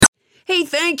Hey,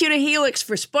 thank you to Helix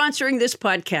for sponsoring this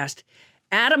podcast.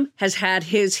 Adam has had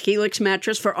his Helix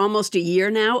mattress for almost a year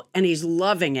now, and he's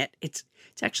loving it. It's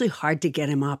actually hard to get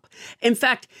him up. In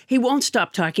fact, he won't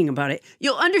stop talking about it.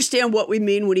 You'll understand what we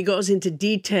mean when he goes into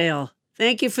detail.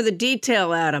 Thank you for the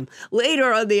detail, Adam,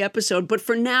 later on the episode. But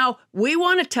for now, we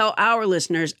want to tell our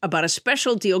listeners about a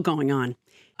special deal going on.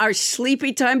 Our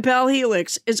Sleepy Time pal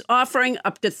Helix is offering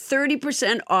up to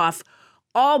 30% off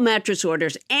all mattress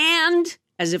orders. And,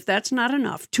 as if that's not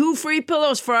enough, 2 free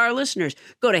pillows for our listeners.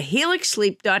 Go to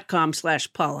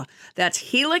helixsleep.com/Paula.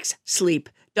 That's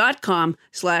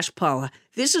helixsleep.com/Paula.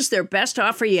 This is their best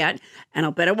offer yet, and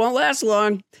I'll bet it won't last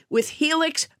long. With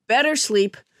Helix, better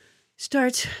sleep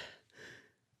starts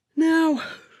now.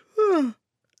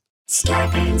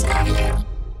 Starbane's Avenue.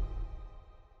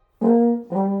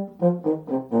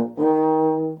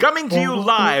 Coming to you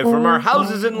live from our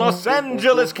houses in Los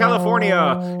Angeles,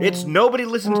 California, it's Nobody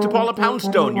Listens to Paula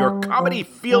Poundstone, your comedy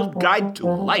field guide to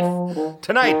life.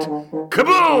 Tonight,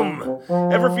 kaboom!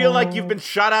 Ever feel like you've been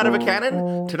shot out of a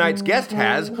cannon? Tonight's guest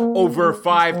has, over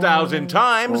 5,000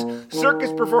 times.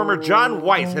 Circus performer John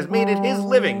Weiss has made it his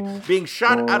living being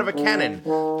shot out of a cannon.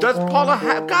 Does Paula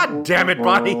have... God damn it,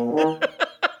 Bonnie!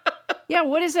 Yeah,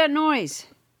 what is that noise?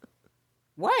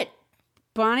 What?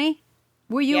 Bonnie?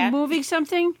 Were you moving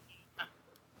something?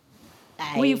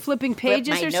 Were you flipping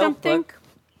pages or something?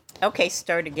 Okay,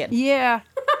 start again. Yeah.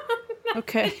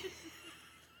 Okay.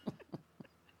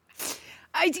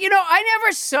 I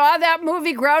never saw that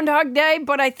movie Groundhog Day,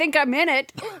 but I think I'm in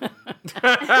it.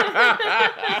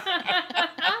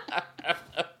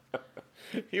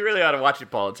 You really ought to watch it,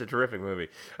 Paul. It's a terrific movie.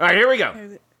 All right, here we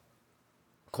go.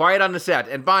 Quiet on the set.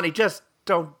 And Bonnie, just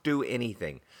don't do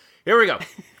anything. Here we go.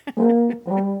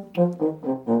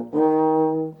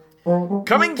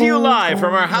 Coming to you live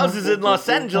from our houses in Los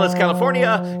Angeles,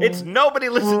 California, it's Nobody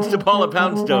Listens to Paula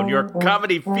Poundstone, your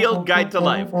comedy field guide to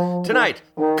life. Tonight,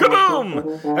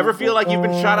 kaboom! Ever feel like you've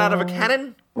been shot out of a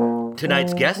cannon?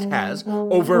 Tonight's guest has,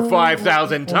 over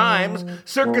 5,000 times,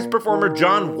 circus performer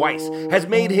John Weiss has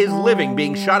made his living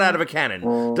being shot out of a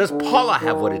cannon. Does Paula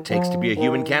have what it takes to be a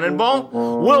human cannonball?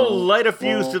 We'll light a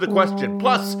fuse to the question.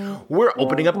 Plus, we're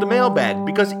opening up the mailbag,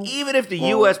 because even if the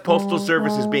U.S. Postal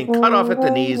Service is being cut off at the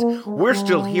knees, we're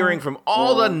still hearing from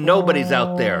all the nobodies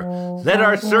out there. Let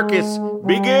our circus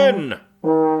begin!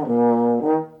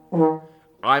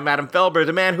 I'm Adam Felber,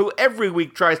 the man who every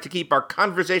week tries to keep our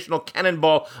conversational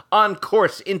cannonball on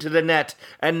course into the net.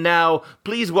 And now,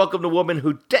 please welcome the woman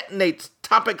who detonates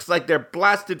topics like they're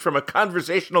blasted from a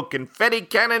conversational confetti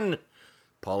cannon,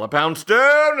 Paula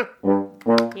Poundstone.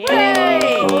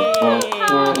 Yay!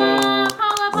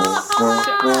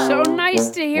 So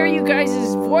nice to hear you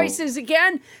guys' voices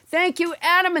again. Thank you,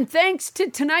 Adam, and thanks to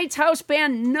tonight's house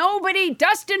band, Nobody.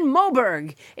 Dustin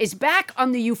Moberg is back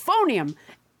on the euphonium.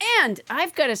 And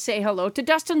I've got to say hello to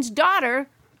Dustin's daughter,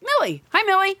 Millie. Hi,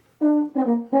 Millie.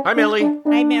 Hi, Millie.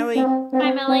 Hi, Millie.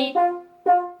 Hi, Millie.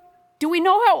 Do we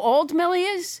know how old Millie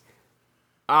is?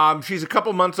 She's a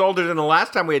couple months older than the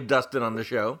last time we had Dustin on the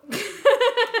show.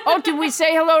 Oh, did we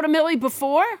say hello to Millie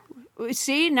before?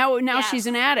 See, now Yes. she's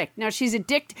an addict. Now she's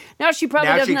addicted. Now she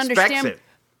probably doesn't understand. It.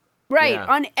 Right. Yeah.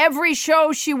 On every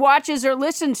show she watches or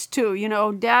listens to,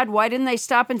 Dad, why didn't they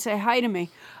stop and say hi to me?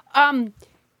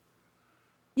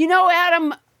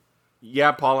 Adam.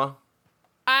 Yeah, Paula?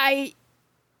 I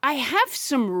have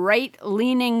some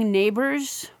right-leaning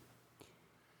neighbors.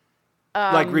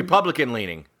 Like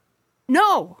Republican-leaning?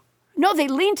 No, they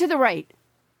lean to the right.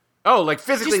 Oh, like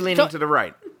physically Just leaning to the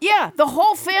right. Yeah, the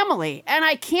whole family, and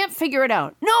I can't figure it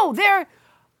out. No, they're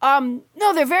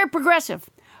very progressive,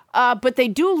 but they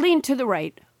do lean to the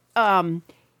right. And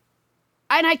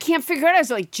I can't figure it out. Is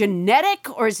it like genetic,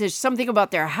 or is there something about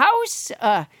their house?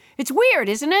 It's weird,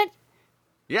 isn't it?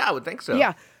 Yeah, I would think so.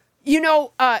 Yeah.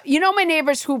 My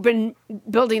neighbors who've been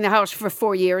building the house for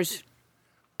 4 years.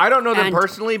 I don't know them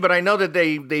personally, but I know that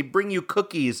they bring you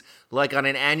cookies like on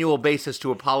an annual basis to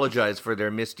apologize for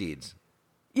their misdeeds.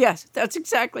 Yes, that's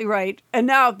exactly right. And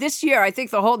now this year, I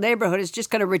think the whole neighborhood is just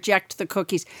going to reject the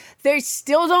cookies. They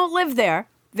still don't live there.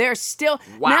 They're still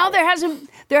now. There hasn't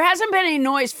been any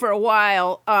noise for a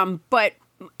while. But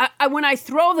when I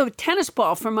throw the tennis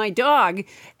ball for my dog,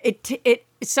 it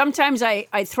sometimes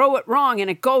I throw it wrong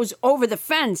and it goes over the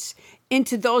fence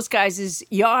into those guys'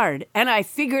 yard. And I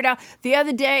figured out the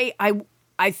other day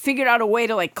I figured out a way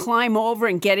to like climb over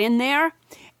and get in there,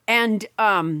 and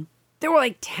there were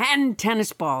like 10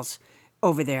 tennis balls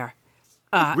over there.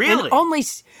 Really?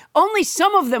 And only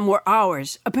some of them were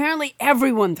ours. Apparently,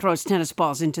 everyone throws tennis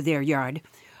balls into their yard,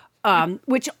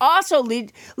 which also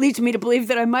leads me to believe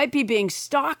that I might be being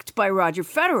stalked by Roger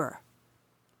Federer.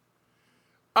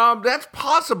 That's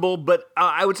possible, but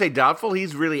I would say doubtful.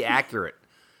 He's really accurate.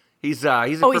 He's a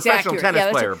professional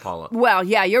tennis player, Paula. Well,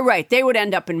 yeah, you're right. They would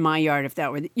end up in my yard if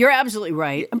that were. You're absolutely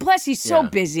right. And plus, he's so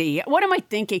busy. What am I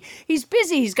thinking? He's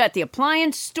busy. He's got the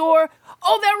appliance store.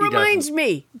 Oh, that reminds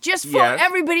me. Just for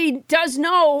everybody does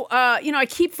know, I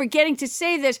keep forgetting to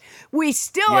say this. We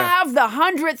still have the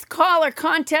 100th caller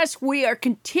contest. We are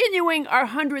continuing our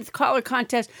 100th caller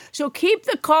contest. So keep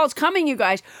the calls coming, you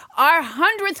guys. Our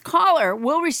 100th caller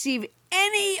will receive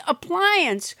any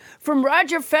appliance from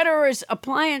Roger Federer's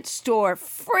appliance store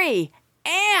free,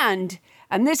 and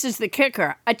this is the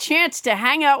kicker, a chance to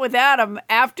hang out with Adam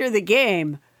after the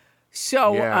game.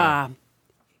 So,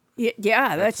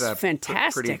 that's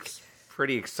fantastic.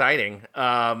 Pretty exciting.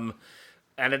 And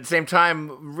at the same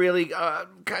time, really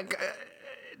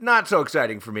not so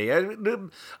exciting for me.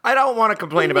 I don't want to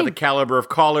complain about the caliber of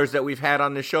callers that we've had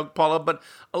on this show, Paula, but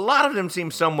a lot of them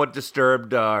seem somewhat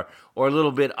disturbed or a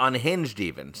little bit unhinged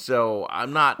even. So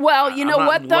I'm not. Well, you know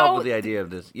what, in though? love with the idea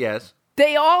of this. Yes.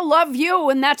 They all love you,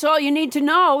 and that's all you need to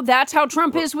know. That's how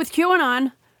Trump is with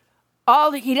QAnon.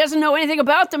 He doesn't know anything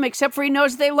about them except for he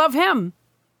knows they love him.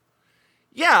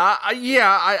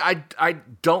 I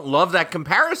don't love that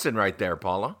comparison right there,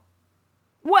 Paula.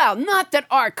 Well, not that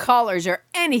our callers are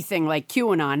anything like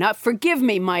QAnon. Forgive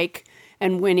me, Mike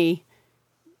and Winnie,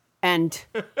 and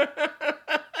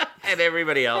and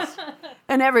everybody else.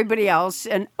 And everybody else.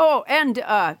 And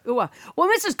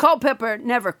Mrs. Culpepper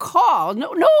never called. No,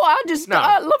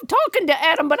 I love talking to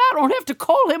Adam, but I don't have to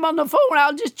call him on the phone.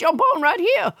 I'll just jump on right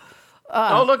here.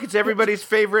 Look, it's everybody's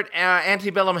favorite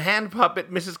antebellum hand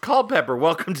puppet, Mrs. Culpepper.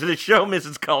 Welcome to the show,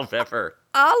 Mrs. Culpepper.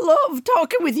 I love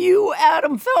talking with you,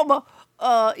 Adam Felber.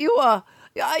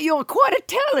 You're quite a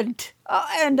talent,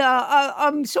 and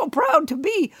I'm so proud to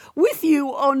be with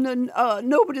you on the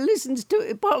Nobody Listens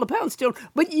to Paula Poundstone.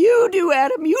 But you do,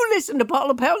 Adam. You listen to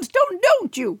Paula Poundstone,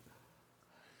 don't you?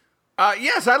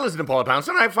 Yes, I listen to Paula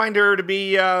Poundstone. I find her to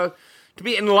be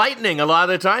enlightening a lot of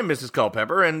the time, Mrs.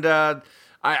 Culpepper, and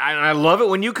I love it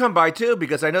when you come by too,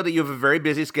 because I know that you have a very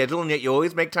busy schedule, and yet you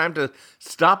always make time to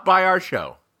stop by our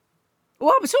show.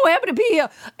 Well, I'm so happy to be here.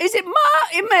 Is it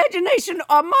my imagination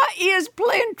or my ears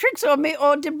playing tricks on me,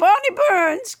 or did Barney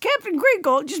Burns, Captain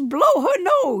Crinkle, just blow her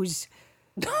nose?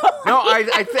 No,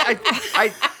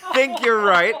 I think you're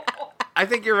right. I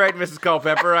think you're right, Mrs.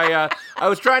 Culpepper. I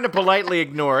was trying to politely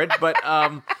ignore it, but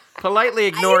politely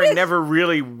ignoring never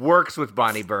really works with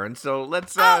Bonnie Burns. So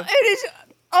let's. It is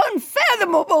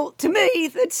unfathomable to me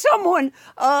that someone,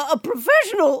 a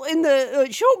professional in the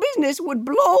show business, would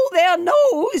blow their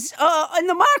nose in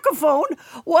the microphone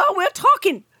while we're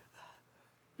talking.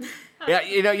 Yeah,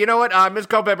 you know what, Ms.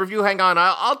 Culpepper, if you hang on,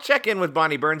 I'll check in with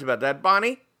Bonnie Burns about that.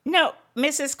 Bonnie? No,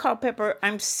 Mrs. Culpepper,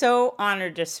 I'm so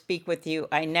honored to speak with you.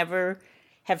 I never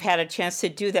have had a chance to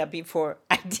do that before.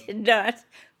 I did not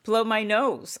blow my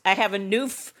nose. I have a new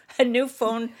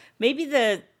phone. Maybe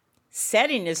the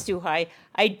setting is too high.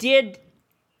 I did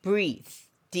breathe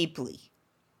deeply.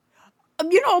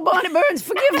 Bonnie Burns,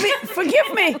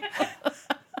 forgive me.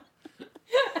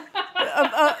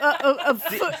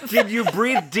 Did you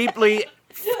breathe deeply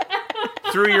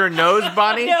through your nose,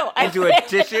 Bonnie? No, into a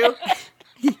tissue?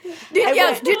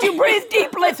 Did you breathe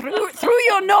deeply through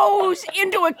your nose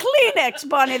into a Kleenex,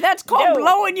 Bonnie? That's called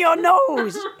blowing your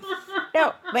nose.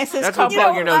 No, Mrs. That's what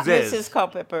blowing your nose is. Mrs.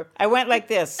 Culpepper, I went like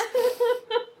this.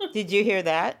 Did you hear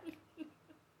that?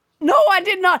 No, I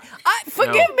did not.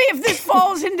 Forgive me if this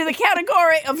falls into the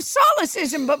category of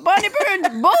solecism, but Bonnie Burns,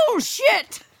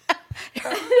 bullshit.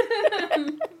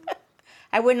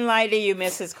 I wouldn't lie to you,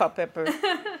 Mrs. Culpepper.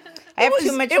 I have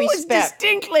too much respect. It was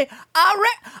distinctly.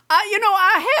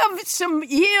 I have some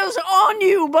years on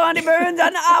you, Bonnie Burns,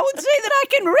 and I would say that I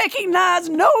can recognize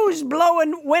nose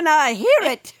blowing when I hear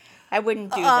it. I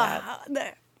wouldn't do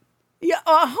that. Yeah,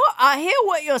 I hear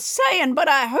what you're saying, but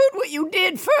I heard what you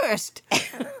did first.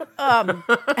 Well,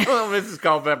 Mrs.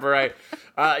 Culpepper,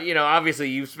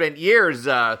 obviously you've spent years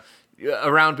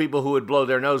around people who would blow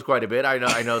their nose quite a bit.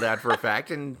 I know that for a fact,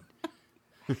 and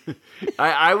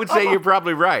I would say you're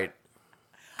probably right.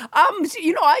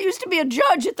 I used to be a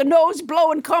judge at the nose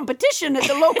blowing competition at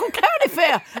the local county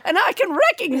fair, and I can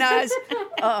recognize.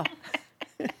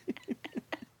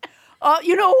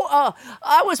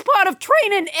 I was part of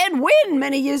training Ed Wynn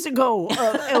many years ago,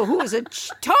 who was a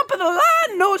top of the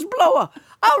line nose blower.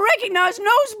 I'll recognize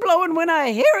nose blowing when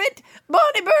I hear it.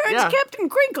 Bonnie Burns, Captain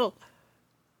Crinkle.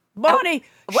 Bonnie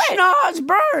Schnoz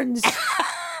Burns.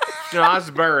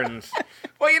 Schnoz Burns.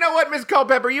 Well, you know what, Ms.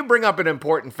 Culpepper, you bring up an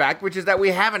important fact, which is that we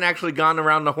haven't actually gone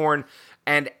around the horn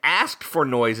and asked for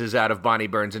noises out of Bonnie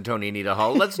Burns and Tony Anita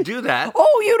Hull. Let's do that.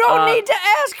 Oh, you don't need to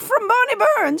ask from Bonnie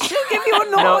Burns. She'll give you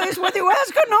a noise whether you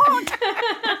ask or not.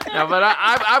 No, but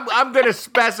I'm going to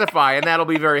specify, and that'll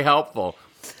be very helpful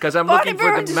because I'm Bonnie looking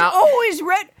for Burns the is mouth. always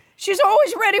ready. She's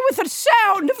always ready with a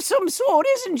sound of some sort,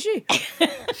 isn't she?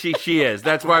 She is.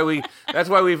 That's why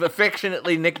we've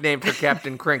affectionately nicknamed her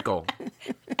Captain Crinkle.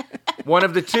 One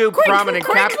of the two prominent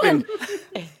captains.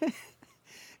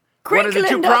 One of the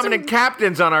two prominent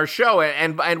captains on our show.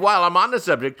 And while I'm on the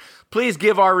subject, please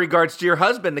give our regards to your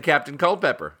husband, the Captain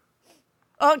Culpepper.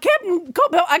 Captain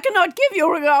Culpepper, I cannot give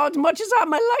you regards much as I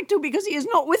might like to because he is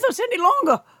not with us any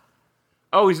longer.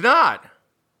 Oh, he's not?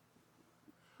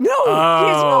 No, he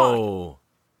is not. Oh.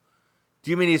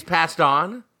 Do you mean he's passed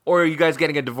on? Or are you guys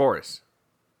getting a divorce?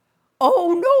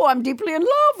 Oh, no, I'm deeply in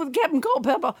love with Captain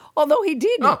Culpepper, although he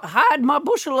did hide my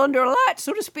bushel under a light,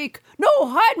 so to speak. No,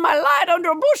 hide my light under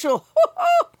a bushel.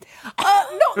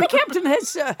 No, the captain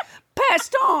has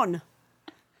passed on.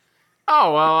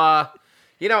 Oh, well,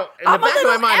 in the back of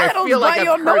my mind, I feel like I've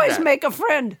your heard noise that. maker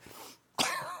friend.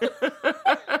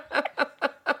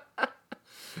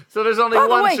 So there's only By the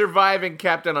one way- surviving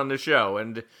captain on the show,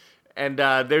 and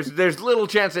there's little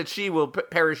chance that she will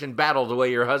perish in battle the way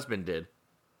your husband did.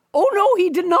 Oh, no, he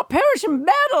did not perish in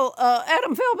battle,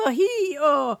 Adam Felber. He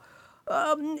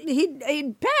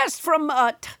passed from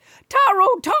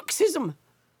tyrotoxism.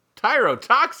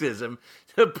 Tyrotoxism?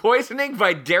 Poisoning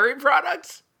by dairy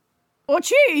products? Or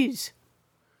cheese.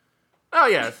 Oh,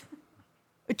 yes.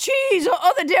 Cheese or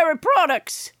other dairy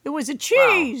products. It was a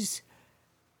cheese.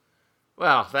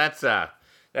 Well, that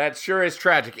sure is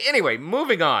tragic. Anyway,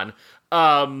 moving on.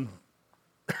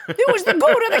 It was the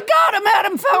goat of the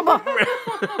Adam Felber.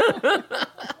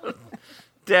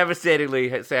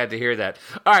 Devastatingly sad to hear that.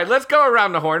 All right, let's go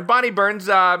around the horn. Bonnie Burns,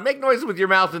 make noise with your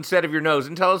mouth instead of your nose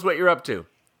and tell us what you're up to.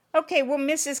 Okay, well,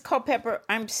 Mrs. Culpepper,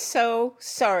 I'm so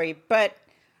sorry, but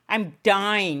I'm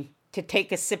dying to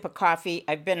take a sip of coffee.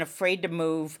 I've been afraid to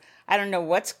move. I don't know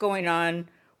what's going on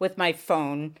with my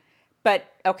phone. But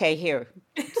okay, here.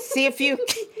 See if you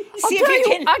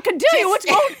can. I can tell you what's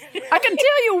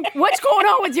going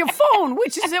on with your phone,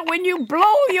 which is that when you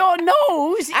blow your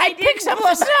nose, it picks up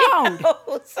the sound.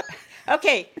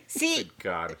 Okay, see. Good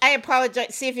God. I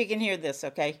apologize. See if you can hear this,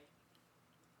 okay?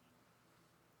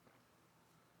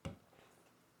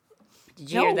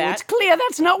 Did you hear that? It's clear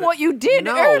that's not what you did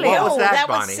No, earlier. what was that, that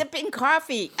Bonnie? was sipping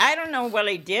coffee. I don't know what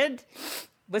I did.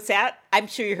 What's that? I'm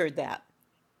sure you heard that.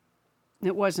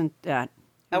 It wasn't that.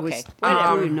 It Okay, was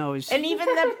whatever. blue nose. And even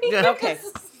the okay.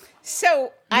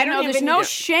 So I don't There's even no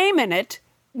shame in it.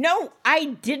 No, I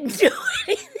didn't do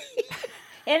anything.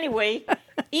 Anyway,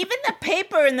 even the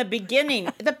paper in the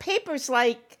beginning, the paper's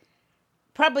like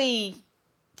probably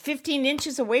 15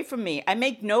 inches away from me. I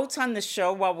make notes on the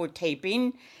show while we're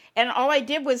taping, and all I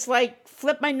did was like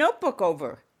flip my notebook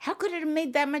over. How could it have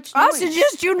made that much noise? I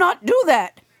suggest you not do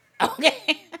that.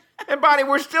 Okay. And Bonnie,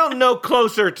 we're still no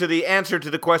closer to the answer to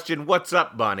the question, what's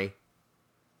up, Bonnie?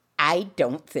 I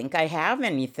don't think I have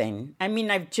anything. I mean,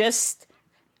 I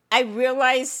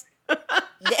realize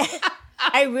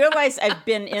I've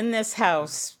been in this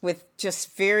house with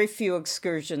just very few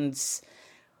excursions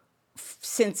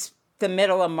since the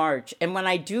middle of March. And when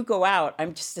I do go out,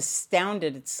 I'm just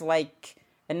astounded. It's like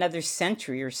another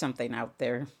century or something out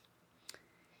there.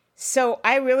 So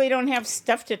I really don't have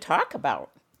stuff to talk about.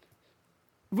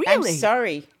 Really? I'm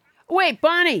sorry. Wait,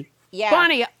 Bonnie. Yeah.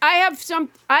 Bonnie, I have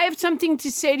something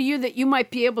to say to you that you might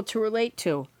be able to relate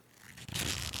to.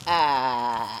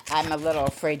 I'm a little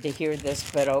afraid to hear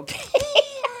this, but okay.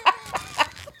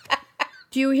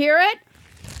 Do you hear it?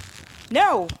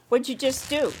 No, what'd you just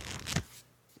do?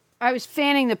 I was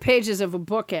fanning the pages of a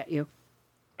book at you.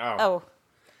 Oh.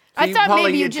 I thought Polly,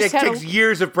 maybe you it just takes had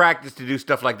years of practice to do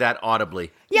stuff like that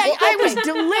audibly. Yeah, I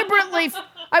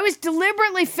was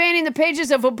deliberately fanning the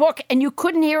pages of a book and you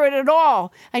couldn't hear it at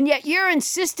all. And yet you're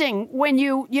insisting when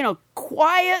you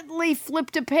quietly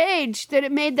flipped a page that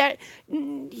it made that,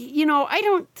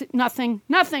 nothing.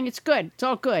 It's good. It's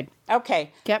all good.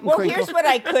 Okay. Captain well, Crinkle. here's what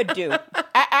I could do.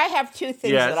 I have two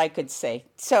things Yes. that I could say.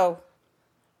 So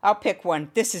I'll pick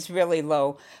one. This is really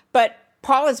low. But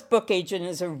Paula's book agent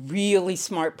is a really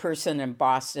smart person in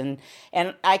Boston,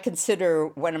 and I consider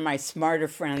one of my smarter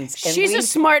friends. And She's a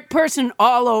smart person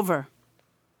all over.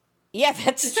 Yeah,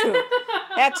 that's true.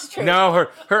 That's true. No,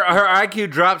 her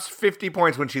IQ drops 50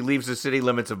 points when she leaves the city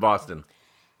limits of Boston.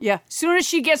 Yeah, as soon as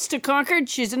she gets to Concord,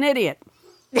 she's an idiot.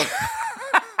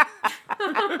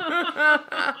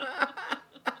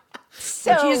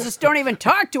 So, Jesus, don't even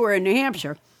talk to her in New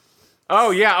Hampshire.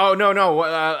 Oh, yeah. Oh, no.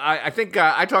 I think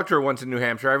I talked to her once in New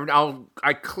Hampshire.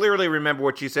 I clearly remember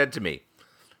what she said to me.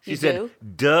 She said,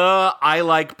 duh, I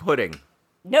like pudding.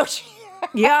 No,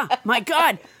 Yeah, my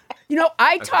God. You know,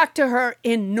 I talked to her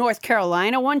in North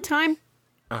Carolina one time.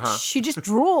 She just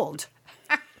drooled.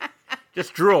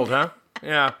 Just drooled, huh?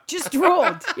 Yeah. Just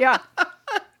drooled. Yeah.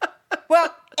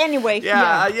 well, anyway.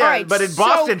 Yeah. All right, But in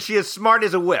Boston, she is smart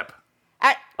as a whip.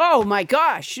 Oh, my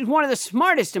gosh. She's one of the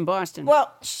smartest in Boston.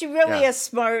 Well, she really is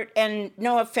smart, and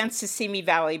no offense to Simi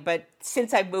Valley, but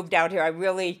since I moved out here, I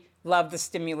really love the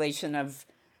stimulation of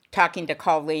talking to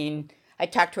Colleen. I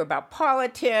talk to her about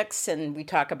politics, and we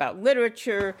talk about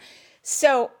literature.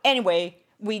 So anyway,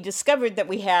 we discovered that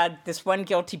we had this one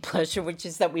guilty pleasure, which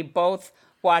is that we both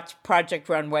watch Project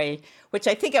Runway, which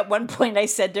I think at one point I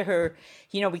said to her,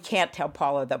 you know, we can't tell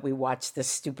Paula that we watch this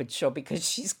stupid show because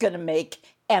she's going to make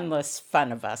endless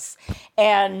fun of us.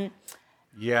 And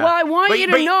Yeah. well, I want you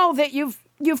to know that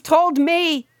you've told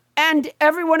me and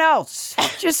everyone else,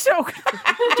 just so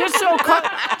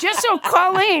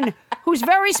Colleen, who's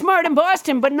very smart in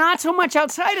Boston, but not so much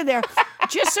outside of there,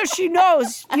 just so she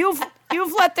knows, you've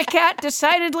let the cat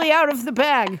decidedly out of the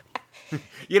bag.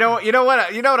 You know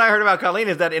what I heard about Colleen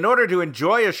is that in order to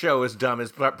enjoy a show as dumb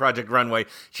as Project Runway,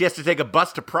 she has to take a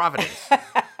bus to Providence.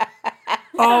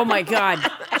 Oh, my God.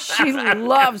 She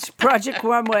loves Project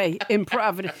Runway in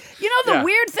Providence. You know, the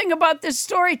weird thing about this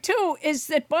story, too, is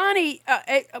that Bonnie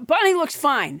looks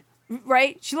fine,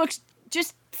 right? She looks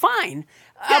just fine.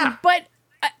 Yeah. But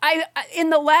I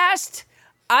in the last,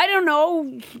 I don't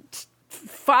know,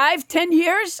 5-10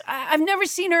 years, I've never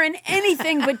seen her in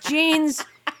anything but jeans,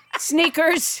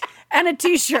 sneakers, and a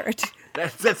T-shirt.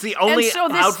 That's the only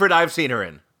outfit I've seen her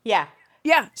in. yeah.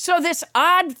 Yeah, so this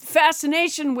odd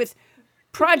fascination with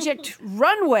Project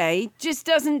Runway just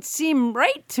doesn't seem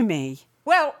right to me.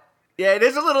 Well, Yeah, it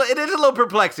is a little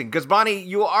perplexing because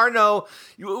Bonnie, though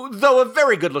a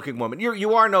very good-looking woman,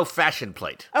 you are no fashion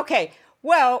plate. okay.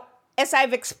 Well, as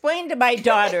I've explained to my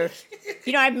daughter,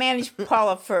 you know, I've managed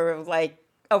Paula for like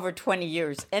over 20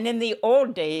 years. And in the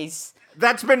old days...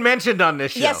 That's been mentioned on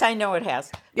this show. Yes, I know it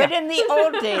has. But in the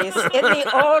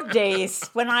old days,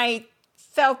 when I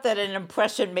felt that an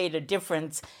impression made a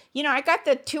difference, you know, I got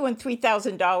the $2,000 and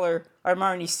 $3,000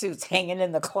 Armani suits hanging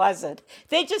in the closet.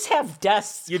 They just have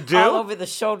dust You do? all over the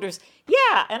shoulders.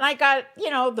 Yeah, and I got, you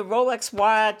know, the Rolex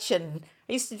watch, and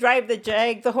I used to drive the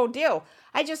Jag, the whole deal.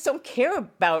 I just don't care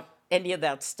about any of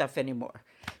that stuff anymore.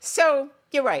 So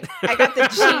you're right. I got the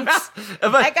jeans.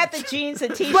 I got the jeans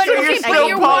and t-shirts. But So you're okay,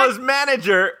 still Paula's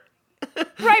manager.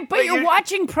 Right, but you're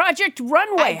watching Project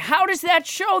Runway. How does that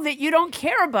show that you don't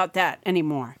care about that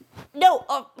anymore? No,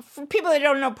 for people that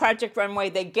don't know Project Runway,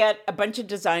 they get a bunch of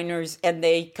designers and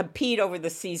they compete over the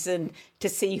season to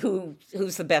see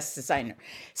who's the best designer.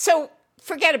 So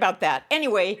forget about that.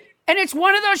 Anyway. And it's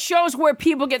one of those shows where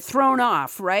people get thrown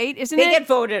off, right? Isn't it? They get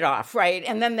voted off, right?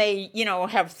 And then they, you know,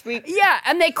 have three. Yeah,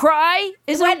 and they cry.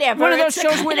 Isn't it one of those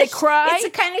shows where they cry? It's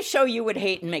the kind of show you would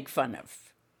hate and make fun of.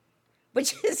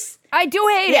 Which is... I do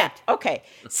hate it. Okay.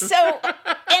 So,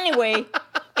 anyway,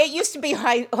 it used to be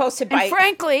hosted by... And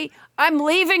frankly, I'm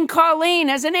leaving Colleen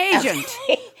as an agent.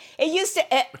 It used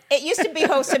to be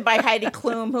hosted by Heidi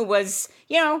Klum, who was,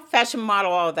 you know, fashion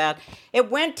model, all of that.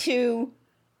 It went to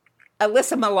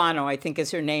Alyssa Milano, I think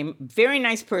is her name. Very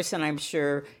nice person, I'm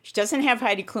sure. She doesn't have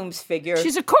Heidi Klum's figure.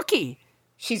 She's a cookie.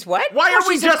 She's what? Why are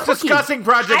we she's a just cookie. discussing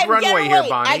Project Runway here,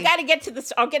 Bonnie? I got to get to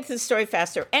this. I'll get to the story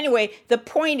faster. Anyway, the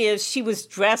point is she was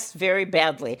dressed very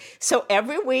badly. So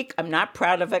every week, I'm not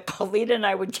proud of it, Colleen and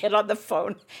I would get on the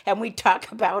phone and we'd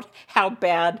talk about how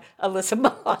bad Alyssa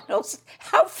Milano's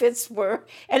outfits were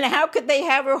and how could they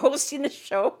have her hosting a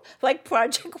show like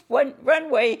Project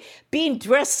Runway being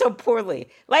dressed so poorly.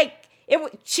 Like,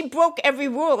 she broke every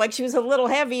rule. Like, she was a little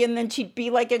heavy and then she'd be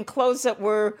like in clothes that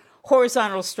were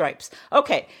horizontal stripes.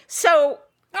 Okay, so...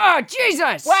 Oh,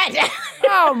 Jesus! What?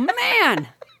 Oh, man!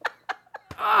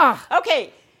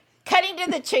 Okay, cutting to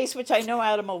the chase, which I know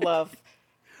Adam will love.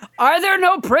 Are there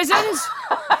no prisons?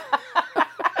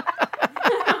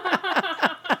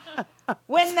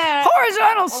 When the...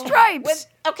 Horizontal stripes!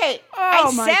 Okay, Oh,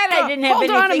 I my said God. I didn't have Hold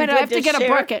anything on a minute, good I have to get a share.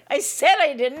 bucket. I said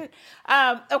I didn't.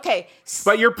 Okay.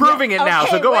 But you're proving it now,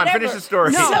 so go on, whatever. finish the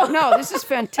story. No, this is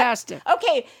fantastic.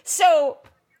 Okay, so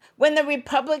when the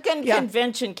Republican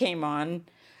convention came on...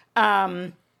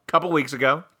 Couple weeks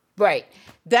ago. Right.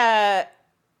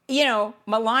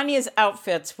 Melania's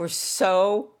outfits were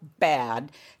so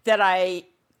bad that I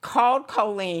called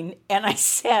Colleen and I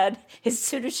said, as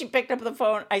soon as she picked up the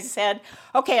phone, I said,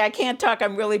 okay, I can't talk.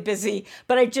 I'm really busy,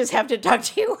 but I just have to talk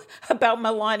to you about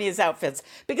Melania's outfits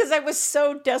because I was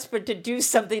so desperate to do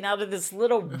something out of this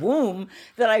little womb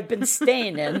that I've been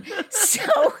staying in.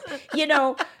 So,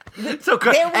 So,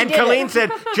 There we and did Colleen it.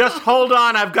 said, just hold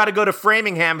on, I've got to go to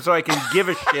Framingham so I can give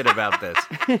a shit about this.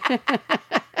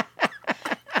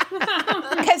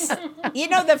 Because,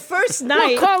 the first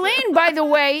night... Colleen, by the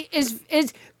way, is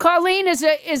Colleen is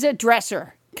a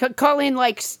dresser. Colleen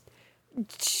likes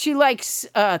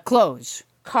clothes.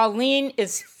 Colleen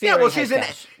is very Yeah, well,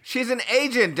 high-fashion. she's an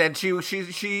agent, and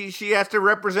she has to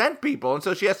represent people, and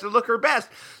so she has to look her best.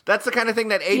 That's the kind of thing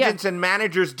that agents and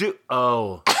managers do.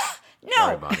 Oh,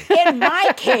 sorry, No, Bonnie. in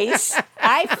my case,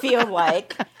 I feel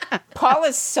like Paul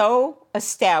is so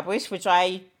established, which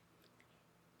I,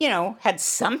 had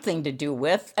something to do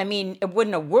with. I mean, it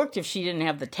wouldn't have worked if she didn't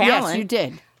have the talent. Yes, you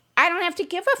did. I don't have to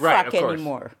give a Right, fuck of course.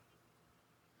 anymore.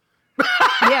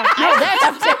 Yeah,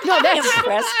 that's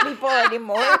Impress people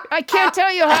anymore. I can't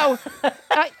tell you how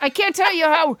I can't tell you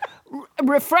how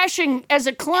refreshing as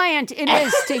a client it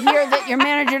is to hear that your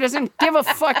manager doesn't give a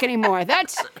fuck anymore.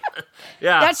 That's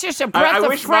just a breath I of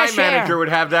wish my fresh air. manager would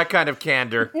have that kind of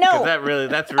candor. No. 'Cause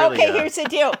that's really. Okay, here's the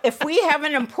deal. If we have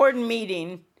an important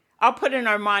meeting, I'll put an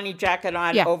Armani jacket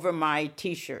on Yeah. over my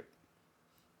T-shirt.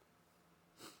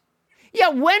 Yeah,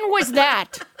 when was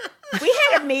that? We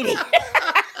had a meeting.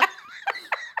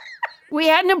 We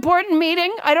had an important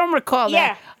meeting. I don't recall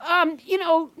Yeah. that.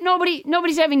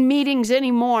 Nobody's having meetings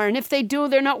anymore, and if they do,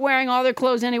 they're not wearing all their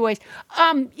clothes anyways.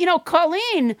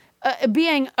 Colleen,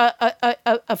 being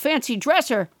a fancy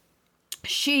dresser,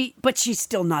 but she's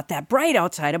still not that bright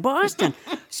outside of Boston.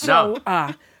 So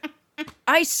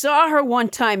I saw her one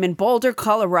time in Boulder,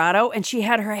 Colorado, and she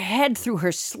had her head through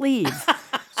her sleeve.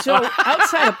 So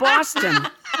outside of Boston.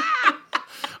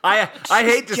 I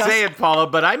hate to say it, Paula,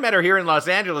 but I met her here in Los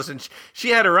Angeles, and she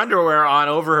had her underwear on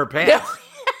over her pants.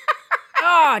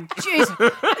 Oh,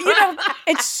 jeez.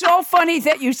 It's so funny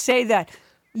that you say that.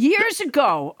 Years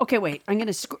ago, okay, wait,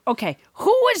 okay. Who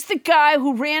was the guy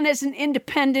who ran as an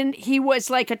independent? He was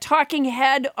like a talking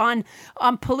head on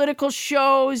political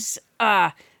shows.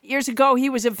 Years ago, he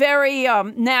was a very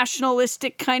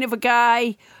nationalistic kind of a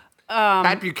guy.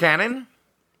 Pat Buchanan?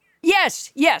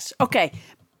 Yes, okay.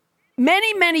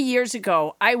 Many, many years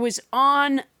ago, I was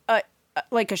on a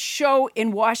show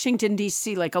in Washington,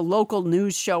 D.C., like a local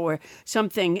news show or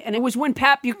something, and it was when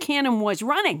Pat Buchanan was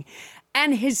running.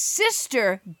 And his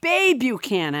sister, Bae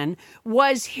Buchanan,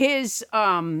 was his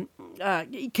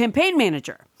campaign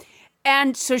manager.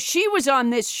 And so she was on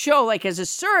this show like as a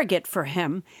surrogate for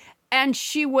him, and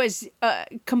she was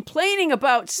complaining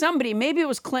about somebody, maybe it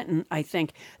was Clinton, I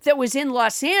think, that was in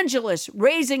Los Angeles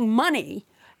raising money.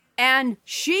 And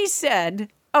she said,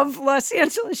 of Los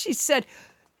Angeles, she said,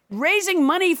 raising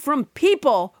money from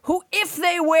people who, if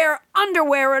they wear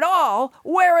underwear at all,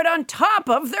 wear it on top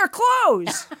of their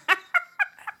clothes.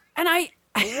 And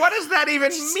What does that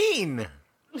even mean?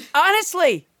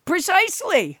 honestly,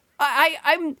 precisely,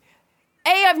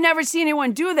 I've never seen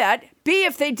anyone do that. B,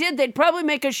 if they did, they'd probably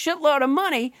make a shitload of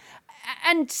money.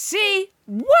 And C,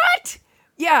 what?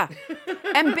 Yeah.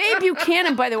 And Bae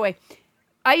Buchanan, by the way,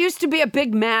 I used to be a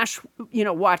big MASH,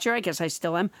 watcher. I guess I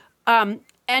still am.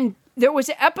 And there was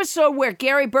an episode where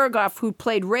Gary Berghoff, who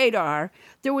played Radar,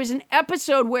 there was an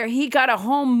episode where he got a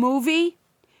home movie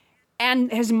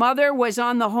and his mother was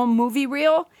on the home movie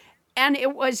reel. And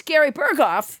it was Gary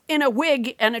Berghoff in a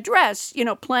wig and a dress,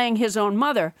 playing his own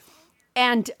mother.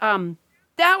 And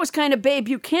that was kind of Bae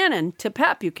Buchanan to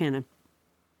Pat Buchanan.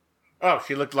 Oh,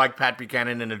 she looked like Pat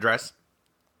Buchanan in a dress?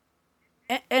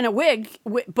 And a wig,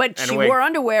 but she wore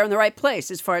underwear in the right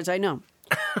place, as far as I know.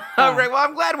 All right, well,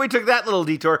 I'm glad we took that little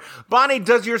detour. Bonnie,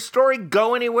 does your story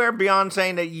go anywhere beyond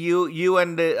saying that you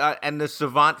and the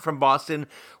savant from Boston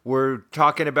were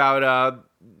talking about,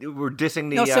 were dissing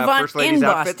the First Lady's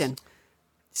outfits? Boston.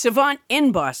 Savant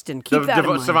in Boston. Keep that in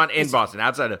mind. Savant in Boston,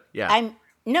 outside of, yeah.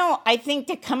 I think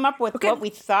to come up with what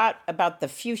we thought about the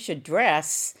fuchsia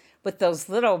dress with those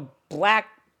little black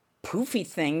poofy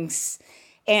things.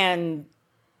 And,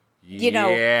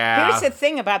 here's the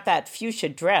thing about that fuchsia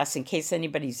dress, in case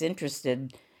anybody's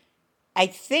interested. I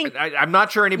think... I'm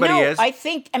not sure anybody is.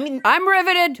 I'm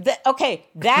riveted.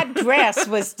 That dress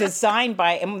was designed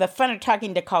by... And the fun of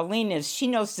talking to Colleen is she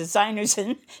knows designers,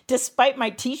 and despite my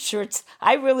T-shirts,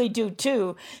 I really do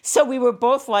too. So we were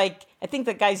both like... I think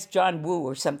the guy's John Woo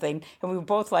or something. And we were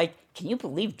both like, can you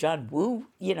believe John Woo,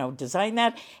 designed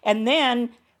that? And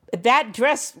then that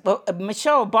dress,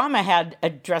 Michelle Obama had a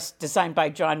dress designed by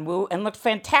John Woo and looked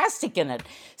fantastic in it.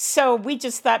 So we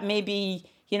just thought maybe,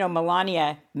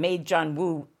 Melania made John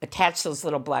Woo attach those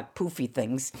little black poofy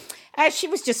things. She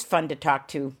was just fun to talk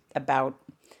to about,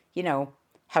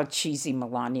 how cheesy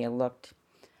Melania looked.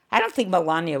 I don't think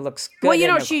Melania looks good in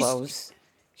her clothes.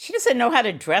 She doesn't know how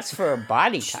to dress for her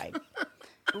body type.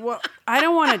 Well, I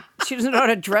don't want to She doesn't know how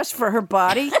to dress for her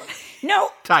body. No.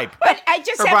 Type. But I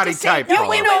just Her have body to say, type, no,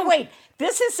 Paula. wait.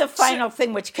 This is the final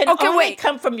thing, which can Okay, only wait.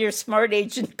 come from your smart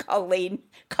agent, Colleen.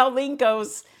 Colleen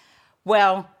goes,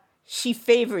 well, she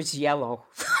favors yellow.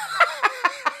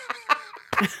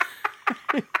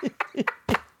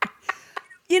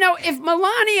 If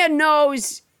Melania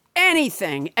knows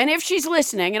anything, and if she's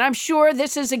listening, and I'm sure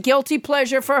this is a guilty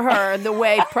pleasure for her, the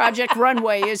way Project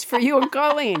Runway is for you and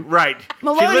Colleen. Right.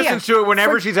 Melania, she listens to it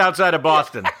whenever she's outside of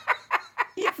Boston.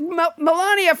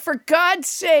 Melania, for God's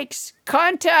sakes,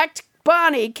 contact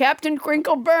Bonnie, Captain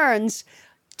Crinkle Burns,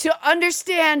 to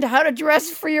understand how to dress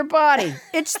for your body.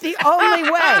 It's the only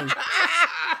way.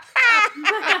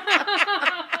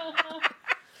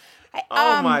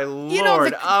 Oh my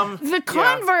Lord! The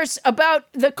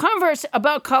converse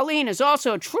about Colleen is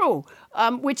also true,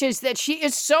 which is that she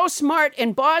is so smart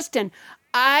in Boston.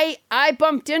 I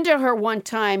bumped into her one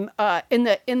time in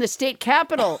the state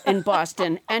capitol in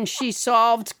Boston, and she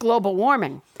solved global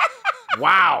warming.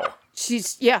 Wow!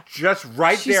 Just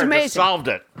right she's there, amazing. just solved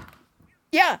it.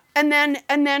 Yeah, and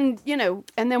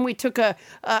then we took a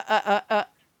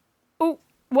oh,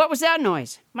 what was that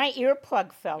noise? My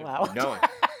earplug fell out. No.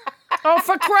 Oh,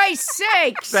 for Christ's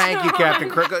sakes! Thank you, Captain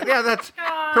Crinkle. Yeah, that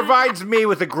provides me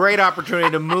with a great opportunity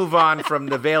to move on from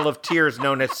the Vale of Tears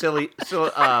known as Simi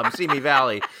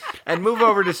Valley and move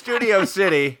over to Studio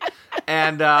City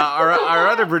and our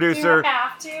other producer, You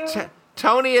have to.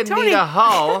 Tony and Nita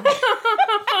Hull.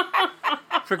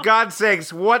 For God's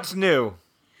sakes, what's new?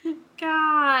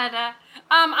 God.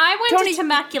 I went Tony- to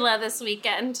Temecula this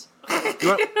weekend.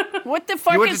 What the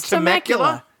fuck You went is to Temecula?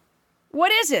 Temecula?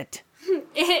 What is it?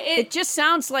 It It just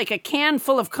sounds like a can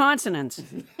full of consonants.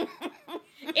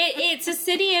 It's a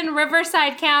city in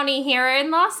Riverside County here in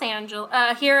Los Angeles,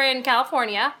 here in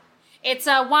California. It's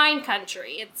a wine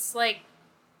country. It's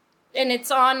and it's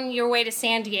on your way to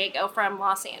San Diego from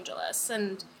Los Angeles.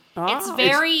 And it's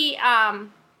very,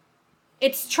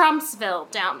 it's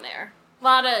Trumpsville down there. A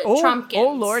lot of Trumpkins.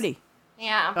 Oh, Lordy.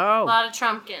 Yeah, Oh. a lot of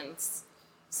Trumpkins.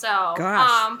 So,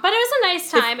 Gosh. but it was a nice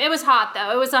time. It was hot,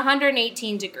 though. It was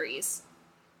 118 degrees.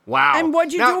 Wow. And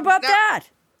what'd you do about that?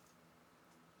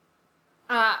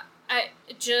 I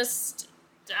just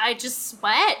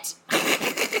sweat.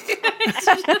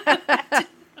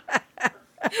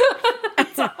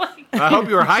 I hope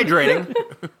you were hydrating.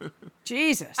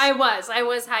 Jesus. I was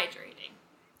hydrating.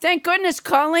 Thank goodness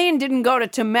Colleen didn't go to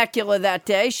Temecula that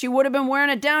day. She would have been wearing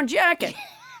a down jacket.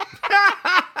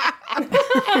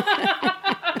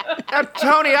 Now,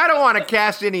 Tony, I don't want to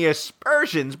cast any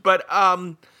aspersions, but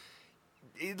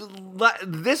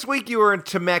this week you were in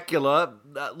Temecula.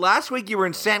 Last week you were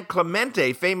in San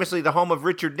Clemente, famously the home of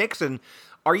Richard Nixon.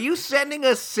 Are you sending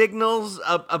us signals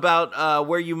about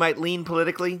where you might lean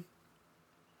politically?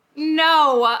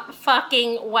 No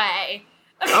fucking way.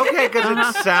 Okay, because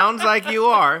it sounds like you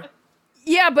are.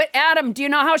 Yeah, but Adam, do you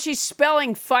know how she's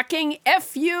spelling fucking?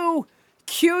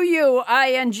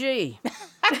 Fuquing.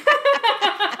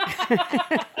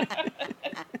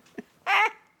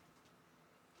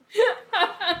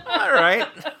 All right,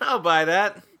 I'll buy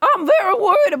that. I'm very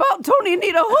worried about Tony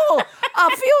Anita Hull.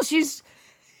 I feel she's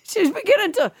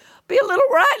beginning to be a little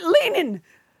right-leaning.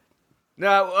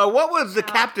 Now, what was the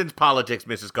captain's politics,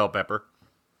 Mrs. Culpepper?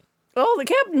 Oh, the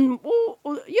captain.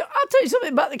 Well, yeah, I'll tell you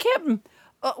something about the captain,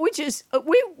 which is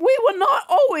we were not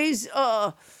always.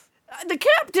 The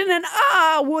captain and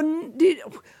I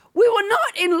we were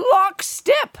not in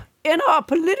lockstep in our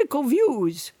political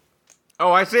views.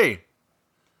 Oh, I see.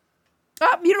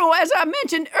 As I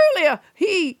mentioned earlier,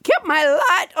 he kept my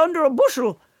light under a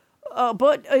bushel.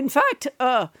 But in fact,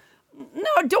 no,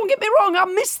 don't get me wrong. I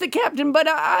miss the captain, but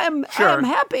I am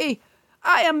happy.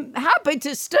 I am happy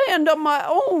to stand on my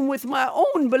own with my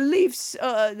own beliefs.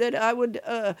 That I would.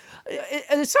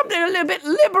 There's something a little bit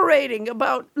liberating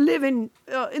about living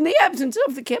in the absence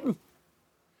of the captain.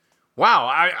 Wow,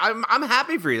 I'm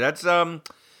happy for you. That's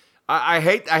I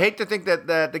hate to think that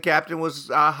the captain was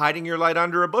hiding your light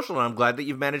under a bushel, and I'm glad that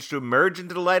you've managed to emerge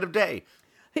into the light of day.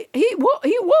 He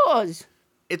was.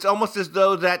 It's almost as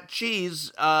though that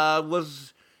cheese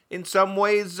was in some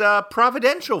ways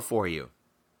providential for you.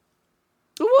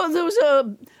 Well, there was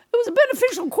a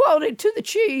beneficial quality to the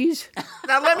cheese.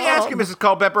 Now let me ask you, Mrs.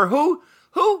 Culpepper, who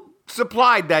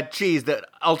supplied that cheese that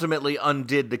ultimately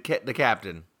undid the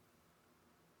captain?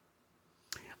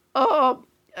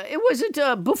 It was at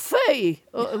a buffet.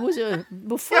 It was a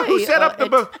buffet. Yeah, who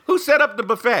set up the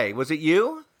buffet? Was it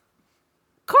you?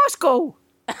 Costco.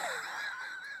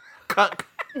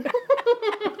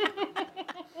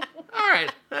 All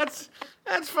right, that's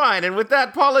fine. And with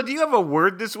that, Paula, do you have a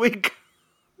word this week?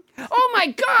 Oh my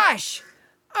gosh!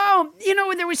 Oh,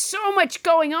 there was so much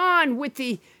going on with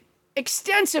the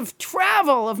extensive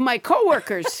travel of my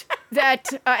coworkers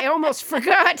that I almost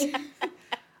forgot.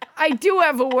 I do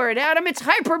have a word, Adam. It's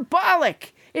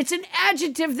hyperbolic. It's an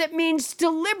adjective that means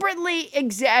deliberately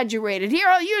exaggerated. Here,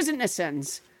 I'll use it in a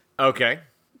sentence. Okay.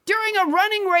 During a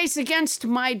running race against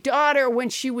my daughter when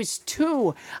she was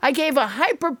 2, I gave a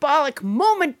hyperbolic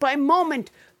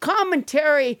moment-by-moment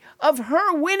commentary of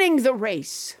her winning the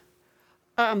race.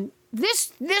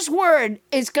 This word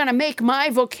is going to make my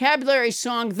vocabulary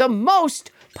song the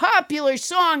most popular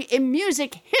song in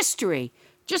music history.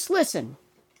 Just listen.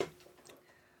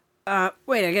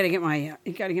 Wait, I got to get my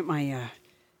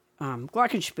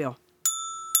glockenspiel.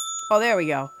 Oh, there we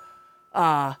go.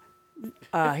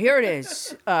 Here it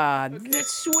is.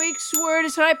 This week's word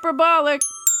is hyperbolic.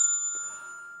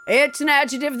 It's an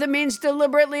adjective that means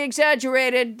deliberately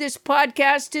exaggerated. This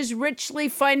podcast is richly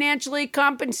financially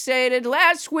compensated.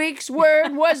 Last week's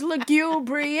word was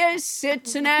lugubrious.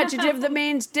 It's an adjective that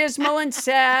means dismal and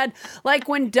sad, like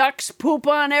when ducks poop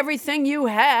on everything you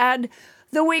had.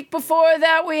 The week before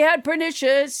that, we had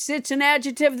pernicious. It's an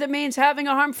adjective that means having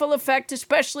a harmful effect,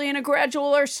 especially in a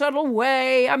gradual or subtle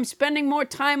way. I'm spending more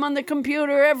time on the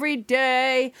computer every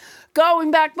day.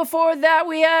 Going back before that,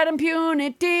 we had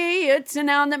impunity. It's a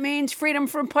noun that means freedom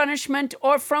from punishment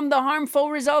or from the harmful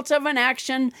results of an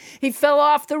action. He fell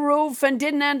off the roof and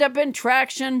didn't end up in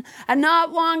traction. And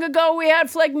not long ago, we had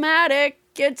phlegmatic.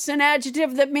 It's an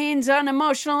adjective that means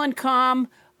unemotional and calm.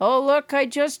 Oh, look, I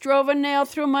just drove a nail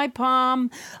through my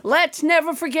palm. Let's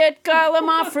never forget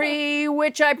gallimaufry,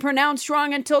 which I pronounced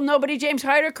wrong until nobody James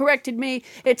Hyder corrected me.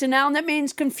 It's a noun that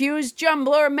means confused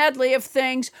jumble or medley of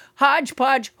things.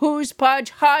 Hodgepodge, who's podge,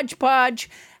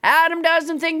 hodgepodge. Adam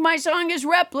doesn't think my song is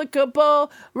replicable,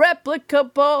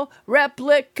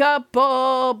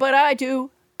 but I do.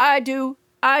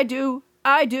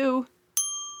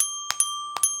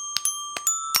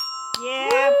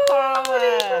 Yeah,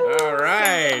 Paula. All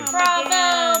right. Bravo.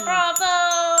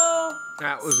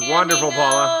 That was wonderful,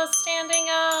 Paula. Standing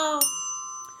O.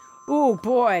 Oh,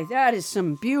 boy, that is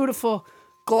some beautiful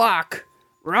Glock.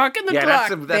 Rocking the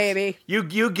Glock, baby. You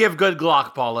give good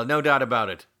Glock, Paula, no doubt about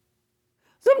it.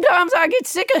 Sometimes I get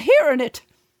sick of hearing it.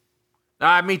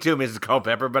 Me too, Mrs.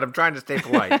 Culpepper, but I'm trying to stay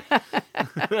polite.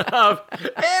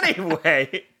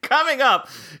 Anyway, coming up,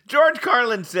 George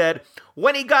Carlin said,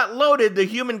 when he got loaded, the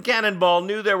human cannonball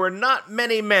knew there were not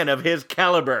many men of his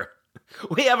caliber.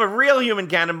 We have a real human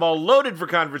cannonball loaded for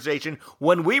conversation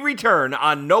when we return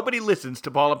on Nobody Listens to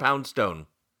Paula Poundstone.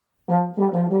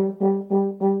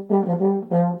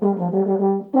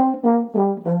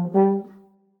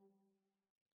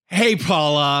 Hey,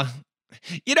 Paula.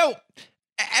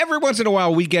 Every once in a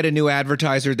while, we get a new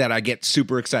advertiser that I get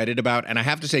super excited about. And I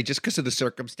have to say, just because of the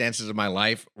circumstances of my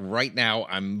life, right now,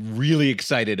 I'm really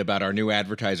excited about our new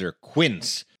advertiser,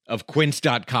 Quince, of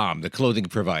Quince.com, the clothing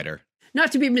provider.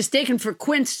 Not to be mistaken for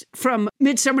Quince from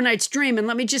Midsummer Night's Dream. And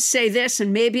let me just say this,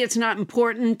 and maybe it's not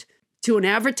important to an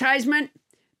advertisement,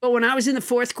 but when I was in the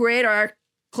 4th grade, our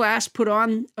class put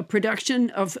on a production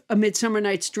of A Midsummer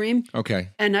Night's Dream.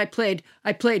 Okay. And I played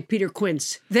Peter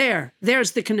Quince.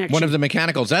 There's the connection. One of the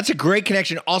mechanicals. That's a great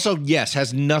connection. Also, yes,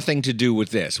 has nothing to do with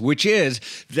this, which is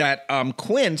that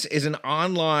Quince is an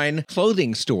online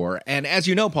clothing store. And as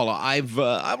you know, Paula, I've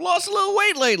lost a little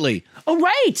weight lately. Oh,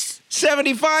 right.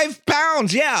 75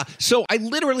 pounds, yeah. So I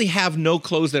literally have no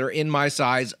clothes that are in my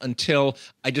size until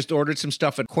I just ordered some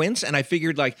stuff at Quince. And I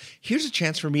figured, here's a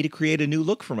chance for me to create a new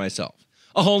look for myself.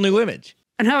 A whole new image.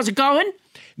 And how's it going?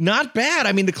 Not bad.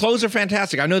 I mean, the clothes are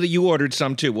fantastic. I know that you ordered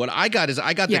some too. What I got is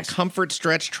the Comfort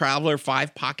Stretch Traveler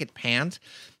 5-pocket pants.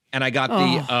 And I got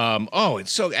and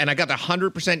I got the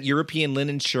 100% European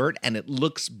linen shirt, and it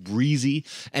looks breezy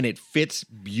and it fits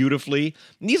beautifully.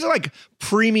 And these are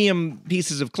premium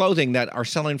pieces of clothing that are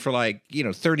selling for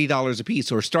 $30 a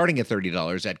piece or starting at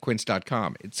 $30 at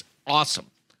quince.com. It's awesome.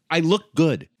 I look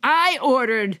good. I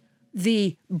ordered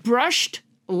the brushed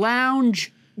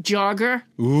lounge jogger.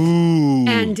 Ooh.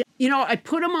 And, I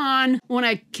put them on when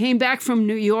I came back from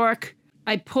New York.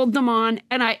 I pulled them on,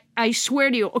 and I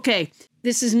swear to you, okay,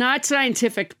 this is not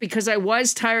scientific because I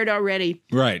was tired already.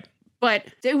 Right. But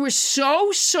they were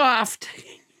so soft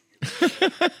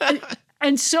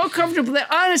and so comfortable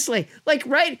that honestly,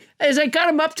 right as I got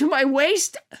them up to my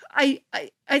waist, I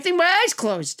think my eyes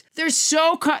closed. They're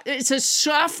it's a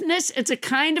softness. It's a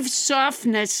kind of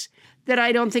softness that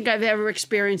I don't think I've ever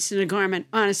experienced in a garment,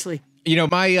 honestly.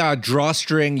 My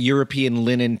drawstring European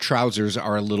linen trousers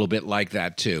are a little bit like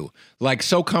that, too.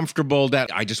 So comfortable that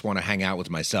I just want to hang out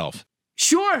with myself.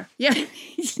 Sure. Yeah.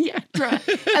 Yeah.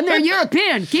 And they're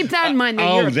European. Keep that in mind.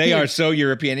 They are so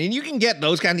European. And you can get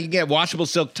those kind of, you can get washable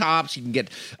silk tops. You can get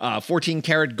 14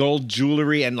 karat gold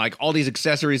jewelry and like all these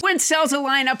accessories. Quince sells a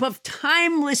lineup of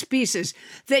timeless pieces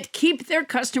that keep their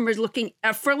customers looking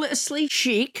effortlessly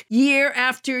chic year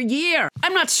after year.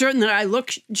 I'm not certain that I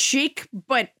look chic,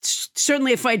 but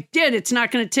certainly if I did, it's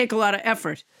not going to take a lot of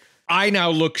effort. I now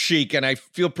look chic and I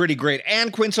feel pretty great.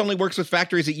 And Quince only works with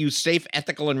factories that use safe,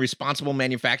 ethical, and responsible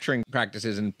manufacturing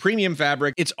practices and premium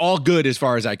fabric. It's all good as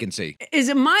far as I can see. Is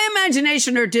it my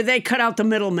imagination or do they cut out the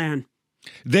middleman?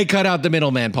 They cut out the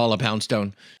middleman, Paula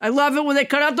Poundstone. I love it when they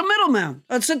cut out the middleman.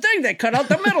 That's the thing. They cut out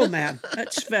the middleman.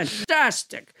 That's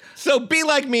fantastic. So be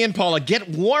like me and Paula. Get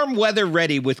warm weather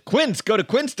ready with Quince. Go to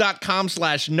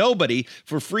quince.com/nobody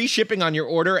for free shipping on your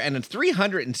order and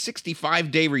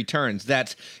 365-day returns.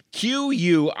 That's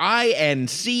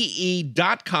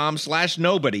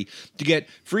QUINCE.com/nobody to get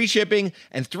free shipping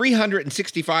and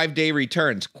 365-day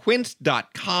returns.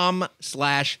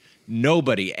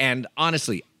 Quince.com/nobody. And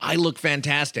honestly, I look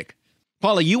fantastic.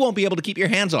 Paula, you won't be able to keep your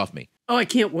hands off me. Oh, I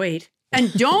can't wait.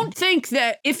 And don't think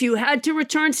that if you had to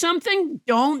return something,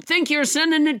 don't think you're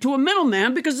sending it to a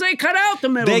middleman because they cut out the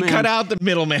middleman. They cut out the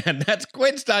middleman. That's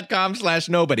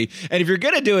quince.com/nobody. And if you're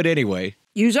going to do it anyway,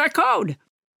 use our code.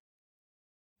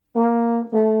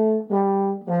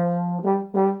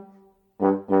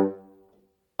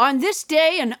 On this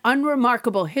day in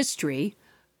unremarkable history,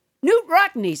 Newt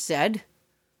Rockney said,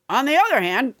 "On the other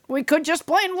hand, we could just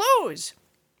plain lose."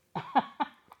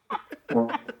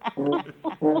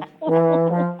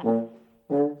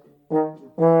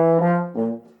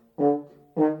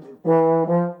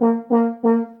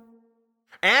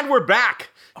 And we're back.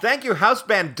 Thank you, house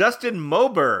band Dustin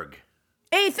Moberg.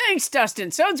 Hey, thanks,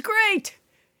 Dustin. Sounds great.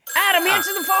 Adam,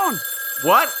 answer the phone.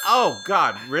 What? Oh,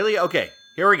 God. Really? Okay,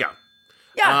 here we go.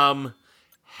 Yeah.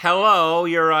 Hello,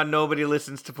 you're on Nobody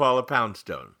Listens to Paula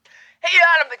Poundstone. Hey,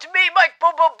 Adam, it's me, Mike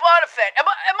Bobo Bonifant. Am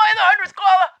I the 100th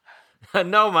caller?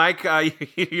 No, Mike,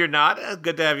 you're not.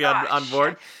 Good to have you on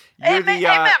board. Hey, man,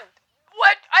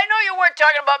 what? I know you weren't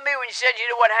talking about me when you said you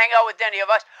didn't want to hang out with any of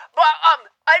us, but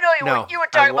I know you were. You were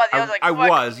talking about the other. I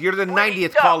was. You're the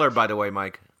 90th caller, by the way,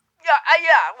 Mike.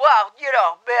 Yeah. Well,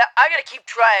 man, I gotta keep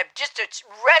trying just to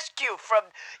rescue you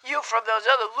from those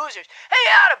other losers. Hey,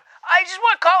 Adam, I just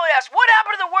want to call and ask, what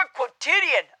happened to the word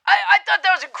quotidian? I thought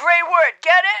that was a great word.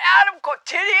 Get it, Adam?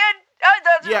 Quotidian? I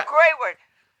thought it was a great word.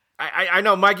 I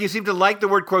know, Mike. You seem to like the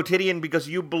word quotidian because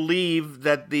you believe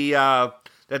that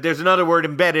that there's another word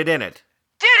embedded in it.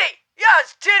 Titty.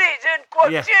 Yes, titties in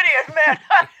quotidian, man.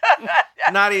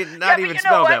 not even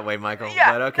spelled that way, Michael.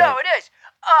 Yeah, but okay. No, it is.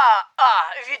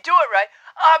 If you do it right.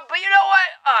 But you know what?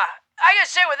 I gotta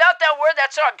say, without that word,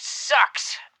 that song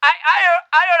sucks. I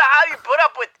don't know how you put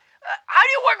up with. How do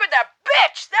you work with that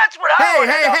bitch? That's what I want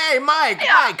to know. Hey, Mike,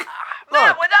 Mike.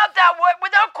 Man, Look. without that word,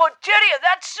 without quotidian,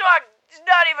 that song is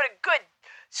not even a good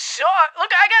song.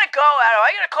 Look, I gotta go, Adam.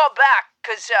 I gotta call back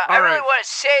because I really want to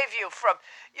save you from,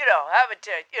 having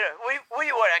to, will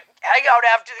you want to hang out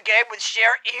after the game with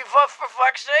Cher Eva, for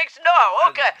fuck's sakes? No,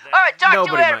 okay. All right, talk to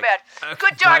you later, man.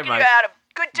 Good talking to you, Adam.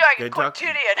 Good talking,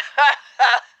 quotidian.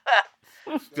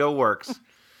 Still works.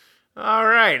 All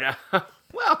right.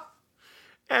 Well,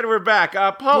 and we're back.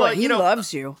 Paula, Boy, he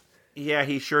loves you. Yeah,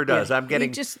 he sure does. Yeah, He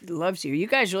just loves you. You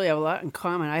guys really have a lot in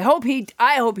common. I hope he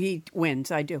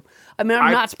wins. I do. I mean,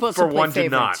 I'm not supposed to play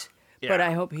favorites, but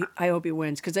I hope he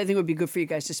wins because I think it would be good for you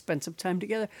guys to spend some time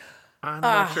together. I'm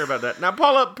not sure about that. Now,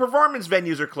 Paula, performance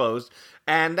venues are closed,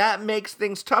 and that makes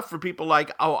things tough for people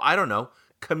like,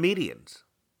 comedians.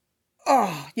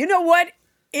 Oh, you know what?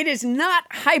 It is not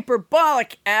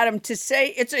hyperbolic, Adam, to say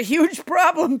it's a huge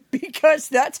problem because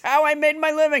that's how I made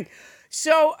my living.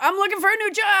 So I'm looking for a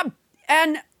new job.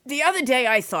 And the other day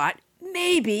I thought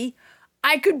maybe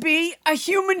I could be a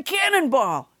human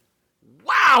cannonball.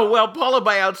 Wow! Well, Paula,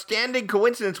 by outstanding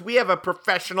coincidence, we have a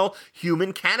professional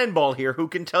human cannonball here who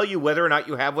can tell you whether or not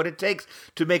you have what it takes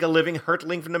to make a living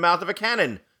hurtling from the mouth of a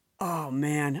cannon. Oh,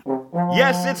 man.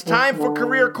 Yes, it's time for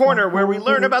Career Corner, where we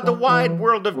learn about the wide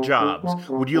world of jobs.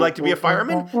 Would you like to be a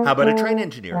fireman? How about a train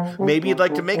engineer? Maybe you'd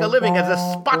like to make a living as a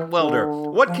spot welder.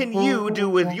 What can you do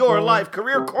with your life?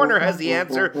 Career Corner has the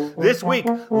answer. This week,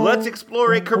 let's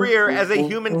explore a career as a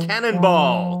human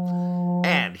cannonball.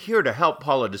 And here to help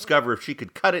Paula discover if she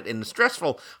could cut it in the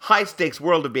stressful, high-stakes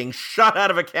world of being shot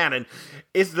out of a cannon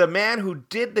is the man who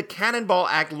did the cannonball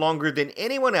act longer than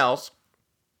anyone else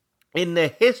in the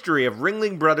history of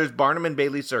Ringling Brothers Barnum and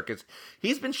Bailey Circus.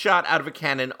 He's been shot out of a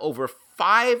cannon over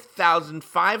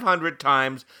 5,500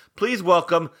 times. Please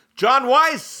welcome John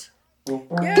Weiss. Oh,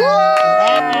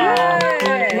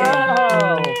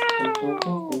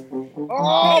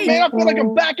 man, I feel like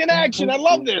I'm back in action. I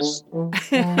love this.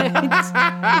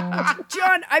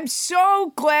 John, I'm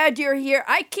so glad you're here.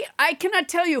 I cannot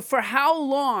tell you for how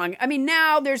long. I mean,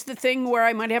 now there's the thing where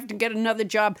I might have to get another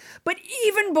job. But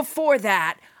even before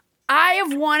that, I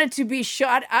have wanted to be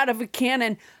shot out of a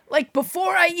cannon, like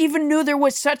before I even knew there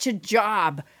was such a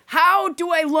job. How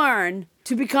do I learn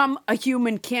to become a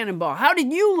human cannonball? How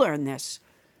did you learn this?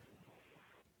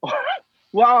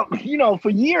 Well, for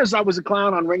years I was a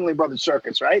clown on Ringling Brothers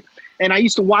Circus, right? And I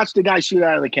used to watch the guy shoot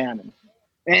out of the cannon.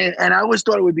 And I always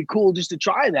thought it would be cool just to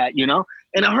try that,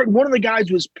 And I heard one of the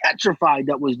guys was petrified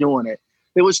that was doing it.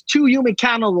 There was 2 human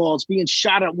cannonballs being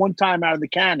shot at one time out of the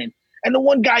cannon. And the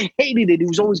one guy hated it. He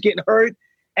was always getting hurt.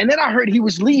 And then I heard he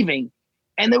was leaving.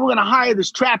 And they were going to hire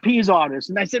this trapeze artist.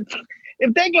 And I said,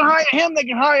 if they can hire him, they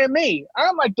can hire me.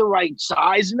 I'm like the right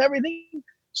size and everything.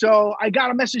 So I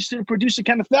got a message to the producer,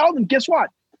 Kenneth Feld, and guess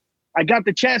what? I got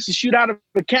the chance to shoot out of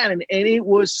a cannon, and it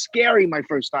was scary my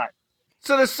first time.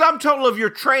 So the sum total of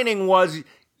your training was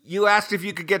you asked if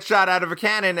you could get shot out of a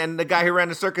cannon, and the guy who ran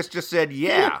the circus just said,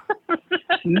 yeah.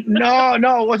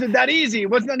 No, it wasn't that easy.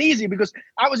 It wasn't that easy because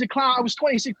I was a clown. I was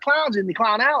 26 clowns in the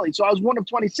clown alley, so I was one of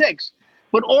 26.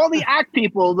 But all the act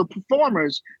people, the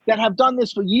performers that have done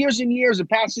this for years and years and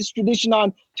passed this tradition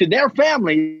on to their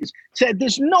families said,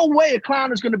 there's no way a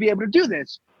clown is going to be able to do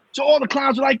this. So all the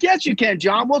clowns were like, yes, you can,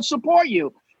 John. We'll support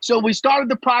you. So we started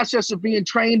the process of being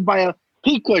trained by a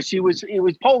Pikush. He was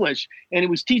Polish, and he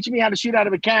was teaching me how to shoot out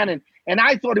of a cannon. And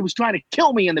I thought he was trying to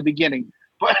kill me in the beginning.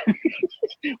 But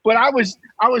but I was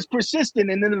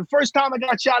persistent. And then the first time I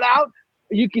got shot out,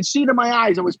 you could see it in my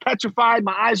eyes. I was petrified.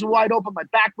 My eyes were wide open. My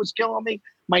back was killing me.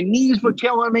 My knees were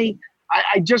killing me.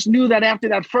 I just knew that after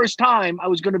that first time, I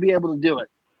was going to be able to do it.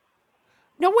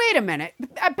 Now, wait a minute.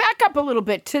 Back up a little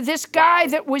bit to this guy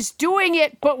that was doing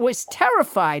it but was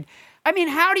terrified. I mean,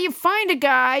 how do you find a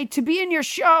guy to be in your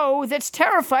show that's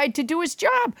terrified to do his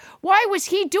job? Why was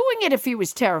he doing it if he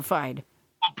was terrified?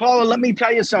 Paula, let me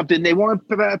tell you something. They weren't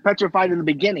petrified in the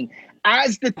beginning.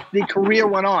 As the career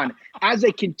went on, as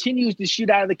they continued to shoot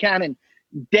out of the cannon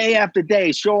day after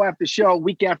day, show after show,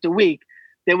 week after week,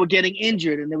 they were getting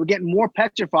injured and they were getting more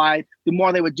petrified the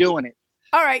more they were doing it.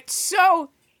 All right,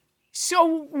 so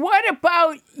what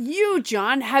about you,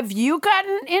 John? Have you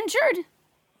gotten injured?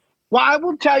 Well, I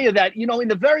will tell you that, in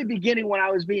the very beginning when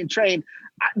I was being trained,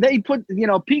 they put,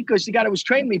 Pikush, the guy that was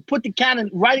training me, put the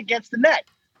cannon right against the net.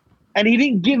 And he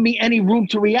didn't give me any room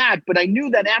to react. But I knew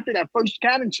that after that first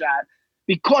cannon shot,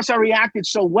 because I reacted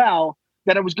so well,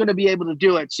 that I was going to be able to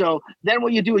do it. So then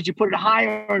what you do is you put it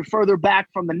higher and further back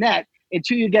from the net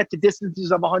until you get to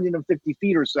distances of 150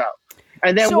 feet or so.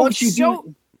 And then once you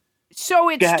do... So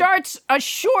it starts a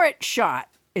short shot.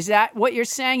 Is that what you're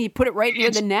saying? You put it right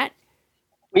near the net?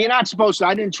 You're not supposed to.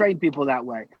 I didn't train people that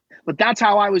way. But that's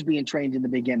how I was being trained in the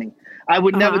beginning. I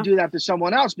would never do that to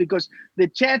someone else because the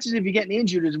chances of you getting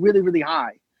injured is really, really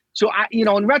high. So,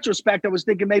 in retrospect, I was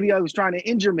thinking maybe I was trying to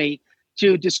injure me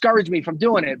to discourage me from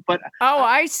doing it. But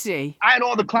I see. I had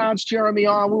all the clowns cheering me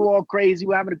on. We were all crazy. We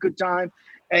were having a good time.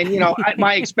 And, at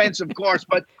my expense, of course.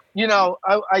 But,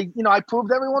 I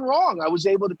proved everyone wrong. I was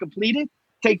able to complete it,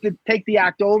 take the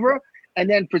act over, and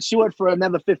then pursue it for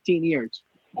another 15 years.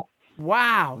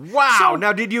 Wow. So,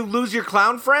 now, did you lose your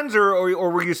clown friends or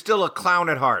were you still a clown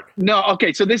at heart? No.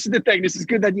 Okay. So this is the thing. This is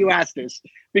good that you asked this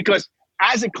because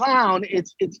as a clown,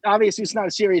 it's obviously it's not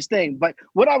a serious thing. But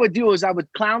what I would do is I would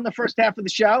clown the first half of the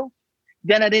show.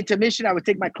 Then at intermission, I would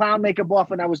take my clown makeup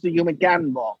off and I was the human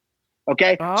cannonball.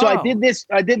 Okay. Oh. So I did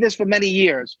this for many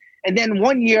years. And then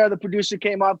one year the producer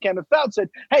came up, Kenneth Feld, said,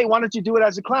 hey, why don't you do it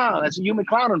as a clown, as a human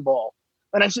cannonball?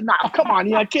 And I said, no, come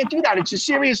on, I can't do that. It's a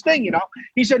serious thing,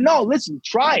 He said, no, listen,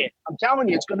 try it. I'm telling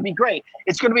you, it's going to be great.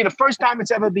 It's going to be the first time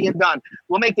it's ever being done.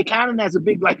 We'll make the cannon as a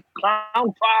big, clown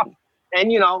prop.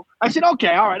 And, I said,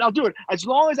 okay, all right, I'll do it. As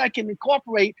long as I can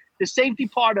incorporate the safety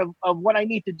part of what I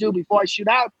need to do before I shoot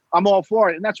out, I'm all for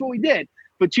it. And that's what we did.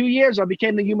 For 2 years, I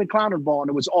became the human cannonball, and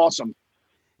it was awesome.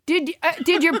 Did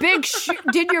your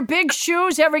big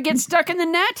shoes ever get stuck in the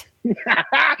net?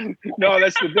 No,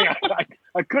 that's the thing.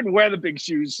 I couldn't wear the big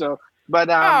shoes, so. But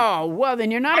well,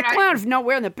 then you're not a clown if you're not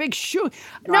wearing the big shoe.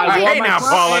 No, hey now,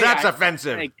 Paula, that's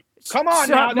offensive. Come on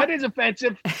now, that is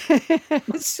offensive.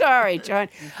 Sorry, John.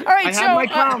 All right, I have my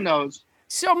clown nose.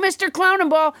 So, Mr.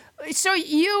 Clownball, so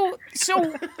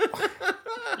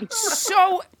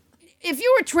if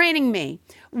you were training me,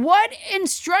 what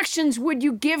instructions would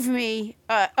you give me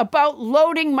about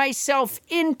loading myself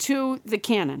into the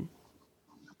cannon?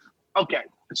 Okay.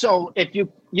 So if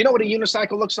you know what a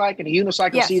unicycle looks like, and a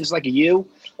unicycle Yes. seat is like a U.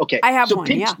 Okay, I have so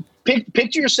one, yeah.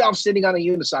 Picture yourself sitting on a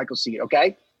unicycle seat,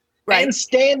 okay, Right. and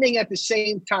standing at the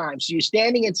same time. So you're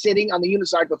standing and sitting on the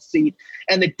unicycle seat,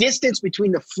 and the distance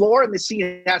between the floor and the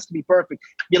seat has to be perfect.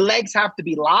 Your legs have to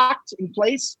be locked in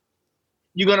place.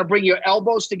 You're going to bring your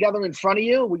elbows together in front of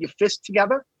you with your fists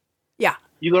together. Yeah.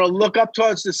 You're going to look up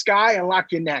towards the sky and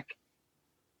lock your neck.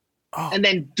 Oh. And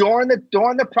then during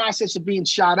the process of being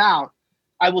shot out,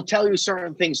 I will tell you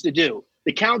certain things to do.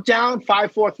 The countdown,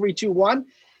 5, 4, 3, 2, 1,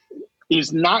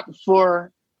 is not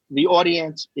for the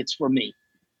audience. It's for me.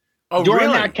 Oh, During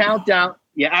really? that countdown,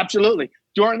 yeah, absolutely.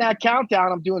 During that countdown,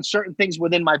 I'm doing certain things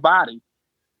within my body.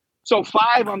 So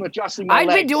 5, I'm adjusting my I'd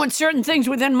legs. be doing certain things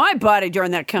within my body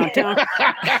during that countdown.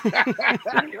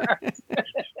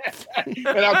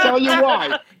 And I'll tell you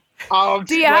why.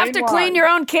 Do you have to clean your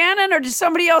own cannon, or does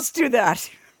somebody else do that?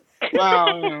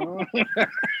 Well,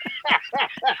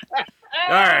 All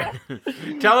right.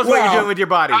 Tell us what you're doing with your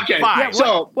body. Okay, 5. Yeah,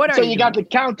 so what are you you got the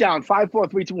countdown, 5, 4,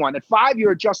 3, 2, 1. At 5,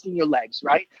 you're adjusting your legs,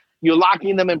 right? You're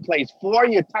locking them in place. 4,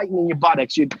 you're tightening your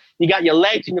buttocks. You got your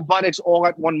legs and your buttocks all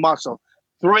at one muscle.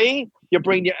 3, you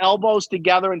bring your elbows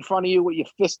together in front of you with your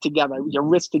fists together, your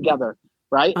wrists together,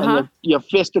 right? Uh-huh. And your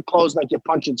fists are closed like you're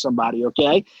punching somebody,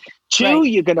 okay? 2,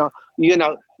 Right. you're gonna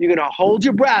hold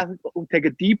your breath, take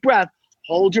a deep breath,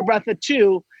 hold your breath at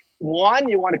 2. 1,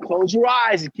 you want to close your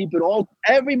eyes and keep it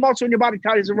every muscle in your body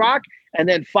tight as a rock, and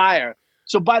then fire.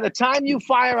 So by the time you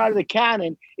fire out of the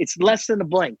cannon, it's less than a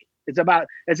blink. It's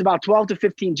about 12 to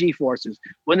 15 G-forces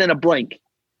within a blink.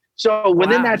 So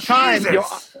within that time,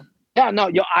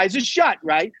 your eyes are shut,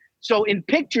 right? So in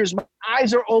pictures, my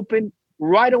eyes are open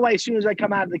right away as soon as I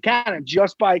come out of the cannon,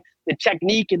 just by the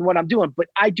technique and what I'm doing. But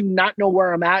I do not know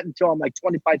where I'm at until I'm like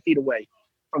 25 feet away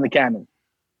from the cannon.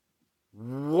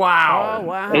 Wow. Oh,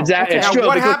 wow. It's Now, true.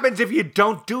 what because happens if you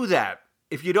don't do that?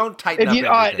 If you don't tighten up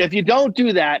everything? if you don't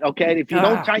do that, okay, if you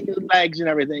don't tighten your legs and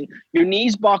everything, your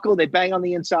knees buckle, they bang on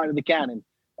the inside of the cannon,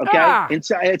 okay?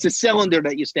 Inside, it's a cylinder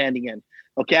that you're standing in,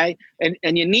 okay?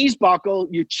 And your knees buckle,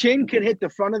 your chin can hit the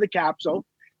front of the capsule,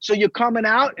 so you're coming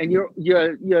out and you're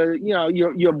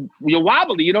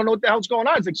wobbly. You don't know what the hell's going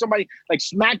on. It's like somebody like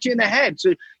smacked you in the head.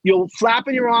 So you're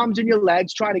flapping your arms and your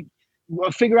legs, trying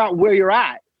to figure out where you're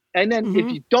at. And then if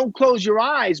you don't close your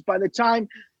eyes, by the time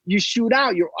you shoot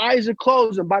out, your eyes are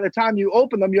closed, and by the time you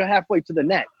open them, you're halfway to the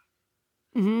net.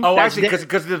 Mm-hmm. Oh, I see,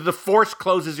 because the force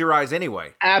closes your eyes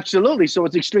anyway. Absolutely. So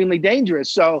it's extremely dangerous.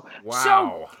 So Wow.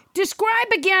 So describe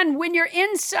again, when you're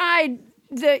inside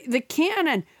the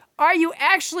cannon, are you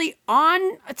actually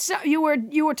on? So you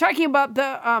were talking about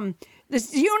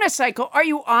this unicycle. Are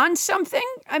you on something?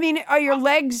 I mean, are your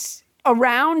legs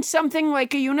around something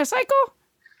like a unicycle?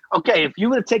 okay, if you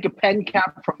were to take a pen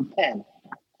cap from a pen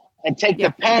and take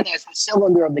the pen as the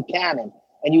cylinder of the cannon,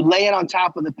 and you lay it on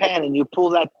top of the pen and you pull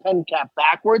that pen cap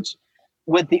backwards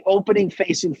with the opening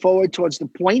facing forward towards the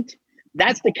point,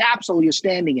 that's the capsule you're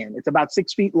standing in. It's about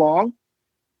 6 feet long,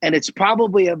 and it's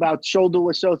probably about shoulder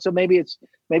width. So maybe it's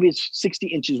 60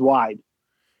 inches wide.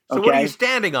 So what are you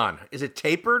standing on? Is it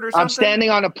tapered or something? I'm standing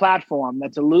on a platform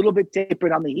that's a little bit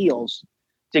tapered on the heels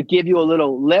to give you a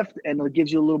little lift, and it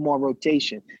gives you a little more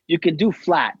rotation. You can do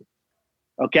flat.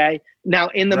 Okay. Now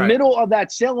in the middle of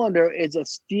that cylinder is a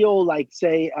steel, like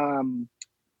say, oh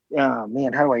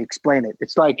man, how do I explain it?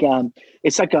 It's like a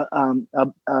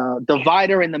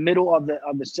divider in the middle of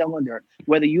the cylinder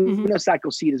where the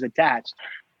unicycle seat is attached,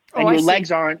 and your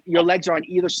legs are on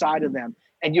either side of them,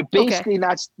 and you're basically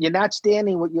you're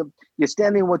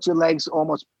standing with your legs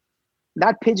almost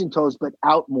not pigeon toes, but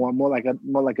out more like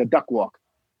a duck walk.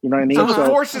 You know what I mean? So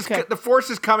the force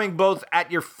is coming both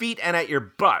at your feet and at your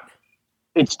butt.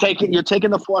 You're taking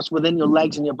the force within your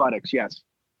legs and your buttocks. Yes.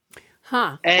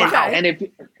 Huh. And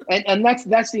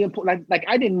that's the important. Like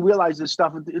I didn't realize this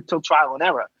stuff until trial and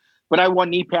error, but I won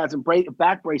knee pads and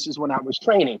back braces when I was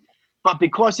training. But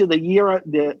because of the year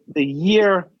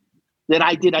that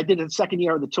I did the second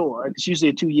year of the tour. It's usually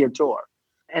a 2-year tour,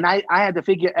 and I had to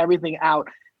figure everything out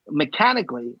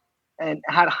mechanically and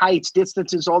had heights,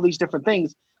 distances, all these different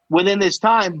things within this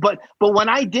time. But when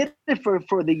I did it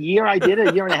for the year I did it,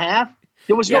 a year and a half,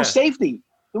 there was no safety.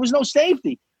 There was no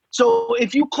safety. So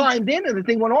if you climbed in and the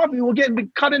thing went off, you were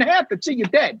getting cut in half. That's it, you're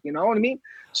dead. You know what I mean?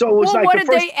 So it was what did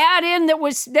they add in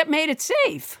that made it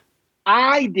safe?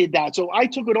 I did that. So I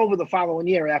took it over the following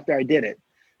year after I did it.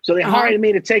 So they hired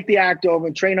me to take the act over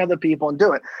and train other people and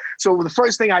do it. So the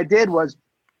first thing I did was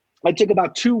I took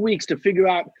about 2 weeks to figure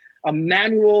out a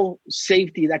manual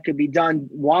safety that could be done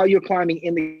while you're climbing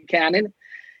in the cannon.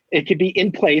 It could be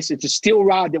in place. It's a steel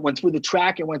rod that went through the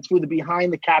track and went through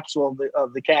behind the capsule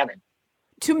of the cannon.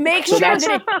 To make sure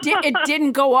that it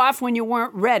didn't go off when you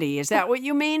weren't ready. Is that what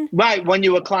you mean? Right, when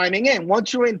you were climbing in.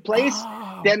 Once you're in place,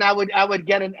 then I would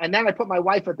get in, and then I put my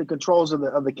wife at the controls of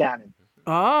the cannon.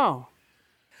 Oh.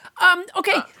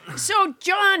 Okay, so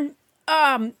John,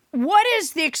 what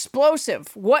is the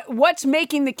explosive? What's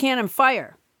making the cannon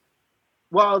fire?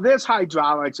 Well, there's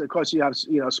hydraulics. Of course, you have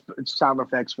sound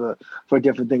effects for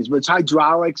different things, but it's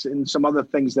hydraulics and some other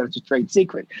things that it's a trade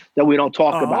secret that we don't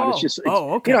talk about. It's just,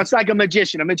 okay. It's like a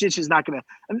magician. A magician's not gonna.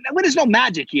 There's no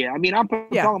magic here. I mean, I'm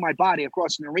propelling my body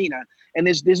across an arena, and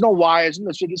there's no wires.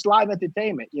 It's live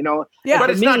entertainment. Yeah, but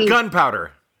it's not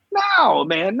gunpowder. No,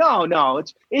 man, no.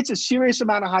 It's a serious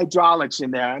amount of hydraulics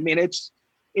in there. I mean, it's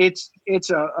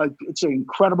an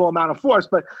incredible amount of force.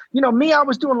 But me, I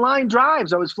was doing line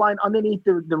drives. I was flying underneath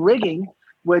the rigging,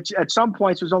 which at some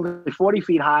points was only 40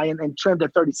 feet high and trimmed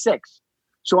at 36.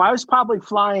 So I was probably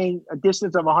flying a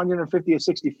distance of 150 or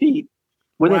 60 feet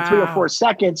within 3 or 4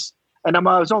 seconds, and I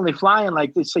was only flying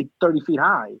like they say 30 feet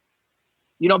high.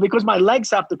 Because my legs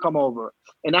have to come over,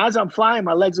 and as I'm flying,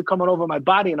 my legs are coming over my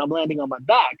body, and I'm landing on my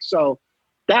back. So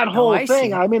that whole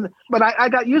thing, I mean, but I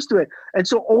got used to it. And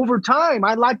so over time,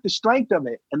 I liked the strength of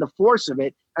it and the force of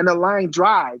it and the line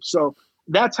drive. So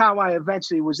that's how I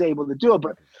eventually was able to do it.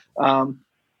 But,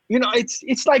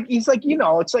 it's like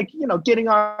getting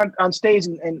on stage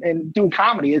and doing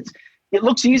comedy. It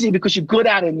looks easy because you're good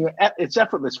at it and it's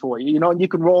effortless for you, and you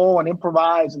can roll and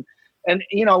improvise. And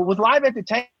with live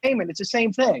entertainment, it's the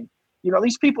same thing.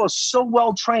 These people are so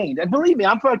well trained. And believe me,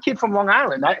 I'm a kid from Long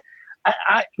Island.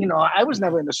 I was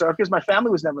never in the circus. My family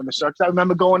was never in the circus. I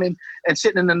remember going in and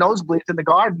sitting in the nosebleeds in the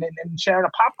garden and sharing a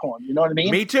popcorn. You know what I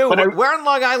mean? Me too. Where in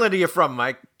Long Island are you from,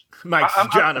 Mike?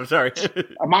 John, I'm sorry.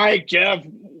 Mike, Jeff,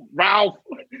 Ralph.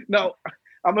 No,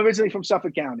 I'm originally from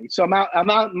Suffolk County. So I'm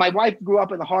out. My wife grew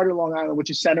up in the heart of Long Island, which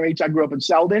is Center H. I grew up in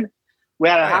Selden. We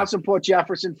had a house in Port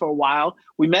Jefferson for a while.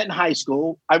 We met in high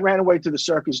school. I ran away to the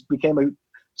circus, became a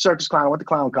circus clown, went to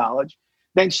clown college.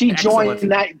 Then she joined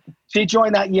that. She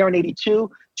joined that year in '82,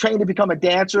 trained to become a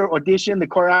dancer, auditioned. The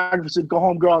choreographer said, "Go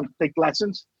home, girl, and take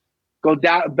lessons. Go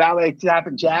down, ballet, tap,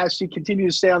 and jazz." She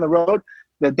continued to stay on the road.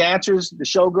 The dancers, the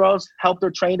showgirls, helped her,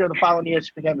 trained her. The following year,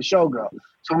 she became a showgirl.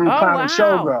 So we were clown and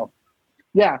showgirl.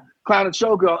 Yeah, clown and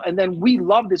showgirl. And then we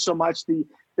loved it so much. The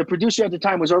producer at the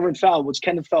time was Irvin Feld, which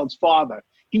Kenneth Feld's father.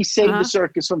 He saved the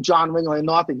circus from John Ringler and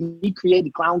Northern. He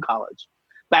created Clown College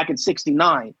back in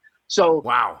 '69. So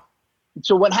wow.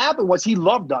 So what happened was he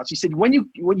loved us. He said, when you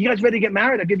guys ready to get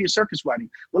married, I'll give you a circus wedding.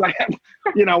 We're like,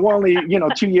 we're only,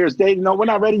 2 years dating. No, we're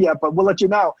not ready yet, but we'll let you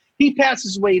know. He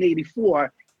passes away in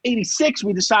 '84. '86,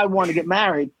 we decided we wanted to get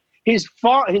married. His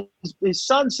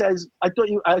son says,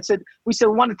 we said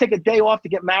we want to take a day off to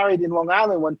get married in Long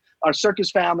Island when our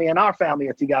circus family and our family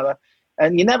are together.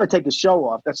 And you never take a show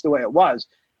off. That's the way it was.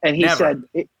 And he said,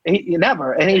 you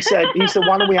never. And he said,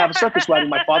 why don't we have a circus wedding?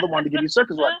 My father wanted to give you a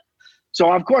circus wedding. So,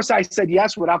 of course, I said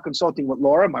yes without consulting with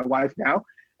Laura, my wife now,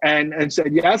 and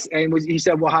said yes. And he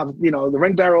said, we'll have, the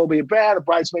ring bearer will be a bear, the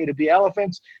bridesmaid will be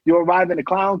elephants. You arrive in a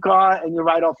clown car and you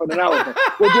ride off on an elephant.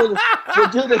 We'll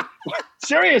do this.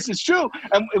 Serious, it's true.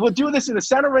 And we'll do this in the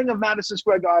center ring of Madison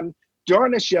Square Garden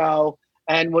during the show.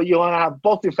 And you'll have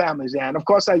both your families there. And, of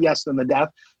course, I yesed them to death.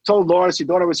 Told Laura she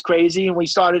thought it was crazy. And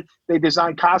they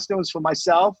designed costumes for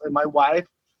myself and my wife.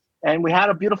 And we had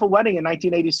a beautiful wedding in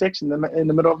 1986 in the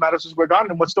middle of Madison Square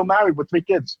Garden, and we're still married with 3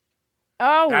 kids.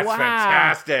 Oh, that's wow.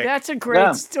 fantastic. That's a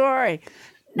great story.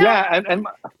 No. Yeah, and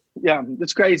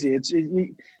it's crazy.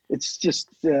 It's just,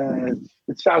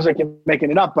 it sounds like you're making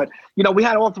it up. But, we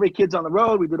had all 3 kids on the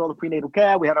road. We did all the prenatal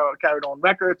care. We had carried on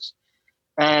records.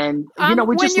 And,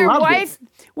 we just loved it.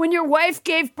 When your wife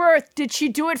gave birth, did she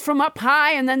do it from up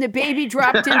high and then the baby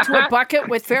dropped into a bucket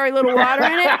with very little water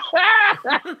in it?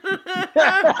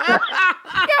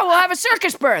 Yeah, we'll have a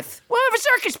circus birth.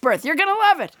 You're going to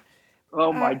love it.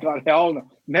 Oh, my God. Hell no.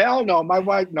 Hell no. My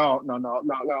wife, no.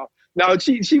 No,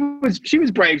 she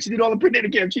was brave. She did all the prenatal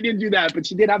care. She didn't do that, but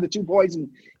she did have the 2 boys in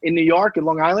New York and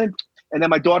Long Island. And then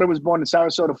my daughter was born in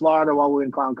Sarasota, Florida while we were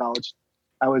in clown college.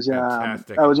 I was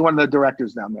one of the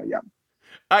directors down there. Yeah.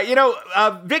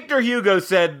 Victor Hugo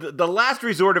said the last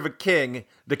resort of a king,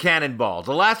 the cannonball.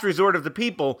 The last resort of the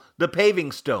people, the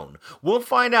paving stone. We'll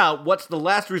find out what's the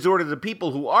last resort of the people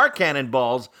who are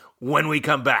cannonballs when we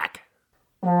come back.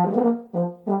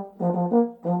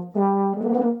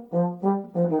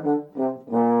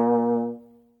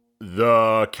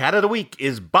 The cat of the week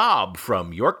is Bob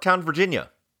from Yorktown,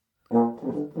 Virginia.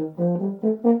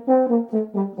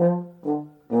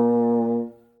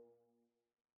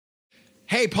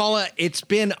 Hey, Paula, it's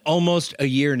been almost a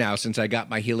year now since I got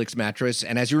my Helix mattress.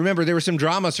 And as you remember, there was some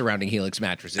drama surrounding Helix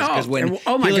mattresses. Because when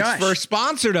Helix first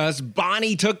sponsored us,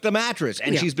 Bonnie took the mattress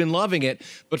and she's been loving it.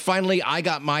 But finally, I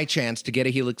got my chance to get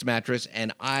a Helix mattress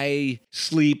and I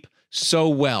sleep so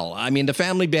well. I mean, the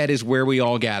family bed is where we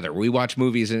all gather. We watch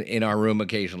movies in our room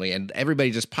occasionally and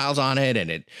everybody just piles on it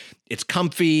and it's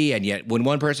comfy. And yet when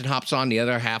one person hops on, the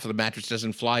other half of the mattress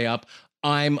doesn't fly up.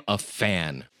 I'm a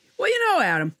fan. Well, you know,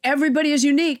 Adam, everybody is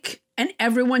unique and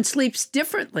everyone sleeps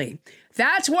differently.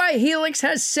 That's why Helix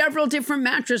has several different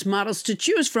mattress models to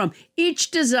choose from, each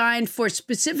designed for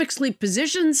specific sleep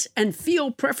positions and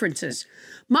feel preferences.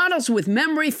 Models with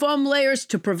memory foam layers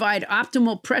to provide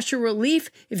optimal pressure relief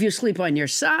if you sleep on your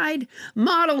side.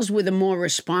 Models with a more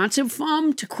responsive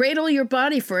foam to cradle your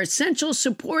body for essential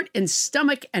support in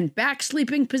stomach and back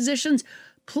sleeping positions.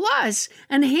 Plus,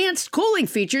 enhanced cooling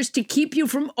features to keep you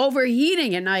from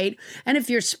overheating at night. And if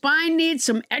your spine needs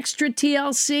some extra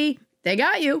TLC, they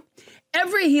got you.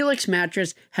 Every Helix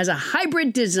mattress has a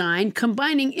hybrid design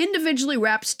combining individually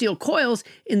wrapped steel coils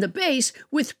in the base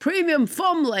with premium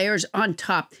foam layers on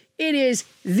top. It is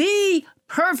the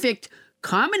perfect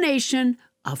combination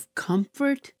of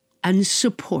comfort and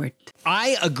support.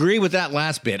 I agree with that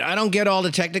last bit. I don't get all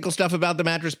the technical stuff about the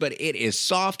mattress, but it is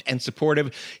soft and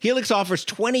supportive. Helix offers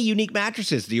 20 unique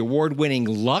mattresses, the award-winning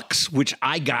Luxe, which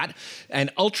I got,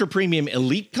 and ultra-premium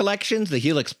Elite collections, the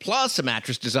Helix Plus, a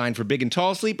mattress designed for big and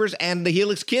tall sleepers, and the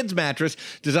Helix Kids mattress,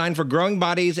 designed for growing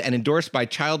bodies and endorsed by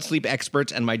child sleep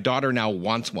experts, and my daughter now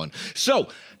wants one. So,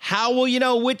 how will you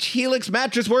know which Helix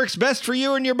mattress works best for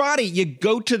you and your body? You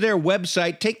go to their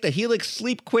website, take the Helix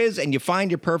sleep quiz, and you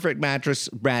find your perfect mattress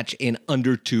match in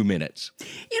under 2 minutes.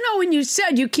 You know, when you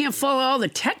said you can't follow all the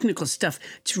technical stuff,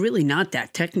 it's really not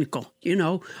that technical. You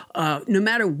know, no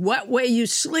matter what way you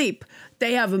sleep,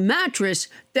 they have a mattress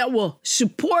that will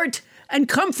support and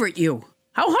comfort you.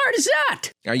 How hard is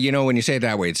that? You know, when you say it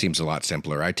that way, it seems a lot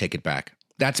simpler. I take it back.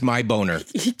 That's my boner.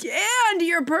 And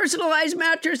your personalized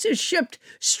mattress is shipped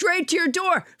straight to your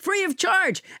door, free of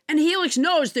charge. And Helix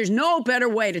knows there's no better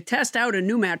way to test out a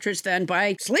new mattress than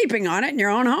by sleeping on it in your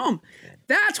own home.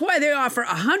 That's why they offer a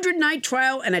 100-night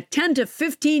trial and a 10 to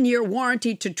 15-year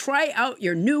warranty to try out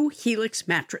your new Helix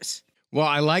mattress. Well,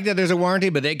 I like that there's a warranty,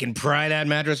 but they can pry that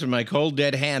mattress with my cold,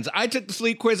 dead hands. I took the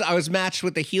sleep quiz. I was matched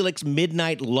with the Helix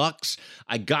Midnight Luxe.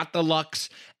 I got the Luxe.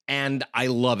 And I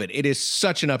love it. It is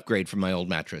such an upgrade from my old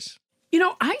mattress. You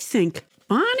know, I think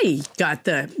Bonnie got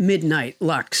the Midnight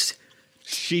Luxe.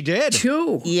 She did.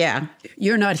 Too. Yeah.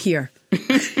 You're not here.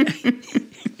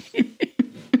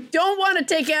 Don't want to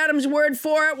take Adam's word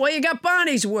for it? Well, you got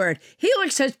Bonnie's word.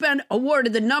 Helix has been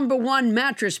awarded the #1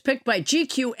 mattress picked by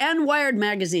GQ and Wired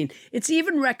magazine. It's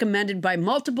even recommended by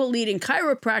multiple leading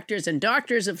chiropractors and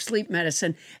doctors of sleep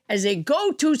medicine as a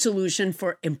go-to solution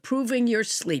for improving your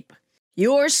sleep.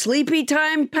 Your sleepy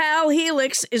time pal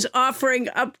Helix is offering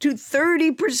up to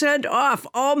 30% off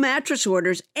all mattress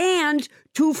orders and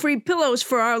 2 free pillows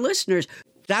for our listeners.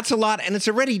 That's a lot, and it's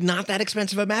already not that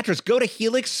expensive a mattress. Go to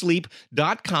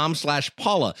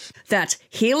helixsleep.com/Paula. That's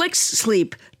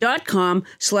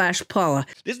helixsleep.com/Paula.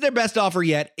 This is their best offer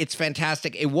yet. It's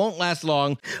fantastic. It won't last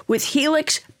long. With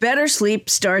Helix, better sleep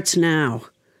starts now.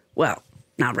 Well,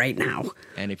 not right now.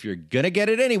 And if you're going to get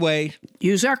it anyway,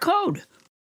 use our code.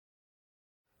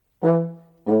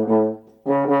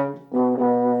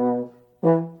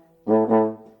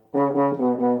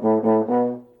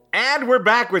 And we're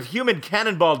back with human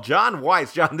cannonball John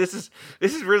Weiss. John, this is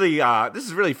really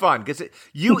fun because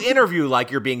you interview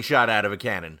like you're being shot out of a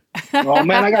cannon. Oh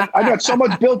man, I got so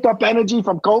much built up energy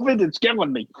from COVID, it's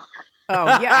killing me. Oh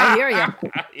yeah, I hear you.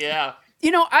 Yeah.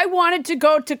 You know, I wanted to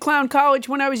go to clown college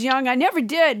when I was young. I never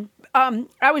did.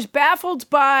 I was baffled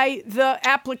by the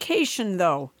application,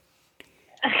 though.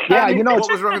 Yeah, you know,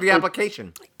 what was wrong with the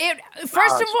application?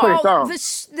 First of all, the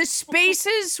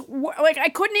spaces, like I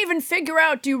couldn't even figure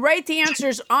out, do you write the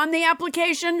answers on the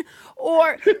application?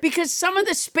 Or because some of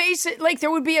the spaces, like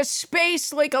there would be a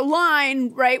space, like a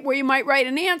line, right, where you might write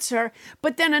an answer,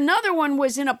 but then another one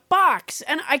was in a box,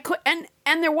 and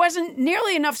and there wasn't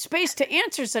nearly enough space to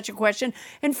answer such a question.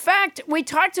 In fact, we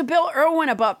talked to Bill Irwin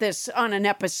about this on an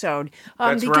episode.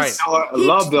 That's right. I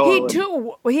love Bill Irwin.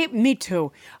 Me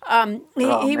too.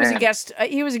 He was a guest.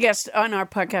 He was a guest on our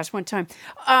podcast one time.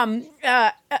 But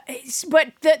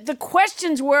the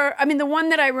questions were, I mean, the one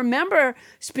that I remember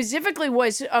specifically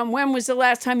was, when was the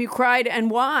last time you cried and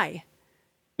why?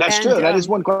 That's true. That is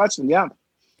one question. Yeah.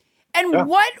 And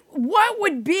what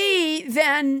would be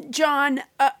then, John,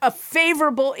 a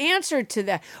favorable answer to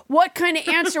that? What kind of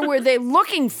answer were they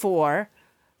looking for?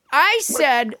 I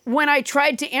said when I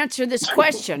tried to answer this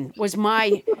question was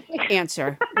my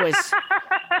answer was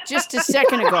just a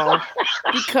second ago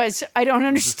because I don't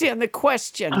understand the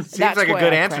question. Seems like a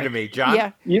good answer to me, John.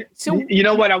 Yeah. You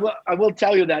know what? I will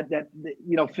tell you that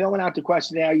filling out the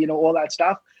questionnaire, all that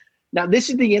stuff. Now, this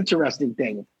is the interesting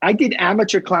thing. I did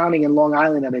amateur clowning in Long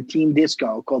Island at a teen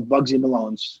disco called Bugsy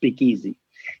Malone's Speakeasy.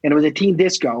 And it was a teen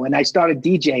disco. And I started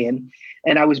DJing.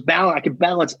 And I could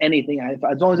balance anything.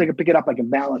 As long as I could pick it up, I can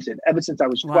balance it ever since I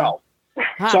was 12.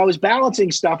 Wow. So I was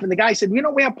balancing stuff. And the guy said,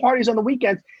 we have parties on the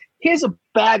weekends. Here's a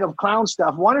bag of clown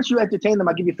stuff. Why don't you entertain them?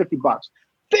 I'll give you $50.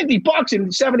 $50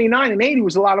 in 79 and 80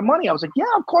 was a lot of money. I was like, yeah,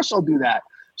 of course I'll do that.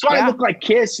 So I looked like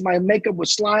Kiss. My makeup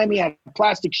was slimy. I had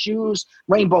plastic shoes,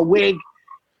 rainbow wig.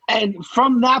 And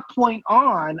from that point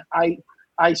on, I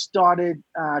started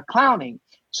clowning.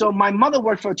 So my mother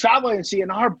worked for a travel agency,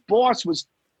 and her boss was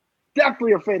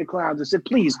definitely afraid of clowns. I said,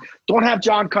 please don't have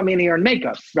John come in here and make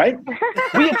us, right?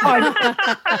 We applied.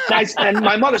 And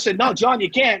my mother said, no, John, you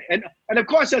can't. And of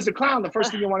course, as a clown, the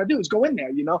first thing you want to do is go in there,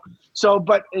 So,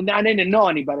 and I didn't know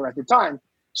any better at the time.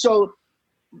 So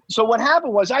what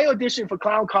happened was I auditioned for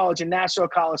Clown College in Nassau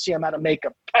Coliseum out of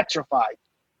makeup, petrified.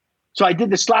 So I did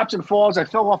the slaps and falls. I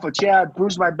fell off a chair,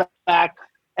 bruised my back.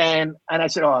 And I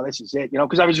said, oh, this is it,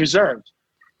 because I was reserved.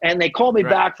 And they called me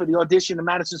back for the audition in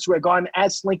Madison Square Garden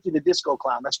as Slinky the Disco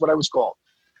Clown. That's what I was called.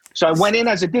 So I went in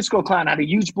as a disco clown. I had a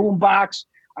huge boom box.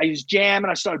 I used jam,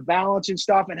 and I started balancing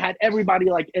stuff and had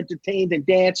everybody like entertained and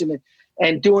dancing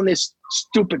and doing this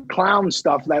stupid clown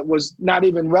stuff that was not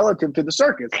even relative to the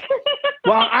circus.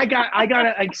 Well, I got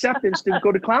an acceptance to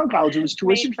go to Clown College. It was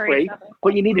tuition free,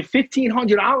 but you needed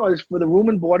 $1,500 for the room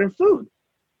and board and food.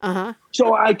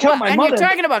 So I tell my mother. And you're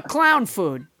talking about clown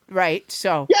food. Right,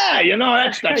 so yeah,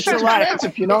 that's it's a lot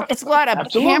expensive, It's a lot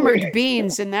of hammered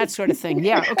beans and that sort of thing.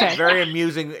 Yeah, okay. It's very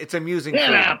amusing. It's amusing.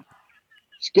 Yeah,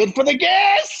 it's good for the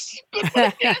gas. Good for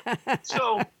the gas.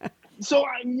 So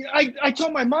I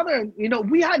told my mother,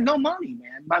 we had no money,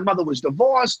 man. My mother was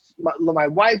divorced. My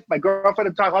wife, my girlfriend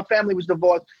at the time, her family was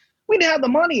divorced. We didn't have the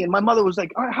money, and my mother was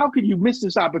like, "How could you miss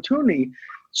this opportunity?"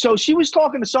 So she was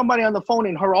talking to somebody on the phone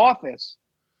in her office,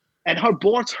 and her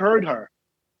boss heard her.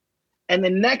 And the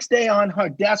next day on her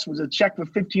desk was a check for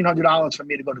 $1,500 for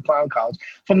me to go to clown college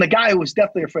from the guy who was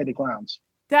definitely afraid of clowns.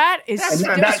 That's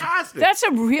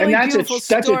a really beautiful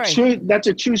story. That's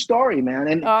a true story, man.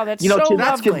 And that's so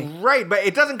lovely. Right, but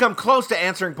it doesn't come close to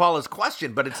answering Paula's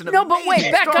question. But it's an no. But wait,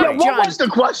 back story. up, John. What was the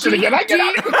question again? I get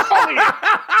out of the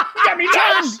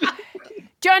phone.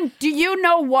 John, do you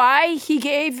know why he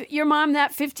gave your mom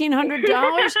that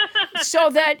 $1,500? So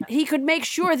that he could make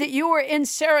sure that you were in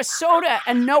Sarasota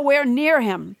and nowhere near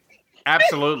him.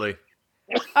 Absolutely.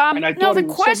 No, the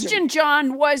question,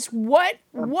 John, was what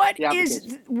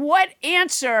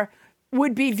answer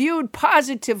would be viewed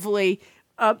positively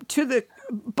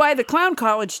by the Clown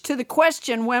College to the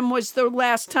question, when was the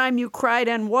last time you cried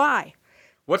and why?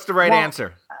 What's the right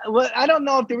answer? Well, I don't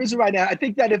know if there is a right answer. I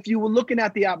think that if you were looking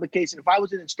at the application, if I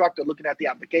was an instructor looking at the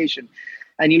application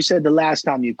and you said the last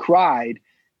time you cried,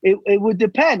 it would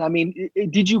depend. I mean,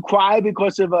 did you cry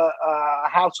because of a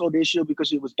household issue,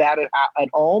 because it was bad at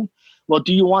home? Well,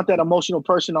 do you want that emotional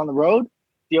person on the road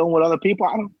dealing with other people?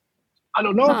 I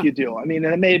don't know if you do. I mean,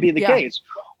 that may be the case.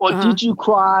 Or did you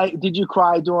cry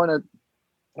during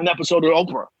an episode of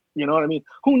Oprah? You know what I mean?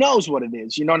 Who knows what it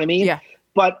is? You know what I mean? Yeah.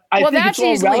 But I think that's it's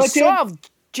all easily relative. solved.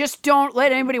 Just don't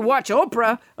let anybody watch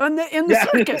Oprah in the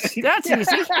circus. That's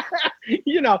easy.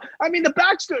 I mean, the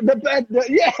backstory.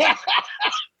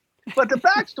 But the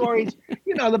backstories,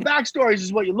 the backstories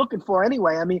is what you're looking for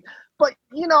anyway. I mean, but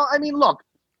look,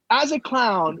 as a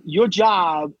clown, your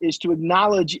job is to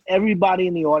acknowledge everybody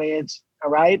in the audience. All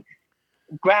right,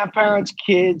 grandparents,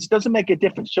 kids, doesn't make a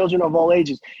difference. Children of all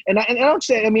ages, and I don't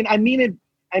say. I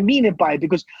mean it by it,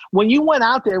 because when you went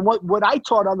out there, what I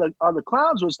taught other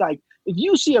clowns was like, if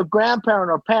you see a grandparent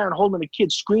or a parent holding a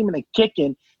kid screaming and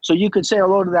kicking so you can say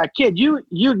hello to that kid, you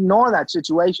ignore that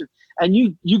situation and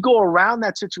you go around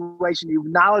that situation, you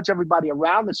acknowledge everybody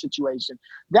around the situation.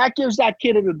 That gives that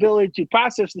kid an ability to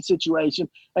process the situation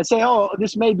and say, oh,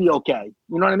 this may be okay.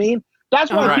 You know what I mean? That's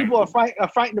why people are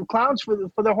frightened of clowns for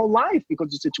their whole life,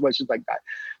 because of situations like that.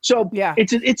 So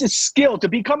it's a skill. To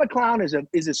become a clown is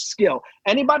a skill.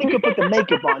 Anybody could put the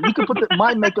makeup on. You could put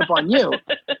my makeup on you,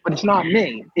 but it's not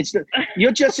me.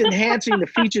 You're just enhancing the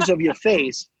features of your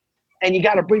face, and you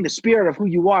got to bring the spirit of who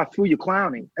you are through your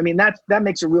clowning. I mean, that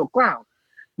makes a real clown.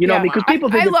 Because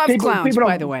people think I love clowns,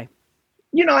 by the way.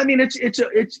 I mean,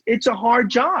 it's a hard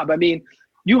job. I mean,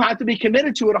 you have to be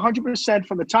committed to it 100%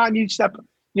 from the time you step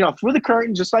through the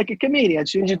curtain, just like a comedian.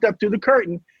 As soon as you step through the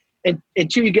curtain and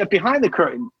until you get behind the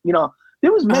curtain,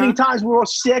 There was many times we're all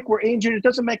sick, we're injured. It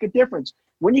doesn't make a difference.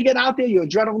 When you get out there, your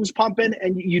adrenaline's pumping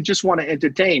and you just want to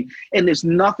entertain. And there's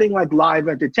nothing like live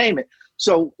entertainment.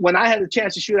 So when I had a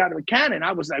chance to shoot out of a cannon,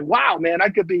 I was like, wow, man, I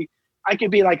could be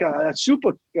like a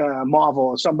super Marvel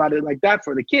or somebody like that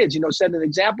for the kids, set an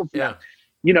example for them,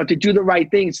 to do the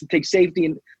right things, to take safety.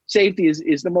 And safety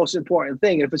is the most important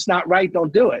thing. If it's not right,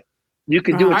 don't do it. You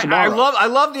can do it tomorrow. I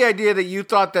love the idea that you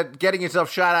thought that getting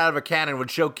yourself shot out of a cannon would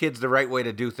show kids the right way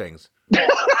to do things.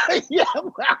 Yeah,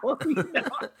 well,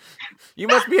 You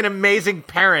must be an amazing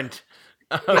parent.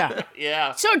 Yeah.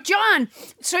 Yeah. So, John,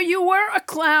 you were a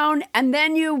clown, and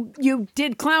then you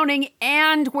did clowning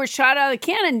and were shot out of the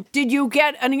cannon. Did you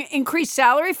get an increased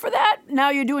salary for that? Now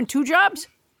you're doing 2 jobs?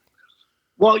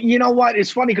 Well, you know what?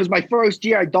 It's funny because my first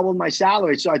year I doubled my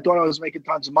salary, so I thought I was making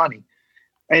tons of money.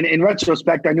 And in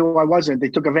retrospect, I knew I wasn't. They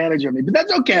took advantage of me, but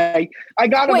that's okay. I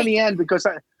got them in the end because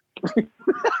I.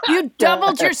 You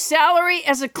doubled your salary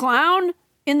as a clown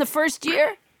in the first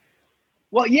year?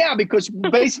 Well, yeah, because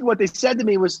basically what they said to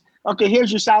me was, okay,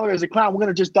 here's your salary as a clown. We're going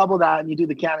to just double that and you do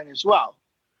the cannon as well.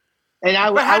 And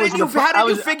how did you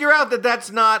figure out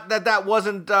that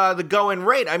wasn't the going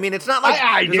rate? I mean, it's not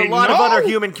like there's a lot of other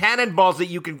human cannonballs that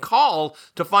you can call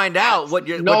to find out what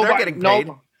they're getting paid.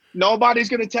 Nobody's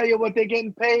going to tell you what they're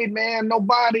getting paid, man.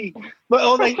 Nobody. But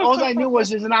all I knew was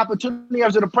there's an opportunity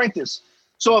as an apprentice.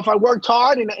 So if I worked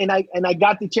hard and I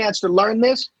got the chance to learn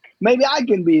this, maybe I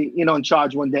can be, in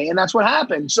charge one day. And that's what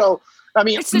happened. So, I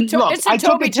mean, it's a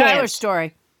Toby Tyler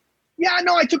story. Yeah,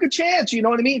 no, I took a chance. You know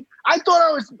what I mean? I thought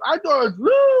I was,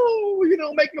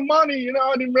 woo, making money.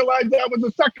 I didn't realize that was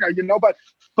a sucker,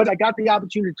 but I got the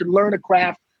opportunity to learn a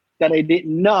craft that I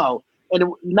didn't know. And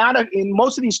in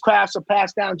most of these crafts are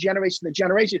passed down generation to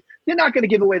generation. They're not going to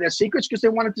give away their secrets because they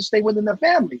wanted to stay within their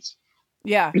families.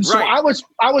 Yeah. And so I was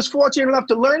fortunate enough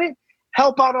to learn it,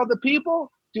 help out other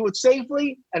people, do it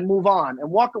safely, and move on and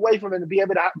walk away from it and be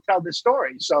able to tell this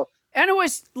story. So, and it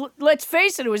was, let's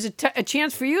face it, it was a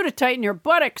chance for you to tighten your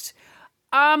buttocks.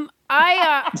 Absolutely.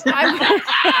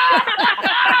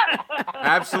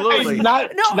 Not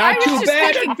too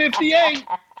bad at 58.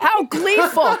 How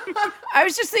gleeful. I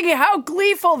was just thinking how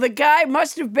gleeful the guy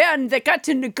must have been that got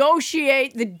to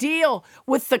negotiate the deal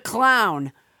with the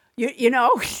clown.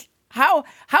 How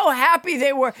happy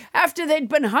they were after they'd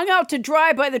been hung out to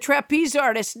dry by the trapeze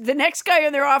artist. The next guy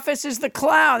in their office is the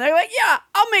clown. They're like, yeah,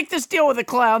 I'll make this deal with the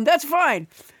clown. That's fine.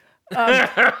 Now,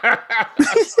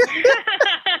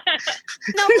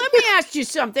 let me ask you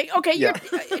something. Okay,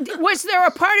 was there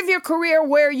a part of your career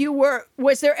where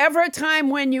was there ever a time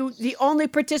when the only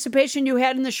participation you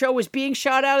had in the show was being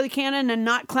shot out of the cannon and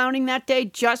not clowning that day,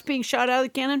 just being shot out of the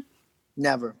cannon?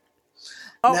 Never.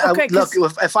 Oh, okay. Look,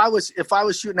 if I was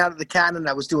shooting out of the cannon,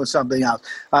 I was doing something else.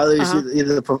 I was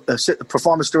either the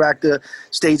performance director,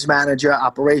 stage manager,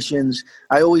 operations.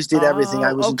 I always did everything.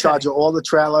 I was in charge of all the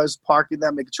trailers, parking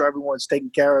them, making sure everyone's taken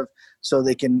care of, so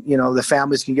they can, the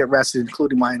families can get rested,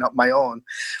 including my own.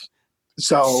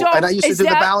 So and I used to do the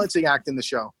balancing act in the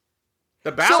show.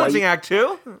 The balancing act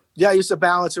too? Yeah, I used to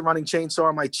balance and running chainsaw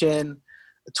on my chin,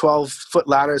 12-foot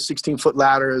ladders, 16-foot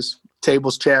ladders,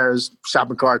 tables, chairs,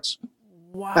 shopping carts.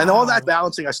 Wow. And all that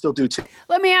balancing I still do too.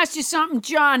 Let me ask you something,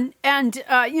 John, and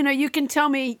you can tell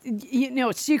me,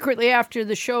 secretly after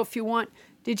the show if you want.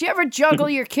 Did you ever juggle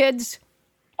your kids?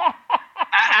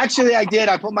 Actually, I did.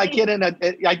 I put my kid in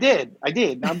I did.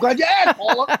 I'm glad you asked,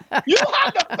 Paula. You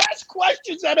have the best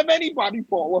questions out of anybody,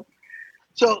 Paula.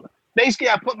 So basically,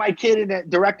 I put my kid in a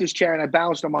director's chair and I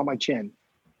balanced him on my chin.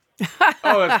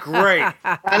 Oh, that's great.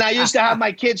 And I used to have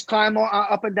my kids climb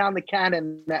up and down the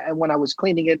cannon when I was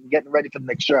cleaning it and getting ready for the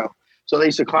next show. So they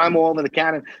used to climb all over the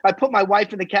cannon. I put my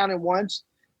wife in the cannon once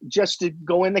just to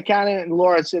go in the cannon, and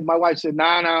my wife said, no,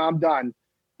 I'm done.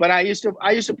 But I used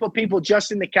to put people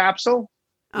just in the capsule,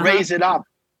 raise it up,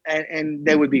 and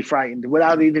they would be frightened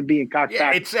without even being cocked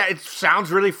back. It sounds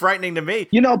really frightening to me.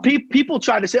 People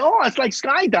try to say, oh, it's like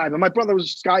skydiving. My brother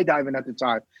was skydiving at the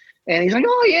time. And he's like,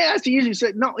 oh, yeah, that's easy.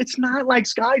 Said, no, it's not like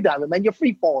skydiving, man. You're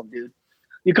free falling, dude.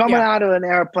 You're coming out of an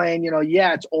airplane,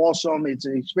 it's awesome. It's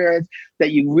an experience that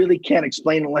you really can't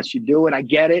explain unless you do it. I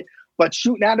get it. But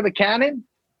shooting out of a cannon,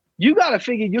 you got to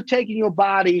figure you're taking your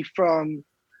body from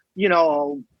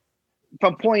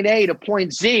point A to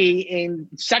point Z in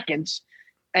seconds.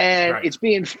 And it's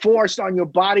being forced on your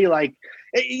body. Like,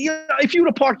 if you were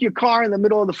to park your car in the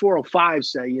middle of the 405,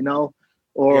 say,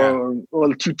 or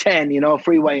 210,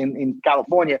 freeway in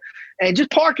California, and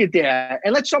just park it there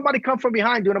and let somebody come from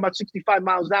behind doing about 65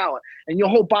 miles an hour, and your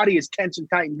whole body is tense and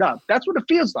tightened up. That's what it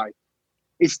feels like.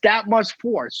 It's that much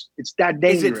force. It's that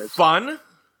dangerous. Is it fun?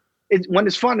 When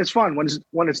it's fun, it's fun.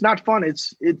 When it's not fun,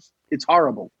 it's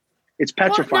horrible. It's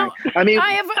petrifying. Well, no,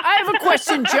 I have a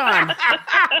question, John.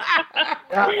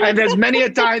 And there's many a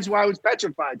times where I was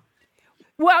petrified.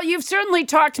 Well, you've certainly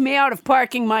talked me out of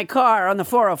parking my car on the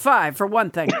 405, for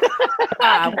one thing,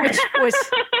 which was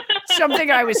something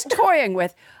I was toying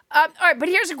with. All right, but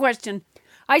here's a question.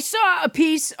 I saw a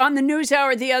piece on the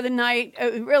NewsHour the other night,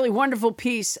 a really wonderful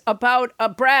piece about a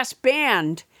brass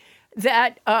band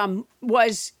that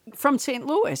was from St.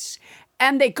 Louis.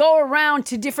 And they go around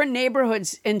to different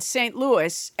neighborhoods in St.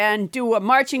 Louis and do a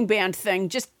marching band thing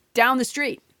just down the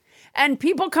street. And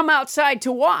people come outside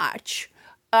to watch.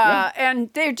 And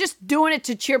they're just doing it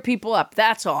to cheer people up.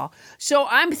 That's all. So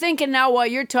I'm thinking now while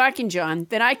you're talking, John,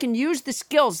 that I can use the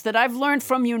skills that I've learned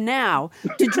from you now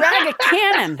to drag a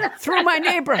cannon through my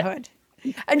neighborhood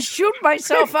and shoot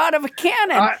myself out of a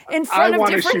cannon in front of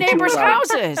different neighbors'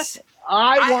 houses.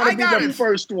 I want to be the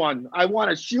first one. I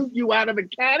want to shoot you out of a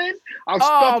cannon. I'll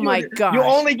stuff you. My God! You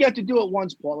only get to do it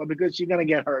once, Paula, because you're going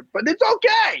to get hurt. But it's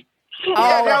okay. No,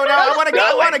 I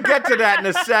want to get to that in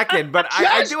a second, but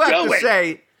I do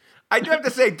have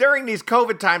to say, during these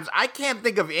COVID times, I can't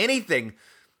think of anything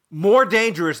more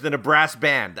dangerous than a brass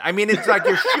band. I mean, it's like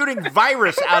you're shooting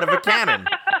virus out of a cannon.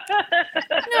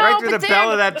 Right through the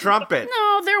bell of that trumpet.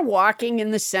 No, they're walking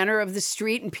in the center of the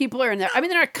street, and people are in there. I mean,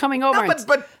 they're not coming over. No,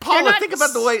 but Paula, think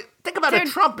about a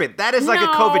trumpet. That is like a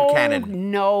COVID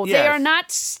cannon. No, yes. They are not.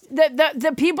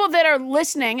 The people that are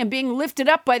listening and being lifted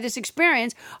up by this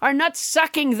experience are not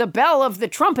sucking the bell of the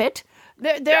trumpet.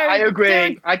 I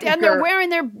agree. I concur. And they're wearing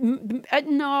their...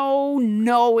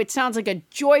 No. It sounds like a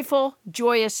joyful,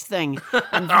 joyous thing.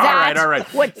 And that's all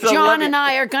right. what so John and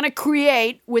I are going to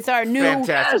create with our new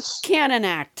Cannon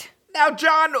Act. Now,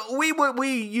 John,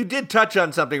 you did touch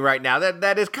on something right now.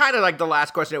 That is kind of like the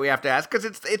last question that we have to ask, because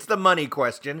it's the money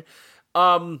question.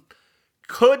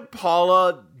 Could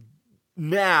Paula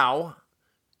now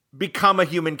become a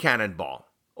human cannonball?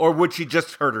 Or would she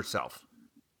just hurt herself?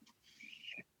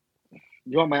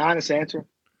 You want my honest answer?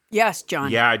 Yes, John.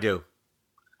 Yeah, I do.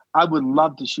 I would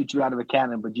love to shoot you out of a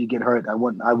cannon, but you get hurt. I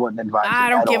wouldn't advise you. I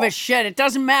don't give a shit. It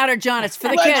doesn't matter, John. It's for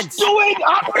the kids. Let's do it.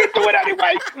 I'm going to do it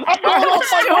anyway. I'm going to hold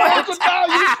my morals and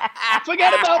values.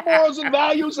 Forget about morals and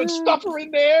values and stuff are in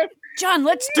there. John,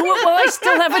 let's do it while I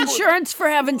still have insurance, for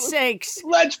heaven's sakes.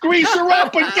 Let's grease her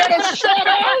up and get us shut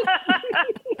out.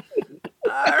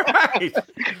 All right.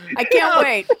 I can't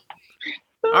wait.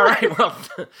 All right, well,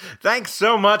 thanks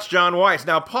so much, John Weiss.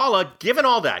 Now, Paula, given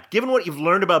all that, given what you've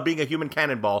learned about being a human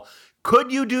cannonball,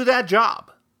 could you do that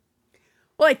job?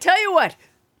 Well, I tell you what,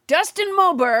 Dustin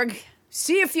Moberg,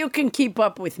 see if you can keep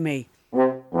up with me.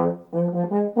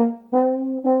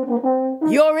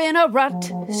 You're in a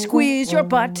rut, squeeze your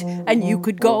butt, and you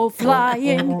could go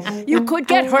flying. You could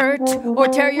get hurt or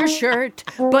tear your shirt,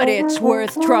 but it's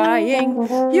worth trying.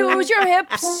 Use your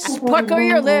hips, pucker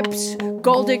your lips,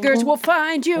 gold diggers will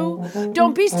find you.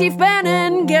 Don't be Steve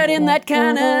Bannon, get in that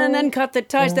cannon and cut the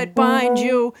ties that bind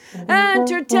you.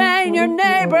 Entertain your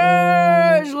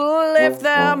neighbors, lift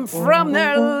them from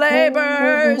their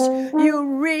labors.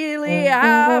 You really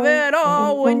have it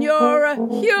all when you're a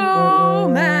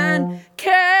human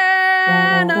cannonball.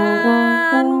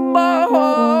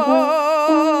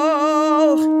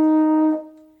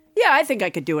 Yeah, I think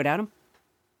I could do it, Adam.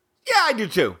 Yeah, I do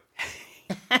too.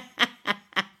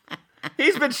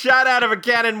 He's been shot out of a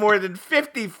cannon more than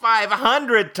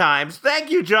 5,500 times. Thank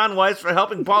you, John Weiss, for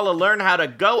helping Paula learn how to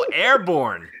go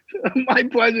airborne. My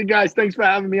pleasure, guys. Thanks for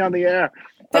having me on the air.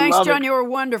 Thanks, John. You were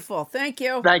wonderful. Thank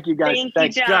you. Thank you, guys.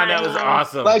 Thanks, John. That was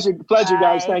awesome. Pleasure,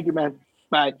 guys. Thank you, man.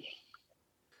 Bye.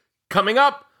 Coming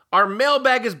up, our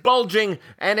mailbag is bulging,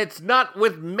 and it's not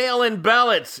with mail-in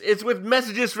ballots. It's with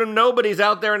messages from nobodies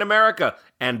out there in America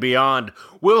and beyond.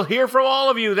 We'll hear from all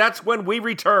of you. That's when we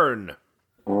return.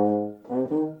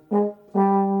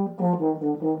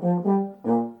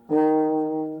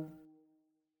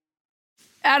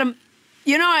 Adam,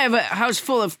 you know I have a house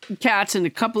full of cats and a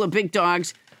couple of big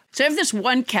dogs. So I have this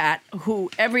one cat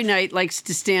who every night likes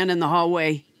to stand in the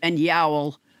hallway and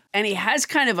yowl. And he has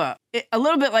kind of a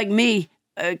little bit like me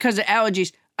because of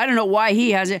allergies. I don't know why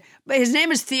he has it, but his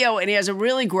name is Theo, and he has a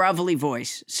really grovelly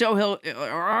voice. So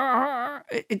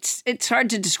it's hard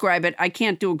to describe it. I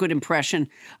can't do a good impression,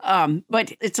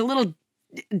 but it's a little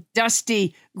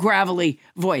dusty, gravelly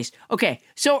voice. Okay,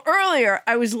 so earlier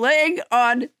I was laying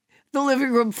on the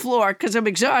living room floor because I'm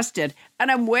exhausted, and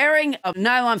I'm wearing a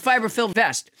nylon fiber-filled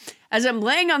vest. As I'm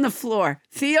laying on the floor,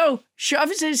 Theo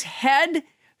shoves his head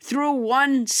through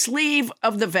one sleeve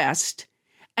of the vest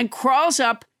and crawls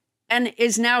up and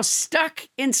is now stuck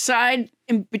inside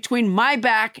in between my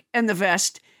back and the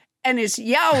vest and is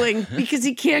yowling because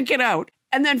he can't get out.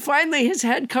 And then finally his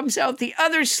head comes out the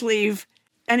other sleeve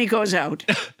and he goes out.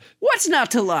 What's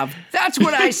not to love? That's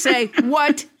what I say.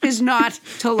 What is not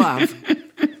to love?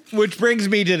 Which brings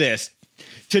me to this.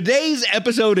 Today's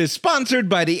episode is sponsored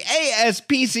by the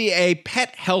ASPCA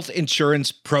Pet Health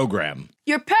Insurance Program.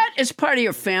 Your pet is part of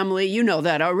your family, you know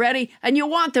that already, and you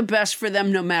want the best for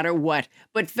them no matter what.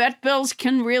 But vet bills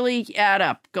can really add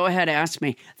up. Go ahead, ask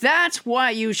me. That's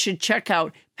why you should check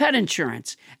out pet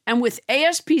insurance. And with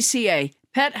ASPCA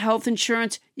Pet Health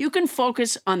Insurance, you can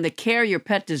focus on the care your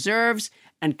pet deserves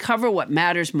and cover what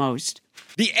matters most.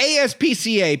 The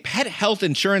ASPCA Pet Health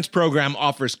Insurance Program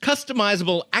offers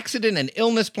customizable accident and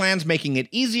illness plans, making it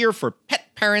easier for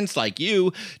pet parents like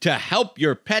you to help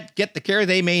your pet get the care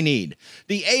they may need.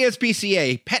 The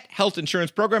ASPCA Pet Health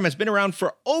Insurance Program has been around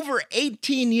for over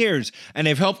 18 years, and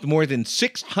they've helped more than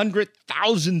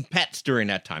 600,000 pets during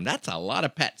that time. That's a lot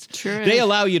of pets. Sure They is.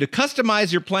 allow you to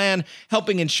customize your plan,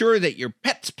 helping ensure that your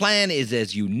pet's plan is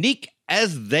as unique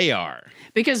as they are.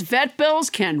 Because vet bills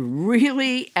can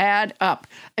really add up,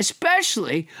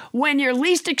 especially when you're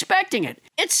least expecting it.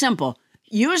 It's simple.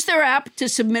 Use their app to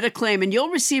submit a claim, and you'll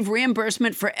receive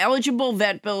reimbursement for eligible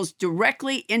vet bills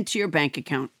directly into your bank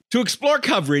account. To explore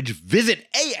coverage, visit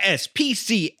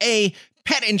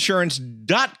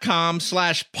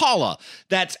aspcapetinsurance.com/Paula.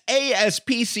 That's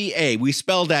ASPCA. We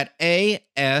spelled that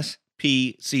ASPCA.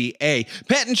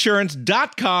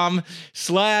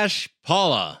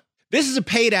 Petinsurance.com/Paula. This is a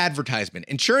paid advertisement.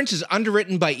 Insurance is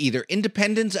underwritten by either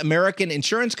Independence American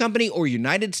Insurance Company or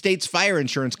United States Fire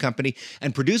Insurance Company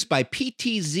and produced by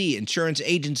PTZ Insurance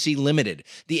Agency Limited.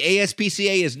 The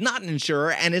ASPCA is not an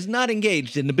insurer and is not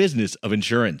engaged in the business of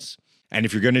insurance. And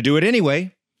if you're going to do it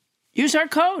anyway, Use our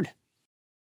code.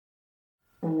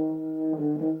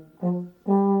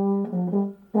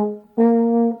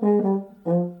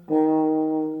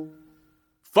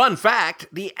 Fun fact,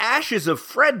 the ashes of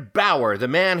Fred Bauer, the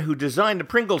man who designed the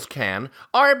Pringles can,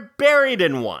 are buried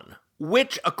in one,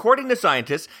 which, according to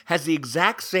scientists, has the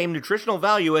exact same nutritional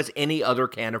value as any other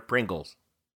can of Pringles.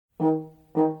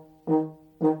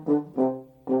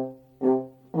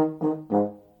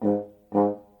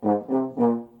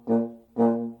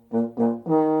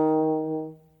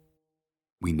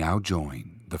 We now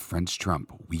join the French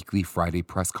Trump weekly Friday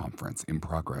press conference in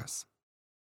progress.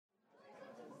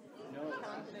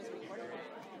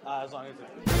 As long as it's...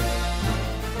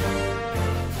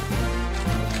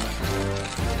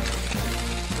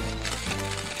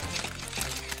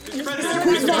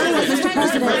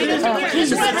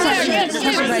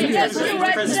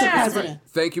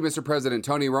 Thank you, Mr. President.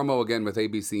 Tony Romo again with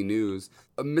ABC News.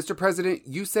 Mr. President,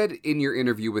 you said in your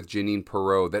interview with Jeanine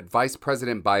Pirro that Vice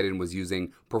President Biden was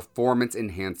using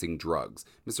performance-enhancing drugs.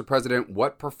 Mr. President,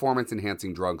 what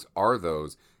performance-enhancing drugs are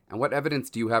those, and what evidence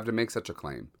do you have to make such a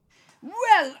claim?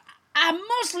 Well, I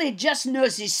mostly just know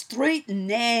the street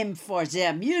name for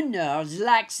them, you know,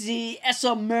 like the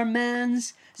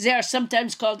Esselmermans. They are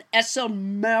sometimes called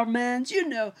Esselmermans, you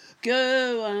know,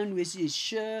 go on with the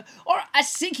show. Or I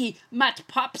think he might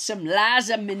pop some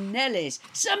Liza Minnelli's.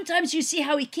 Sometimes you see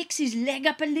how he kicks his leg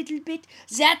up a little bit?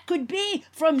 That could be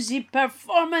from the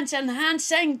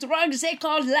performance-enhancing drugs they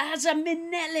call Liza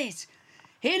Minnelli's.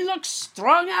 He looks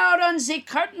strung out on the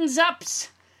curtains ups.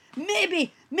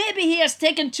 Maybe he has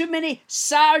taken too many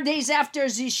sour days after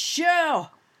the show.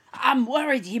 I'm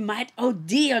worried he might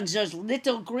OD on those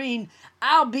little green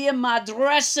 "I'll be in my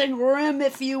dressing room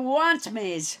if you want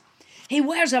me's." He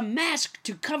wears a mask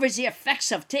to cover the effects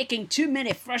of taking too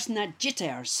many first night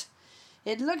jitters.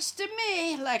 It looks to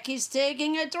me like he's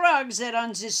taking a drug that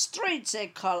on the streets they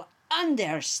call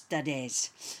understudies.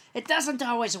 It doesn't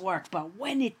always work, but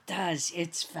when it does,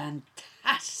 it's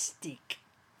fantastic.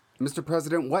 Mr.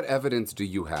 President, what evidence do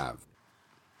you have?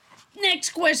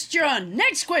 Next question.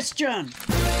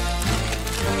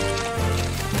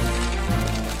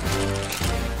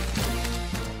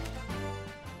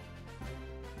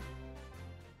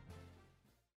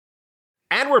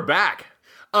 And we're back.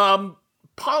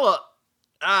 Paula,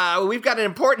 we've got an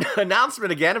important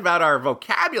announcement again about our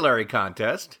vocabulary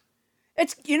contest.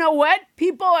 It's, you know what?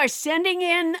 People are sending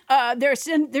in, they're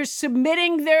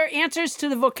submitting their answers to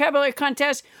the vocabulary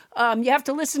contest. You have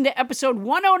to listen to episode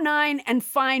 109 and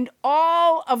find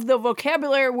all of the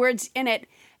vocabulary words in it.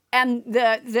 And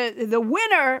the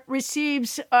winner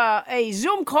receives a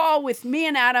Zoom call with me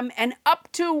and Adam and up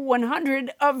to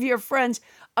 100 of your friends.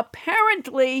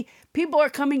 Apparently, people are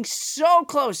coming so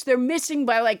close. They're missing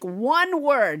by like one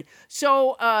word.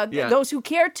 So those who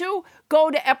care to, go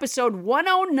to episode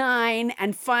 109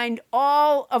 and find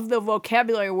all of the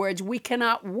vocabulary words. We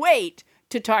cannot wait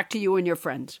to talk to you and your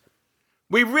friends.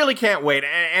 We really can't wait.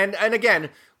 And again,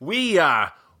 we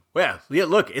Well, yeah,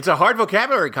 look, it's a hard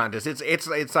vocabulary contest.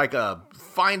 It's like a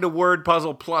find a word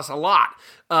puzzle plus a lot.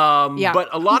 But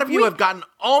a lot of you have gotten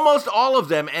almost all of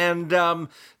them, and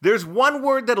there's one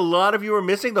word that a lot of you are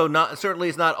missing, though certainly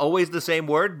it's not always the same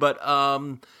word, but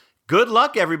good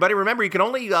luck, everybody. Remember, you can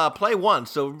only play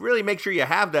once, so really make sure you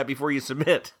have that before you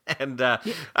submit. And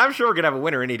I'm sure we're going to have a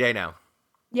winner any day now.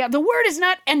 Yeah, the word is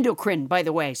not endocrine, by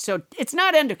the way, so it's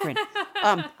not endocrine.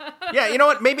 Yeah, you know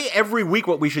what? Maybe every week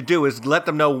what we should do is let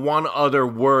them know one other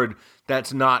word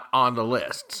that's not on the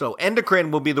list. So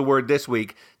endocrine will be the word this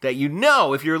week that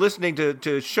if you're listening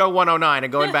to Show 109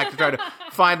 and going back to try to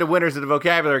find the winners of the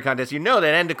vocabulary contest, you know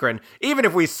that endocrine, even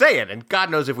if we say it, and God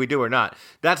knows if we do or not,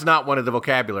 that's not one of the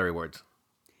vocabulary words.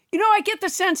 You know, I get the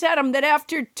sense, Adam, that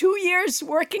after 2 years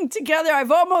working together,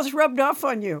 I've almost rubbed off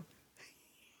on you.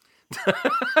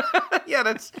 Yeah,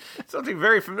 that's something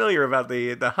very familiar about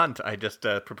the hunt I just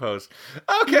proposed.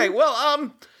 Okay,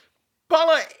 well,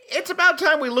 Paula, it's about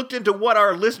time we looked into what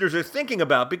our listeners are thinking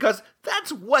about, because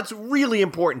that's what's really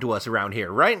important to us around here,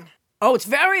 right? Oh, it's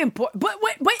very important. But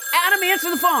wait, Adam, answer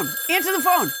the phone. Answer the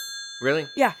phone. Really?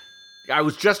 Yeah. I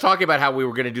was just talking about how we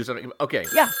were going to do something. Okay.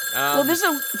 Yeah. Well, answer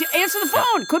the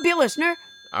phone. Could be a listener.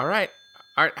 All right.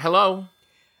 Hello?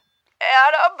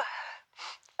 Adam,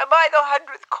 am I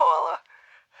the 100th caller?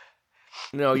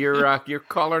 No, you're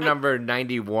caller number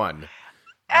 91.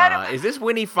 Adam, is this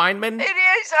Winnie Feynman? It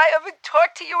is. I haven't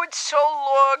talked to you in so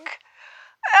long.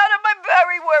 Adam, I'm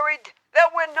very worried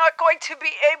that we're not going to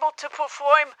be able to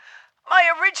perform my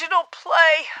original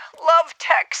play, Love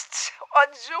Texts,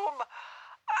 on Zoom.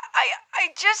 I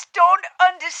just don't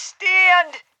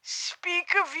understand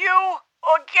speaker view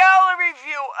or gallery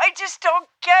view. I just don't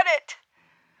get it.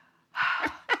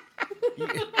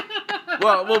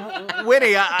 Well,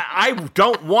 Winnie, I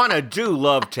don't want to do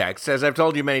love text, as I've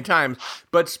told you many times,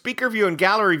 but speaker view and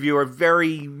gallery view are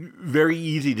very, very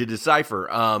easy to decipher.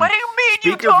 What do you mean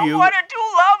you don't want to do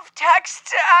love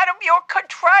texts, Adam? You're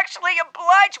contractually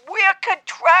obliged. We're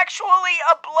contractually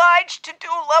obliged to do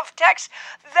love texts.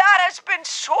 That has been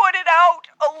sorted out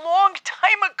a long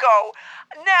time ago.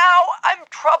 Now I'm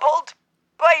troubled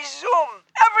by Zoom.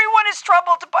 Everyone is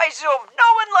troubled by Zoom. No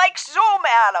one likes Zoom,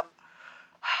 Adam.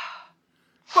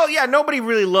 Well, yeah, nobody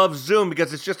really loves Zoom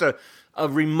because it's just a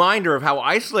reminder of how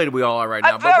isolated we all are right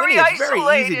now. But Winnie, it's very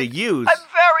easy to use. I'm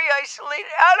very isolated.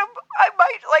 Adam, I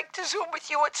might like to Zoom with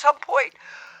you at some point.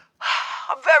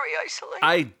 I'm very isolated.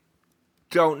 I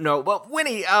don't know. Well,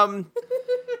 Winnie,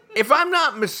 if I'm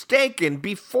not mistaken,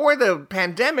 before the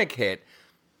pandemic hit,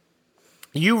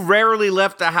 you rarely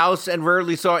left the house and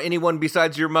rarely saw anyone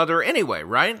besides your mother anyway,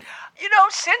 right? You know,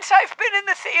 since I've been in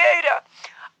the theater,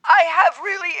 I have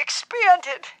really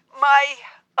expanded my,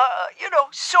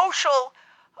 social,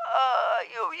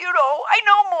 I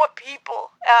know more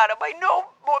people, Adam. I know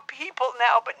more people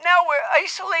now, but now we're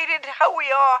isolated how we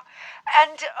are.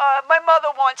 And my mother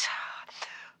wants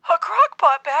her crock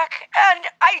pot back. And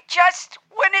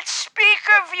when it's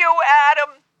speaker view,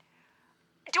 Adam,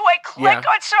 do I click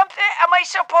on something? Am I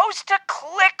supposed to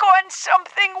click on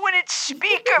something when it's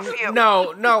speaker view?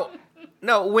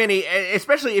 No, Winnie,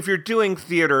 especially if you're doing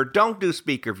theater, don't do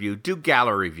speaker view, do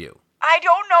gallery view. I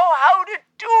don't know how to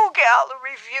do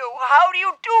gallery view. How do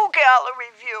you do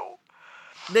gallery view?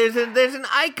 There's an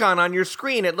icon on your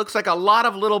screen. It looks like a lot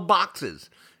of little boxes,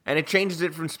 and it changes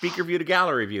it from speaker view to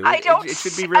gallery view. It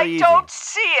should be really easy. I don't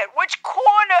see it. Which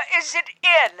corner is it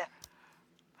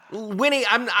in? Winnie,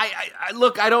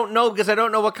 look, I don't know because I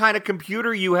don't know what kind of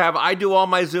computer you have. I do all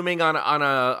my zooming on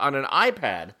an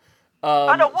iPad.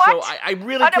 On a what? So I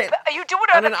really can't. You do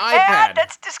it on an iPad?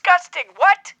 That's disgusting.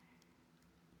 What?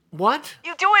 What?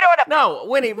 You do it on a... No,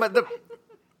 Winnie, but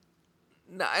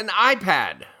an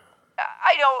iPad.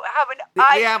 I don't have an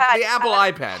iPad. The Apple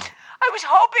iPad. I was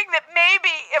hoping that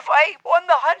maybe if I won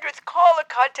the 100th caller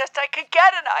contest, I could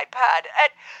get an iPad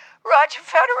at Roger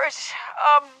Federer's.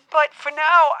 But for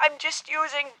now, I'm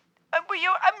using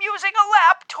a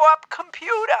laptop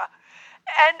computer,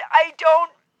 and I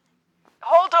don't.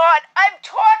 Hold on, I'm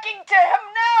talking to him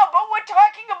now, but we're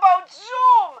talking about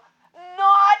Zoom,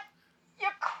 not your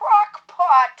crock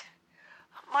pot.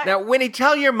 Now, Winnie,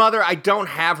 tell your mother I don't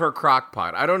have her crock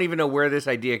pot. I don't even know where this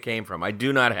idea came from. I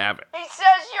do not have it. He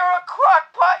says you're a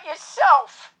crock pot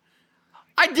yourself.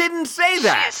 I didn't say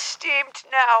that. She's steamed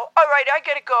now. All right, I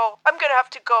gotta go. I'm gonna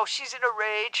have to go. She's in a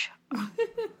rage.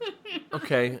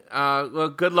 Okay. Well,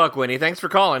 good luck, Winnie. Thanks for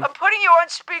calling. I'm putting you on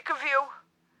speaker view.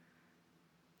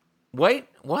 Wait,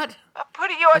 what? I'm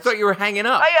putting you on... I thought you were hanging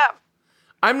up. I am.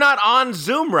 I'm not on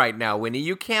Zoom right now, Winnie.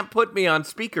 You can't put me on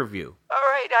speaker view. All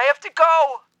right, I have to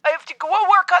go. We'll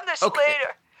work on this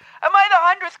later. Am I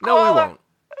the 100th caller? No, we won't.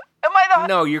 Am I the...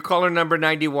 No, you're caller number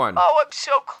 91. Oh, I'm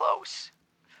so close.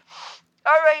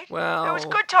 All right. Well... It was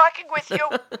good talking with you.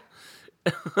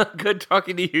 Good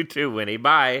talking to you too, Winnie.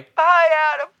 Bye. Bye,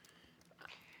 Adam.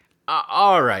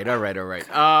 All right.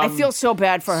 I feel so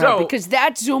bad for her because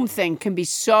that Zoom thing can be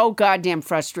so goddamn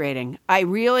frustrating. I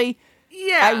really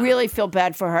feel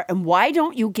bad for her. And why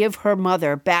don't you give her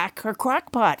mother back her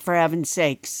crock pot, for heaven's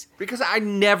sakes? Because I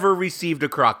never received a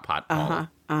crock pot.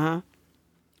 I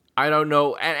don't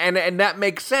know. And that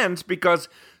makes sense because,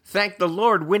 thank the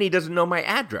Lord, Winnie doesn't know my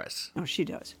address. Oh, she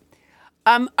does.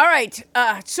 All right.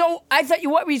 So I thought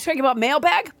what were you talking about?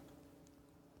 Mailbag?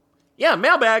 Yeah,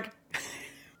 mailbag.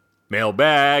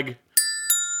 Mailbag.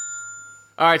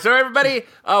 All right, so everybody,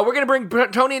 we're going to bring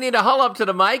Tony and Anita Hull up to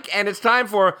the mic, and it's time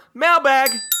for mailbag.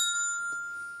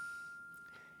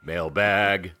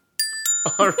 Mailbag.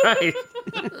 All right.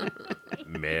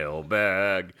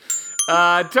 Mailbag.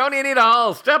 Tony and Anita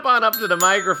Hull, step on up to the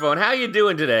microphone. How you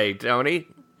doing today, Tony?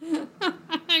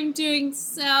 I'm doing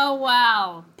so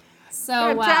well.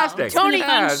 Fantastic. Well. Tony,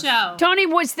 fun show. Tony,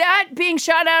 was that being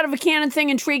shot out of a cannon thing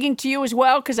intriguing to you as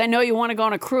well? Because I know you want to go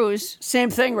on a cruise. Same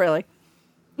thing, really.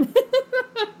 Well,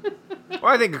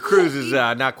 I think a cruise is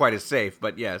not quite as safe,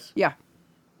 but yes. Yeah.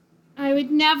 I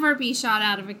would never be shot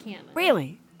out of a cannon.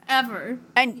 Really? Ever.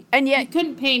 And yet... You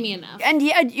couldn't pay me enough. And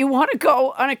yet you want to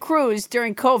go on a cruise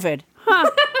during COVID.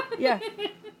 Huh. Yeah.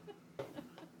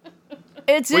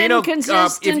 It's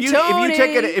inconsistent, Tony.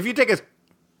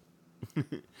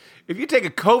 If you take a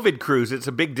COVID cruise, it's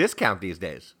a big discount these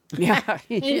days. Yeah.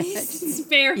 It's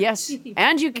very cheap.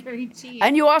 And very cheap.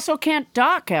 And you also can't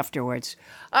dock afterwards.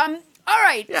 All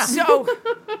right. Yeah.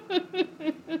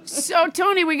 So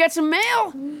Tony, we got some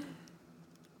mail.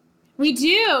 We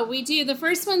do. The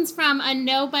first one's from a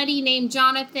nobody named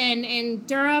Jonathan in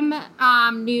Durham,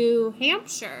 New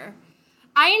Hampshire.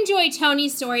 I enjoy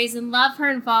Tony's stories and love her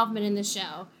involvement in the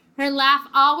show. Her laugh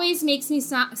always makes me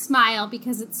smile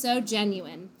because it's so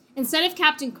genuine. Instead of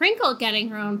Captain Crinkle getting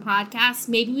her own podcast,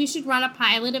 maybe we should run a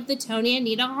pilot of the Tony and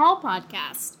Anita Hall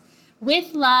podcast.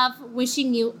 With love,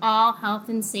 wishing you all health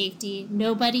and safety.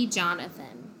 Nobody,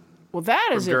 Jonathan. Well,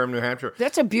 that is from Durham, New Hampshire.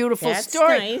 That's a beautiful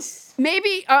story. Nice.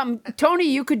 Maybe, Tony,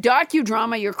 you could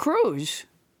docudrama your cruise.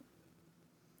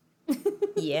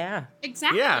 Yeah.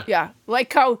 Exactly. Yeah.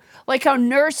 Like how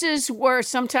nurses were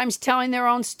sometimes telling their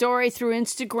own story through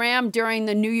Instagram during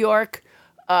the New York,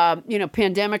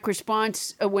 pandemic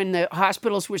response when the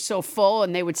hospitals were so full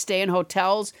and they would stay in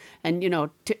hotels. And,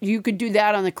 you could do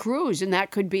that on the cruise, and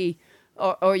that could be,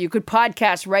 or you could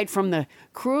podcast right from the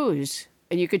cruise,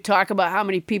 and you could talk about how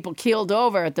many people keeled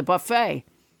over at the buffet.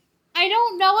 I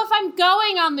don't know if I'm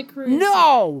going on the cruise.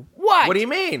 No! What? What do you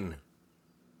mean?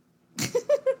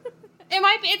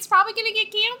 It's probably going to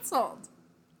get canceled.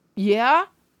 Yeah?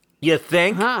 You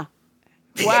think? Huh.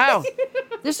 Wow.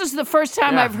 This is the first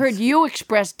time I've heard you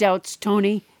express doubts,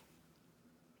 Tony.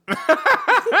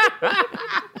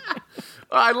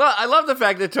 I love the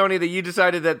fact that, Tony, that you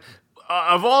decided that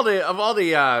of all the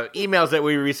emails that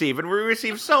we receive, and we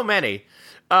receive so many,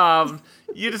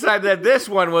 you decided that this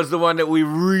one was the one that we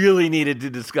really needed to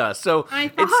discuss. So I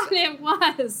thought it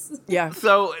was. Yeah.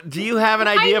 So do you have an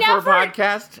idea for a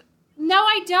podcast? No,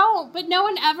 I don't. But no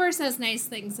one ever says nice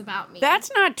things about me. That's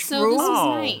not true. So this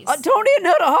is nice. Tony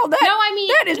Anita Hall,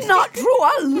 that is not true.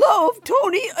 I love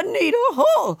Tony Anita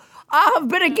Hall. I have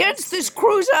been against this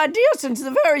cruise idea since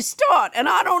the very start, and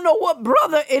I don't know what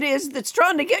brother it is that's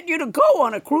trying to get you to go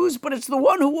on a cruise, but it's the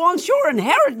one who wants your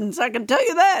inheritance, I can tell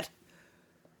you that.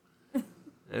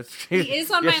 He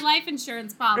is on my life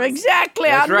insurance policy. Exactly.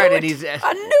 That's I right, knew and it.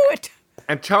 I knew it.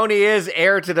 And Tony is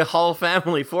heir to the Hull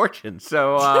family fortune,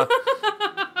 so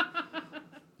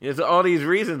there's all these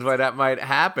reasons why that might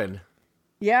happen.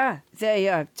 Yeah,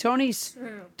 Tony's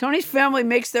family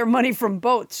makes their money from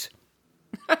boats.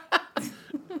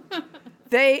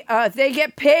 They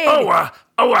get paid.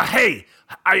 Hey,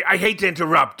 I hate to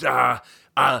interrupt.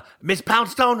 Miss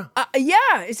Poundstone?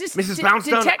 Yeah, is this Mrs.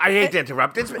 Poundstone? I hate to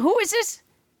interrupt. Who is this?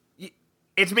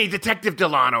 It's me, Detective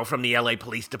Delano from the LA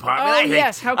Police Department. Oh,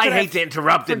 yes. How could I hate to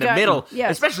interrupt in the forgotten? middle,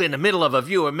 Yes. especially in the middle of a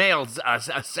viewer mail's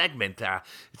segment.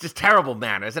 It's just terrible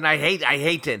manners, and I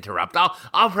hate to interrupt.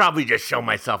 I'll probably just show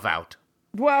myself out.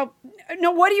 Well,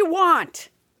 no. What do you want?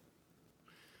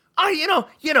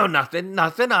 Nothing.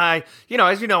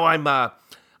 As you know,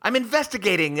 I'm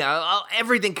investigating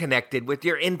everything connected with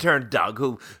your intern Doug,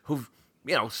 who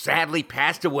sadly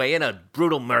passed away in a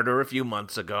brutal murder a few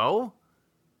months ago.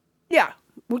 Yeah.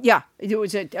 Yeah, it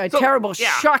was a terrible,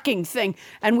 shocking thing,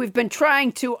 and we've been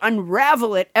trying to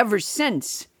unravel it ever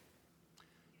since.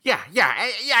 Yeah,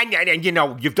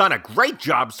 and you've done a great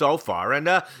job so far, and,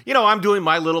 I'm doing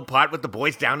my little part with the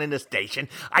boys down in the station.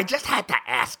 I just had to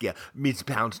ask you, Miss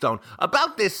Poundstone,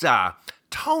 about this,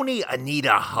 Tony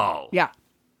Anita Hull. Yeah.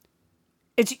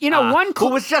 It's, one clue.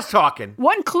 Who was just talking.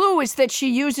 One clue is that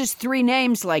she uses 3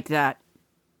 names like that.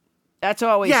 That's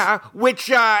always... Yeah,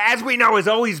 which, as we know, has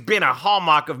always been a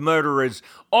hallmark of murderers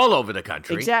all over the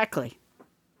country. Exactly.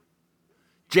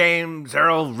 James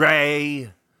Earl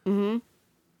Ray. Mm-hmm.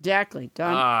 Exactly.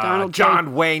 Donald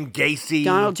John Wayne Gacy.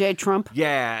 Donald J. Trump.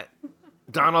 Yeah.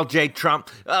 Donald J. Trump.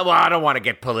 Well, I don't want to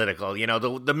get political.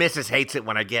 The missus hates it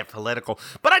when I get political.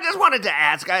 But I just wanted to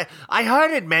ask. I heard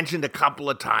it mentioned a couple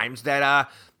of times that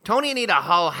Tony Anita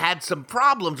Hull had some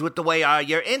problems with the way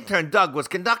your intern Doug was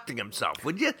conducting himself.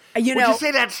 Would you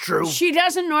say that's true? She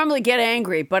doesn't normally get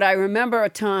angry, but I remember a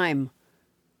time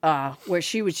where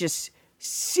she was just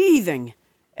seething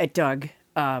at Doug.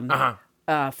 Right.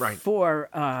 For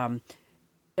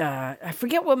I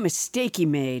forget what mistake he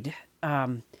made.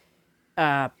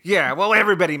 Yeah, well,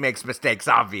 everybody makes mistakes,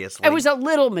 obviously. It was a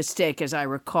little mistake, as I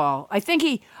recall. I think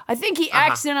he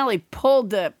accidentally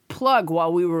pulled the plug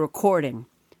while we were recording.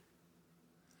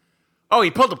 Oh,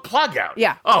 he pulled the plug out.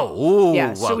 Yeah. Oh, ooh,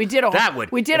 yeah. So we did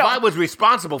if I was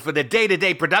responsible for the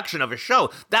day-to-day production of a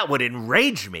show, that would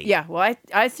enrage me. Yeah. Well,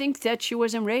 I think that she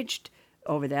was enraged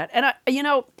over that, and I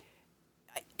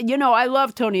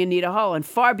love Tony Anita Hull, and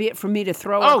far be it from me to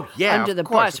throw her under the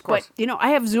bus. But, I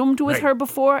have Zoomed with her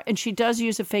before, and she does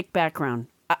use a fake background.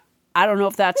 I don't know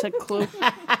if that's a clue.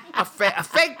 a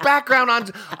fake background on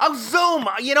Zoom.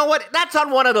 You know what? That's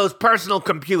on one of those personal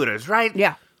computers, right?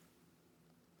 Yeah.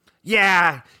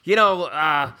 Yeah.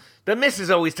 The missus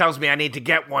always tells me I need to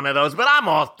get one of those, but I'm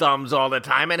all thumbs all the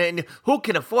time, and who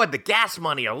can afford the gas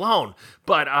money alone?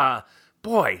 But,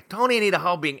 boy, Tony Anita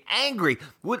Hull being angry.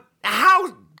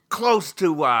 How close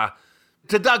to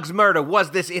Doug's murder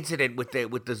was this incident with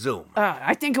the Zoom?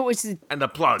 I think it was and the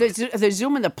plug. The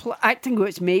Zoom and the plug. I think it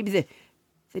was maybe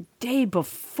the day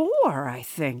before. I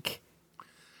think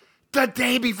the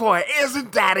day before.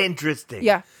 Isn't that interesting?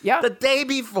 Yeah. The day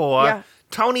before,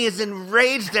 Tony is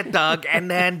enraged at Doug,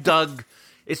 and then Doug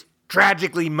is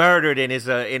tragically murdered in his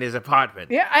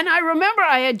apartment. Yeah, and I remember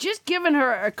I had just given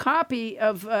her a copy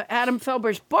of Adam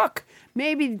Felber's book.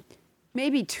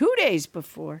 Maybe 2 days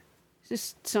before.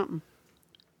 Just something.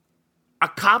 A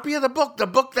copy of the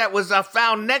book that was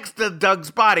found next to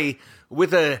Doug's body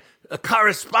with a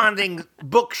corresponding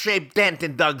book-shaped dent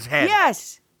in Doug's head.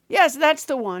 Yes, that's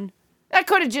the one. That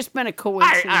could have just been a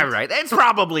coincidence. All right, it's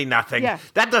probably nothing. Yeah.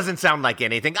 That doesn't sound like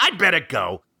anything. I'd better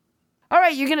go. All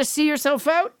right, you're going to see yourself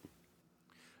out?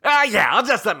 Yeah, I'll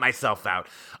just let myself out.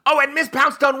 Oh, and Miss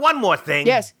Poundstone, one more thing.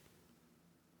 Yes.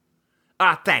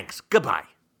 Thanks. Goodbye.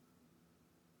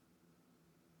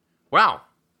 Wow.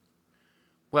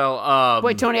 Well,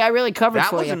 Boy, Tony, I really covered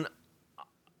for you.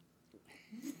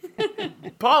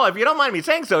 Paula, if you don't mind me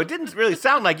saying so, it didn't really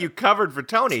sound like you covered for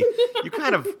Tony. You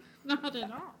kind of... Not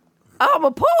at all. I'm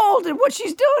appalled at what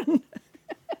she's doing.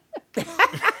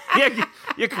 Yeah,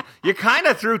 you kind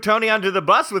of threw Tony under the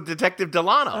bus with Detective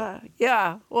Delano.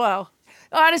 Yeah, well,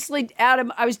 honestly,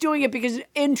 Adam, I was doing it because,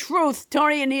 in truth,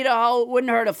 Tony Anita Hull wouldn't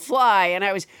hurt a fly, and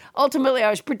I was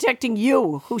protecting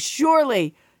you, who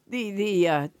surely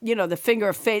the finger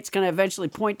of fate's going to eventually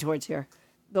point towards here.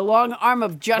 The long arm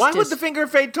of justice. Why would the finger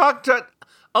of fate talk to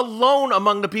alone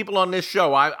among the people on this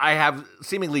show? I have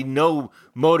seemingly no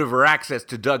motive or access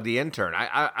to Doug the intern.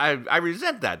 I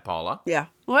resent that, Paula. Yeah.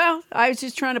 Well, I was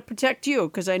just trying to protect you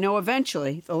because I know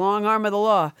eventually the long arm of the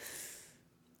law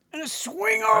going to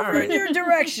swing over in your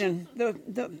direction.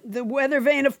 The weather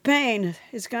vane of pain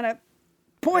is going to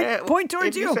point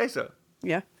towards you. If you say so.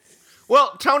 Yeah.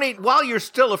 Well, Tony, while you're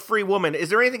still a free woman, is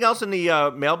there anything else in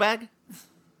the mailbag?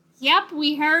 Yep,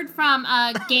 we heard from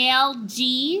Gail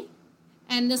G.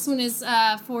 And this one is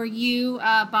for you,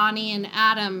 Bonnie and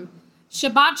Adam.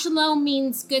 Shabbat Shalom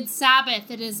means good Sabbath.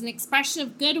 It is an expression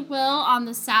of goodwill on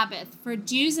the Sabbath. For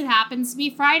Jews, it happens to be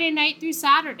Friday night through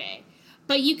Saturday.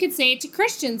 But you could say it to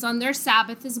Christians on their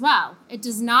Sabbath as well. It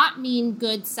does not mean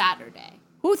good Saturday.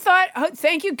 Who thought?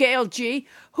 Thank you, Gail G.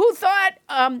 Who thought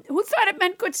it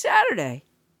meant Good Saturday?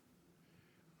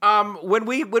 When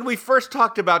we first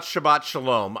talked about Shabbat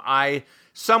Shalom, I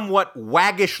somewhat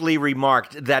waggishly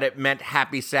remarked that it meant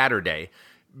Happy Saturday,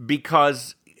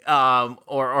 because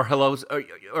or hello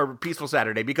or Peaceful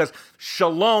Saturday, because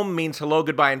Shalom means hello,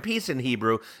 goodbye, and peace in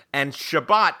Hebrew, and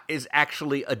Shabbat is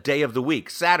actually a day of the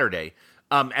week, Saturday,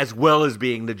 as well as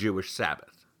being the Jewish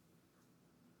Sabbath.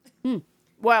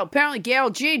 Well, apparently Gail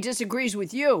G disagrees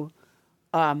with you.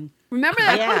 Remember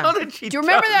that? Yeah. Do you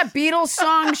remember that Beatles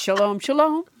song, Shalom,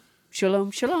 Shalom,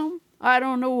 Shalom, Shalom? I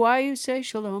don't know why you say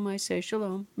shalom, I say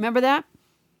shalom. Remember that?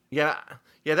 Yeah.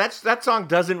 Yeah, that song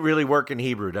doesn't really work in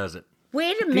Hebrew, does it?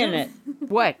 Wait a minute.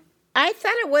 What? I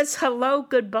thought it was hello,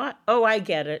 goodbye. Oh, I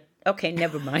get it. Okay,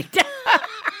 never mind.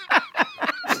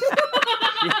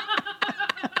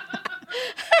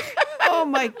 Oh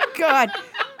my God.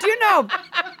 Do you know?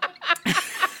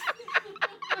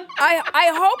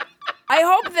 I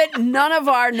hope that none of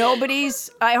our nobodies,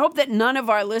 I hope that none of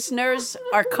our listeners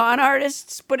are con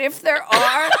artists, but if there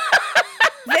are,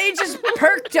 they just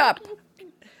perked up.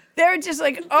 They're just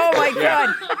like, oh my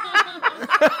God.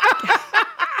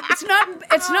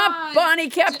 It's not Bonnie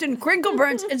Captain Crinkle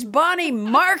Burns, it's Bonnie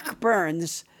Mark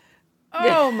Burns.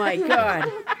 Oh my God.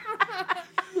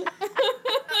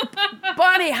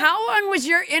 Bonnie, how long was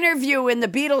your interview in the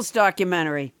Beatles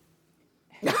documentary?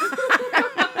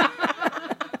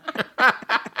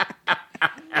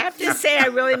 I have to say, I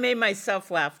really made myself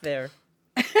laugh there.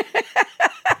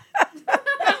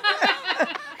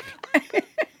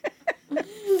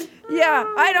 Yeah,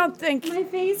 I don't think My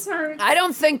face hurts. I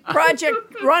don't think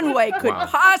Project Runway could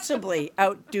possibly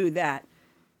outdo that.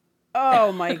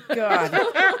 Oh my God.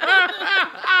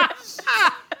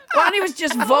 Bonnie was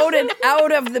just voted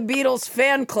out of the Beatles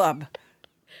fan club.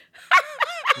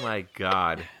 My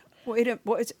God.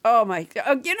 Oh my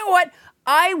God. You know what?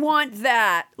 I want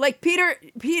that. Like Peter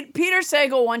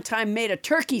Sagal one time made a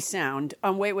turkey sound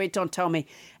on Wait, Wait, Don't Tell Me.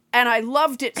 And I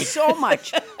loved it so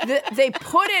much. They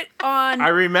put it on. I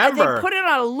remember. They put it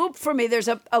on a loop for me. There's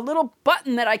a little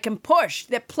button that I can push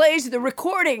that plays the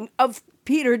recording of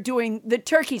Peter doing the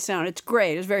turkey sound. It's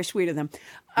great. It's very sweet of them.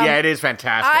 Yeah, it is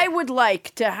fantastic. I would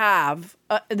like to have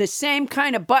the same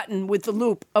kind of button with the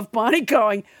loop of Bonnie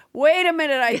going, wait a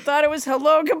minute, I thought it was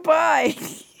hello, goodbye.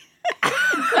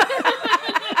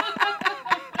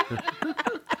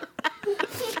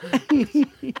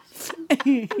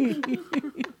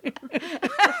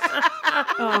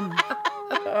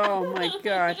 Oh my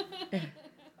God.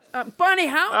 Bonnie,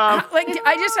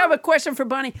 I just have a question for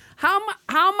Bonnie.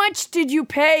 How much did you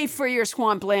pay for your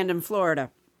swampland in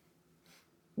Florida?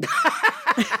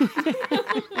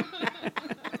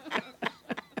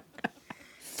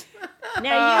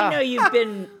 Now you've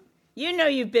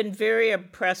been very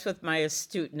impressed with my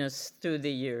astuteness through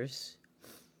the years.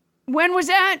 When was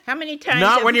that? How many times?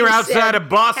 Not when you're outside of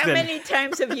Boston. How many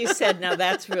times have you said, "Now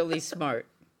that's really smart"?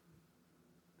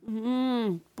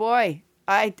 Boy,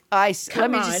 let me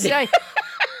on. just say,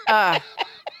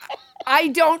 I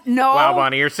don't know. Wow,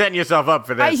 Bonnie, you're setting yourself up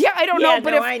for this. I don't know,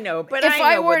 but I know, but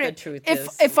I know what the truth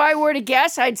is. If I were to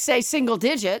guess, I'd say single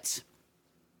digits.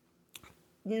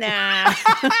 Nah.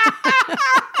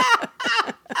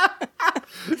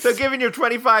 So given your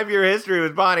 25-year history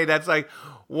with Bonnie, that's like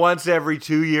once every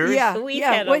 2 years? Yeah. We've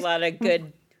had a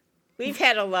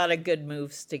lot of good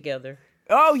moves together.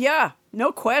 Oh yeah,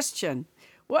 no question.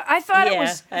 Well, I thought it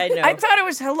was. I know. I thought it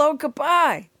was hello,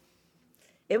 goodbye.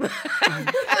 It was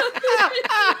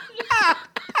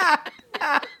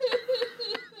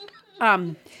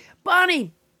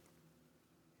Bonnie,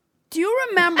 do you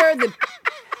remember the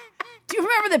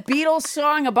Beatles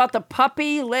song about the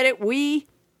puppy? Let it wee.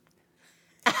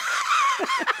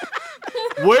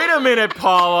 Wait a minute,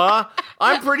 Paula.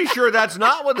 I'm pretty sure that's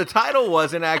not what the title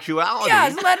was in actuality.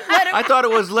 Yeah, let it. I thought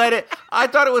it was Let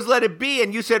It Be,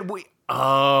 and you said we.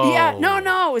 Oh. Yeah,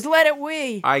 no, it was Let It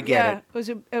Wee. I get it.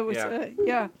 It was,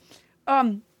 yeah.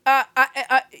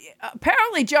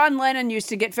 Apparently, John Lennon used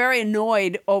to get very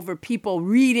annoyed over people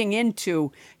reading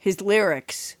into his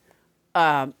lyrics.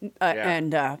 And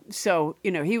so,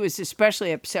 he was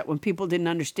especially upset when people didn't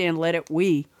understand Let It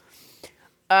Wee.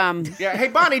 Yeah. Hey,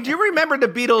 Bonnie, do you remember the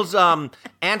Beatles'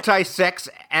 anti-sex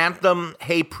anthem,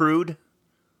 Hey Prude?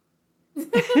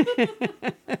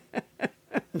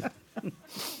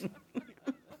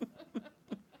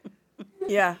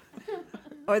 Yeah.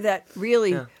 Or that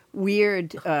really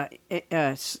weird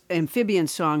amphibian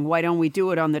song, Why Don't We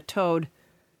Do It on the Toad?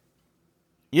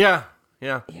 Yeah.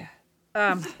 All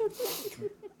Why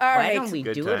right. don't we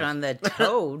Good do times. it on the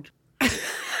Toad?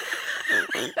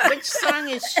 Which song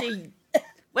is she?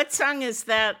 What song is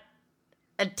that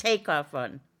a takeoff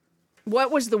on? What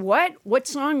was the what? What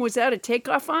song was that a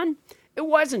takeoff on? It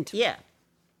wasn't. Yeah.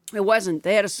 It wasn't.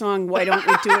 They had a song, Why Don't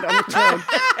We Do It on the Toad?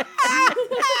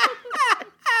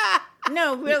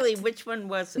 No, really, which one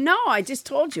was it? No, I just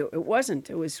told you. It wasn't.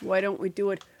 It was, Why Don't We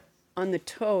Do It on the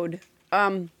Toad?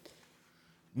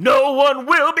 No one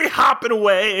will be hopping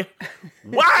away.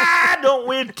 Why don't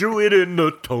we do it in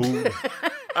the Toad?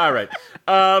 All right.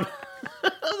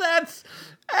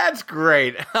 That's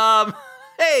great.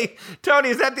 Hey,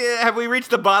 Tony, have we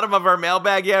reached the bottom of our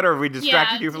mailbag yet, or have we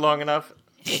distracted Yeah. you for long enough?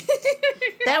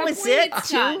 That was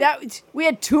it. We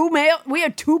had two mail. We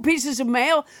had two pieces of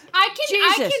mail. I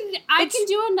can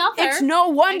do another. It's no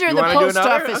wonder the wanna do post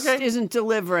another? office Okay. isn't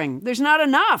delivering. There's not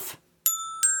enough.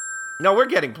 No, we're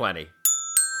getting plenty.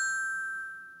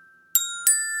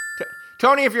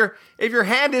 Tony, if your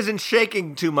hand isn't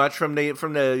shaking too much from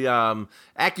the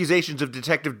accusations of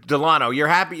Detective Delano, you're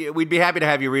happy. We'd be happy to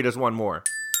have you read us one more.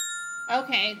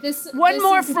 Okay, One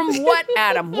more from what,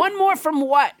 Adam? One more from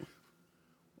what?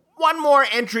 One more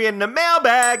entry in the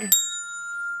mailbag.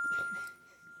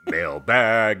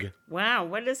 Mailbag. Wow,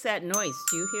 what is that noise?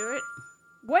 Do you hear it?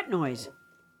 What noise?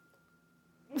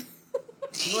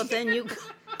 Well, then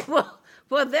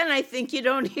well, then I think you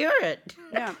don't hear it.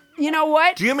 Yeah. You know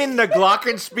what? Do you mean the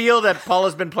glockenspiel that Paul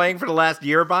has been playing for the last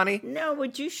year, Bonnie? No,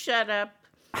 would you shut up?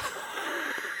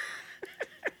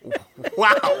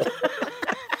 Wow.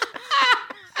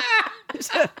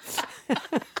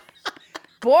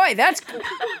 Boy,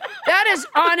 that is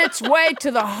on its way to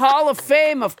the Hall of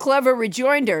Fame of clever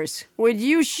rejoinders. Would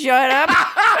you shut up?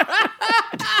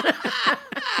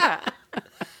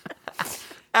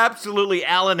 Absolutely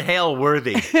Alan Hale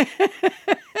worthy.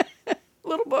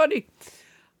 Little buddy.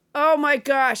 Oh my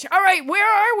gosh. All right, where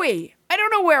are we? I don't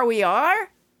know where we are.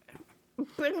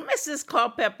 Bring Mrs.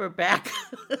 Culpepper back.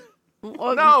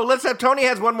 No, let's have Tony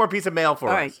has one more piece of mail for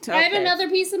All us. right. I have another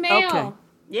piece of mail. Okay.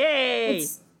 Yay!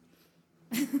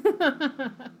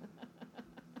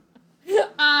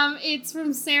 It's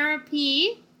from Sarah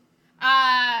P.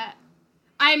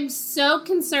 I'm so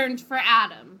concerned for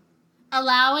Adam.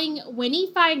 Allowing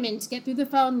Winnie Feynman to get through the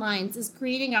phone lines is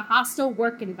creating a hostile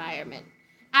work environment.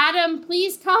 Adam,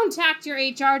 please contact your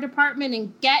HR department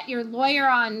and get your lawyer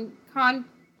on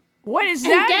What is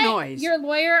that noise? Your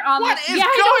lawyer on What the is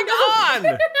going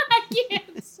on? I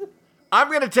can't. I'm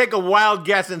going to take a wild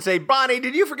guess and say, Bonnie,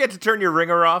 did you forget to turn your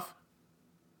ringer off?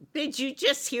 Did you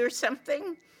just hear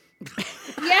something?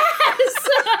 Yes.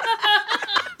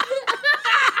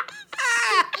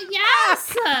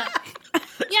 Yes.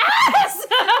 Yes.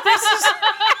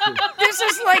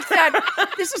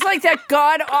 This is like that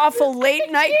god awful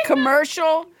late night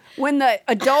commercial when the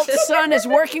adult son is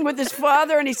working with his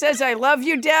father and he says, "I love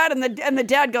you, Dad," and the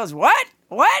dad goes, "What?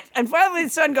 What?" And finally the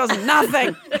son goes,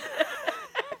 "Nothing."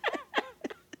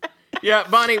 Yeah,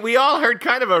 Bonnie, we all heard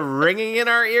kind of a ringing in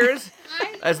our ears,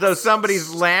 as though somebody's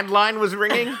landline was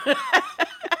ringing.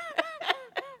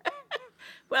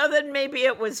 Well, then maybe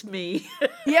it was me.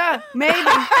 Yeah, maybe.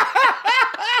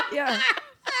 Yeah.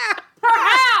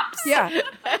 Perhaps. Yeah.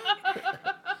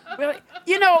 Really?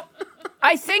 You know,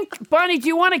 I think, Bonnie, do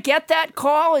you want to get that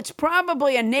call? It's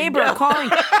probably a neighbor calling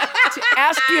to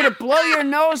ask you to blow your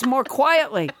nose more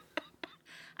quietly.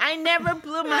 I never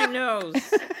blew my nose.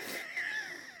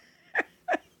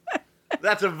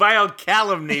 That's a vile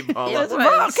calumny, Paula. It's a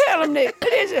vile calumny.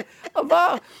 It is a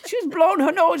vile. She's blown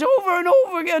her nose over and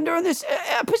over again during this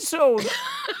episode.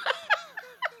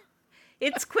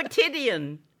 It's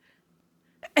quotidian.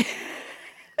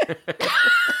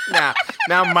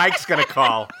 Now Mike's going to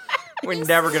call. We're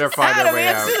never going to find our Adam, way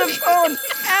out. answer the phone.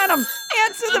 Adam,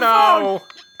 answer the phone. No.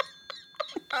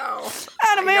 Oh,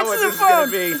 Adam, I know what answer the this is gonna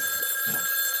phone. be.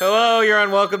 Hello, you're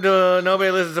on Welcome to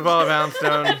Nobody Listens to Paula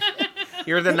Poundstone.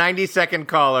 You're the 90-second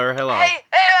caller. Hello. Hey,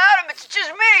 Adam, it's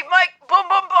just me, Mike Boom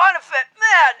Boom Bonifant.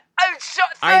 Man, I'm so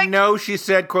I know she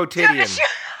said quotidian.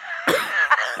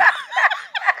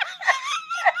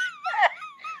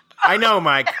 I know,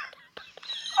 Mike.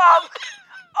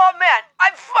 Oh man, I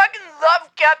fucking love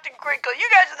Captain Crinkle. You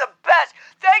guys are the best.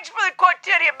 Thanks for the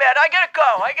quotidian, man. I gotta go.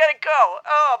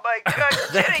 Oh my God.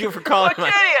 Thank you for calling,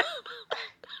 Mike. Quotidian.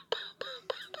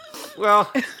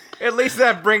 Well, at least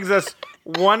that brings us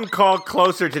one call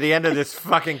closer to the end of this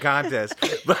fucking contest.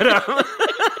 But I'm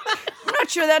not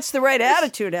sure that's the right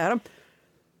attitude, Adam.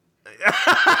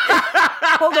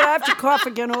 Hold it. I have to cough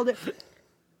again. Hold it.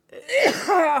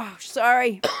 Oh,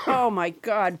 sorry. Oh my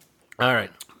God. all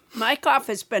right. My cough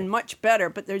has been much better,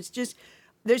 but there's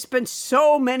been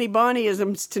so many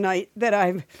Bonnieisms tonight that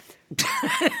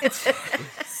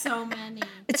So many.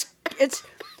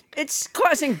 it's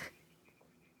causing.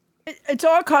 It's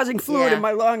all causing fluid in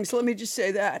my lungs. Let me just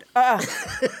say that. I'm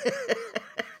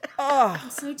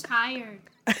so tired.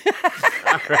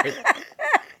 All right.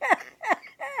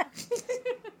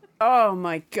 Oh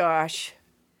my gosh.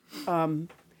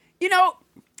 You know,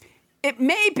 it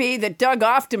may be that Doug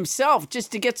offed himself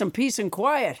just to get some peace and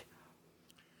quiet.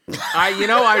 I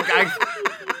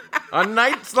on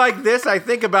nights like this, I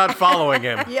think about following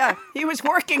him. Yeah, he was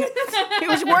working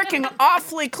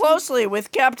awfully closely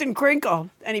with Captain Crinkle,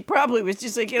 and he probably was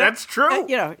just like, That's true.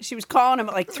 She was calling him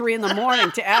at like 3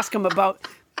 a.m. to ask him about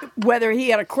whether he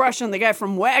had a crush on the guy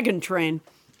from Wagon Train.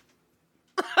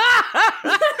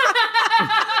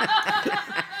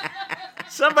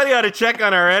 Somebody ought to check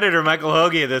on our editor, Michael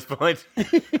Hoagie, at this point.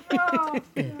 Oh, God.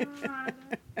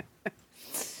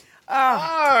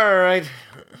 All right.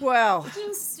 Well,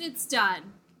 It's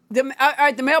done. all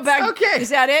right, the mailbag. Okay. Is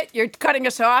that it? You're cutting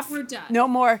us off? We're done. No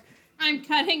more. I'm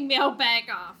cutting mailbag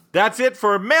off. That's it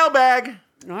for mailbag.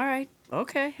 All right.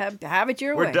 Okay. Have it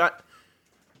your We're way. done.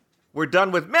 We're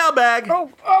done with mailbag.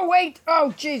 Oh, wait.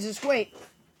 Oh, Jesus, wait.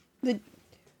 The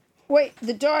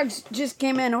dogs just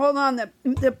came in. Hold on.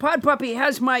 The pod puppy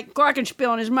has my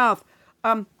glockenspiel in his mouth.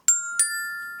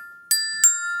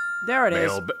 There it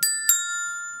is.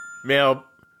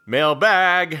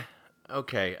 Mailbag.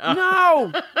 Okay.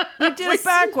 No! You did it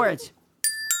backwards.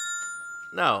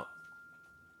 No.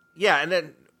 Yeah, and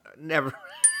then never.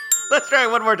 Let's try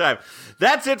it one more time.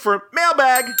 That's it for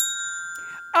mailbag.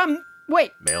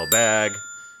 Wait. Mailbag.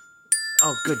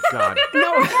 Oh, good God.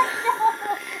 No.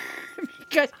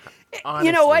 Because, Honestly.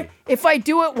 you know what? If I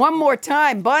do it one more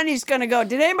time, Bonnie's going to go,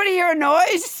 did anybody hear a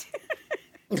noise?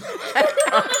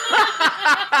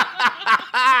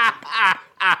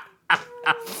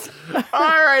 All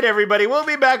right, everybody. We'll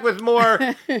be back with more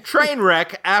train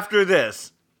wreck after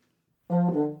this.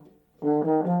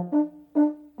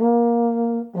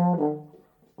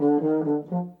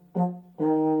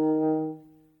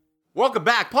 Welcome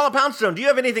back. Paula Poundstone, do you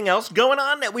have anything else going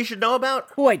on that we should know about?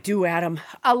 Oh, I do, Adam.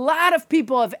 A lot of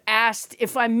people have asked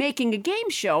if I'm making a game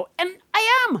show, and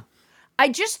I am. I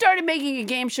just started making a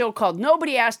game show called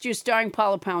Nobody Asked You, starring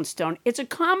Paula Poundstone. It's a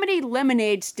comedy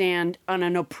lemonade stand on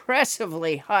an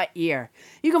oppressively hot year.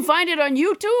 You can find it on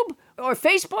YouTube or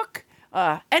Facebook.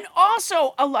 And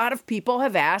also, a lot of people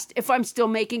have asked if I'm still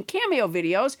making cameo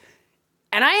videos,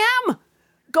 and I am.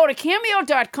 Go to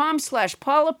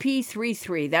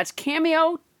cameo.com/PaulaP33. That's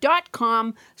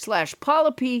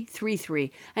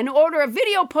cameo.com/PaulaP33 and order a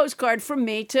video postcard from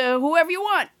me to whoever you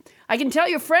want. I can tell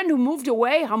your friend who moved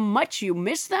away how much you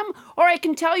miss them, or I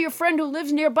can tell your friend who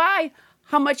lives nearby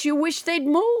how much you wish they'd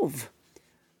move.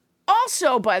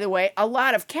 Also, by the way, a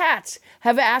lot of cats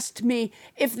have asked me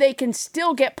if they can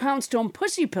still get Poundstone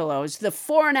pussy pillows, the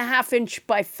 4.5-inch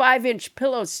by 5-inch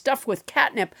pillows stuffed with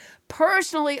catnip,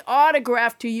 personally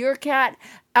autographed to your cat,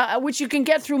 which you can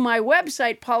get through my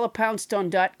website,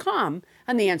 paulapoundstone.com.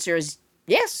 And the answer is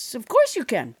yes, of course you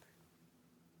can.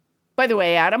 By the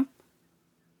way, Adam.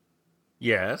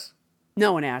 Yes.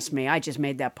 No one asked me. I just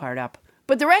made that part up.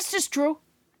 But the rest is true.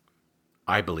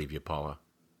 I believe you, Paula.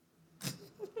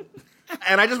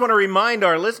 And I just want to remind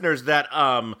our listeners that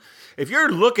if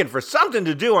you're looking for something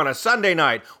to do on a Sunday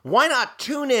night, why not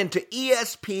tune in to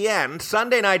ESPN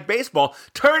Sunday Night Baseball,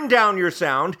 turn down your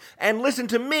sound, and listen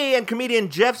to me and comedian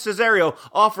Jeff Cesario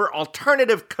offer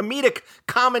alternative comedic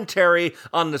commentary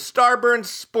on the Starburns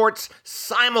Sports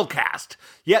simulcast.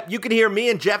 Yep, you can hear me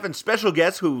and Jeff and special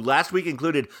guests who last week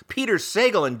included Peter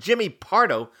Sagal and Jimmy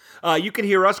Pardo. You can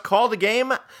hear us call the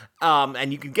game,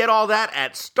 and you can get all that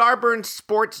at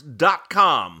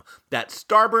StarburnSports.com. That's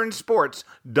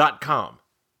StarburnSports.com.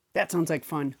 That sounds like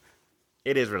fun.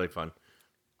 It is really fun.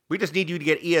 We just need you to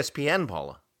get ESPN,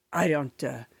 Paula. I don't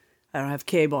have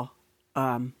cable.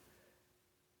 Right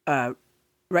now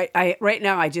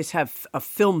I just have a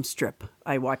film strip.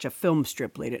 I watch a film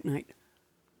strip late at night.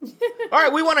 All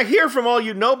right, we want to hear from all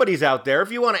you nobodies out there.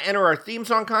 If you want to enter our theme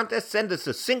song contest, send us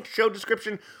a succinct show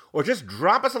description or just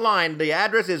drop us a line. The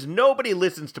address is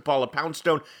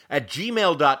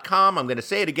nobodylistenstopaulapoundstone@gmail.com. I'm going to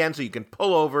say it again so you can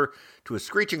pull over to a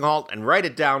screeching halt and write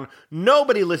it down.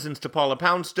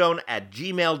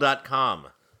 nobodylistenstopaulapoundstone@gmail.com.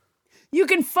 You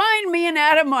can find me and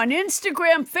Adam on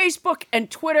Instagram, Facebook,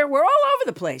 and Twitter. We're all over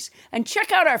the place. And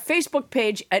check out our Facebook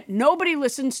page at Nobody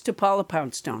Listens to Paula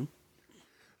Poundstone.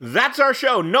 That's our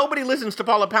show. Nobody Listens to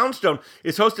Paula Poundstone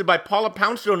is hosted by Paula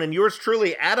Poundstone and yours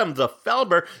truly, Adam the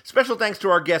Felber. Special thanks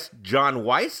to our guest, John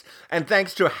Weiss, and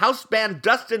thanks to house band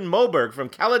Dustin Moberg from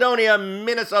Caledonia,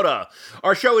 Minnesota.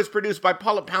 Our show is produced by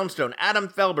Paula Poundstone, Adam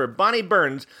Felber, Bonnie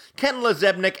Burns, Ken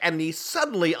Lazebnik, and the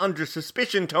suddenly under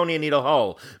suspicion Tony Anita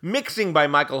Hull. Mixing by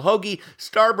Michael Hoagie,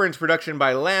 Starburns production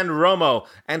by Land Romo,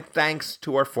 and thanks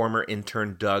to our former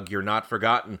intern, Doug. You're not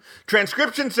forgotten.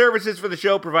 Transcription services for the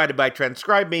show provided by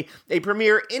Transcribe Me, a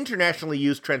premier internationally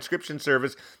used transcription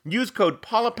service. Use code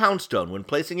Paula Poundstone when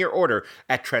placing your order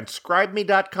at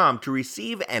transcribeme.com to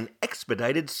receive an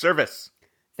expedited service.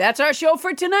 That's our show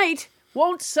for tonight.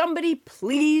 Won't somebody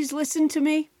please listen to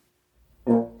me?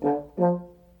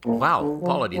 Wow,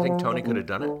 Paula, do you think Tony could have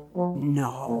done it?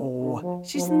 No.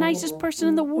 She's the nicest person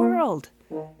in the world.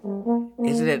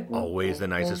 Isn't it always the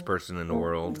nicest person in the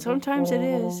world? Sometimes it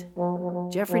is.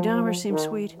 Jeffrey Dahmer seems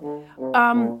sweet.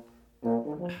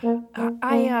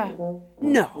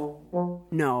 No.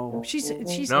 She's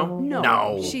No? no.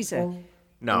 No. She's a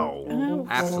No,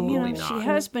 absolutely not. She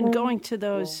has been going to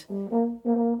those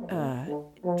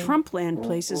Trumpland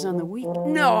places on the week.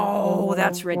 No,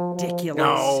 that's ridiculous.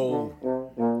 No.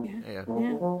 Yeah.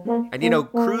 And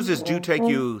cruises do take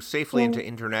you safely into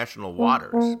international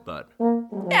waters, but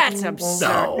That's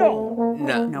absurd.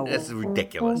 no, that's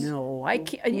ridiculous. No, I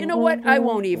can't. You know what? I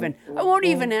won't even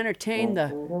entertain the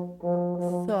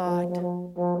thought.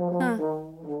 Huh.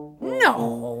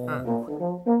 No.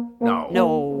 No.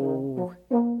 No.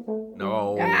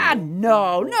 No. Ah,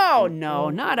 no,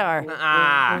 not our.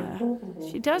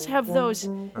 She does have those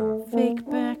fake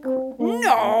back.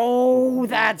 No,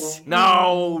 that's.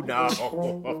 No,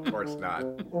 of course not.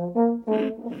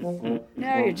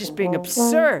 Now you're just being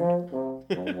absurd.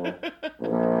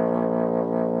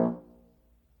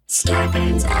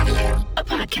 Starburns Audio,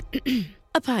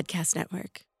 a podcast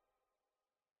network.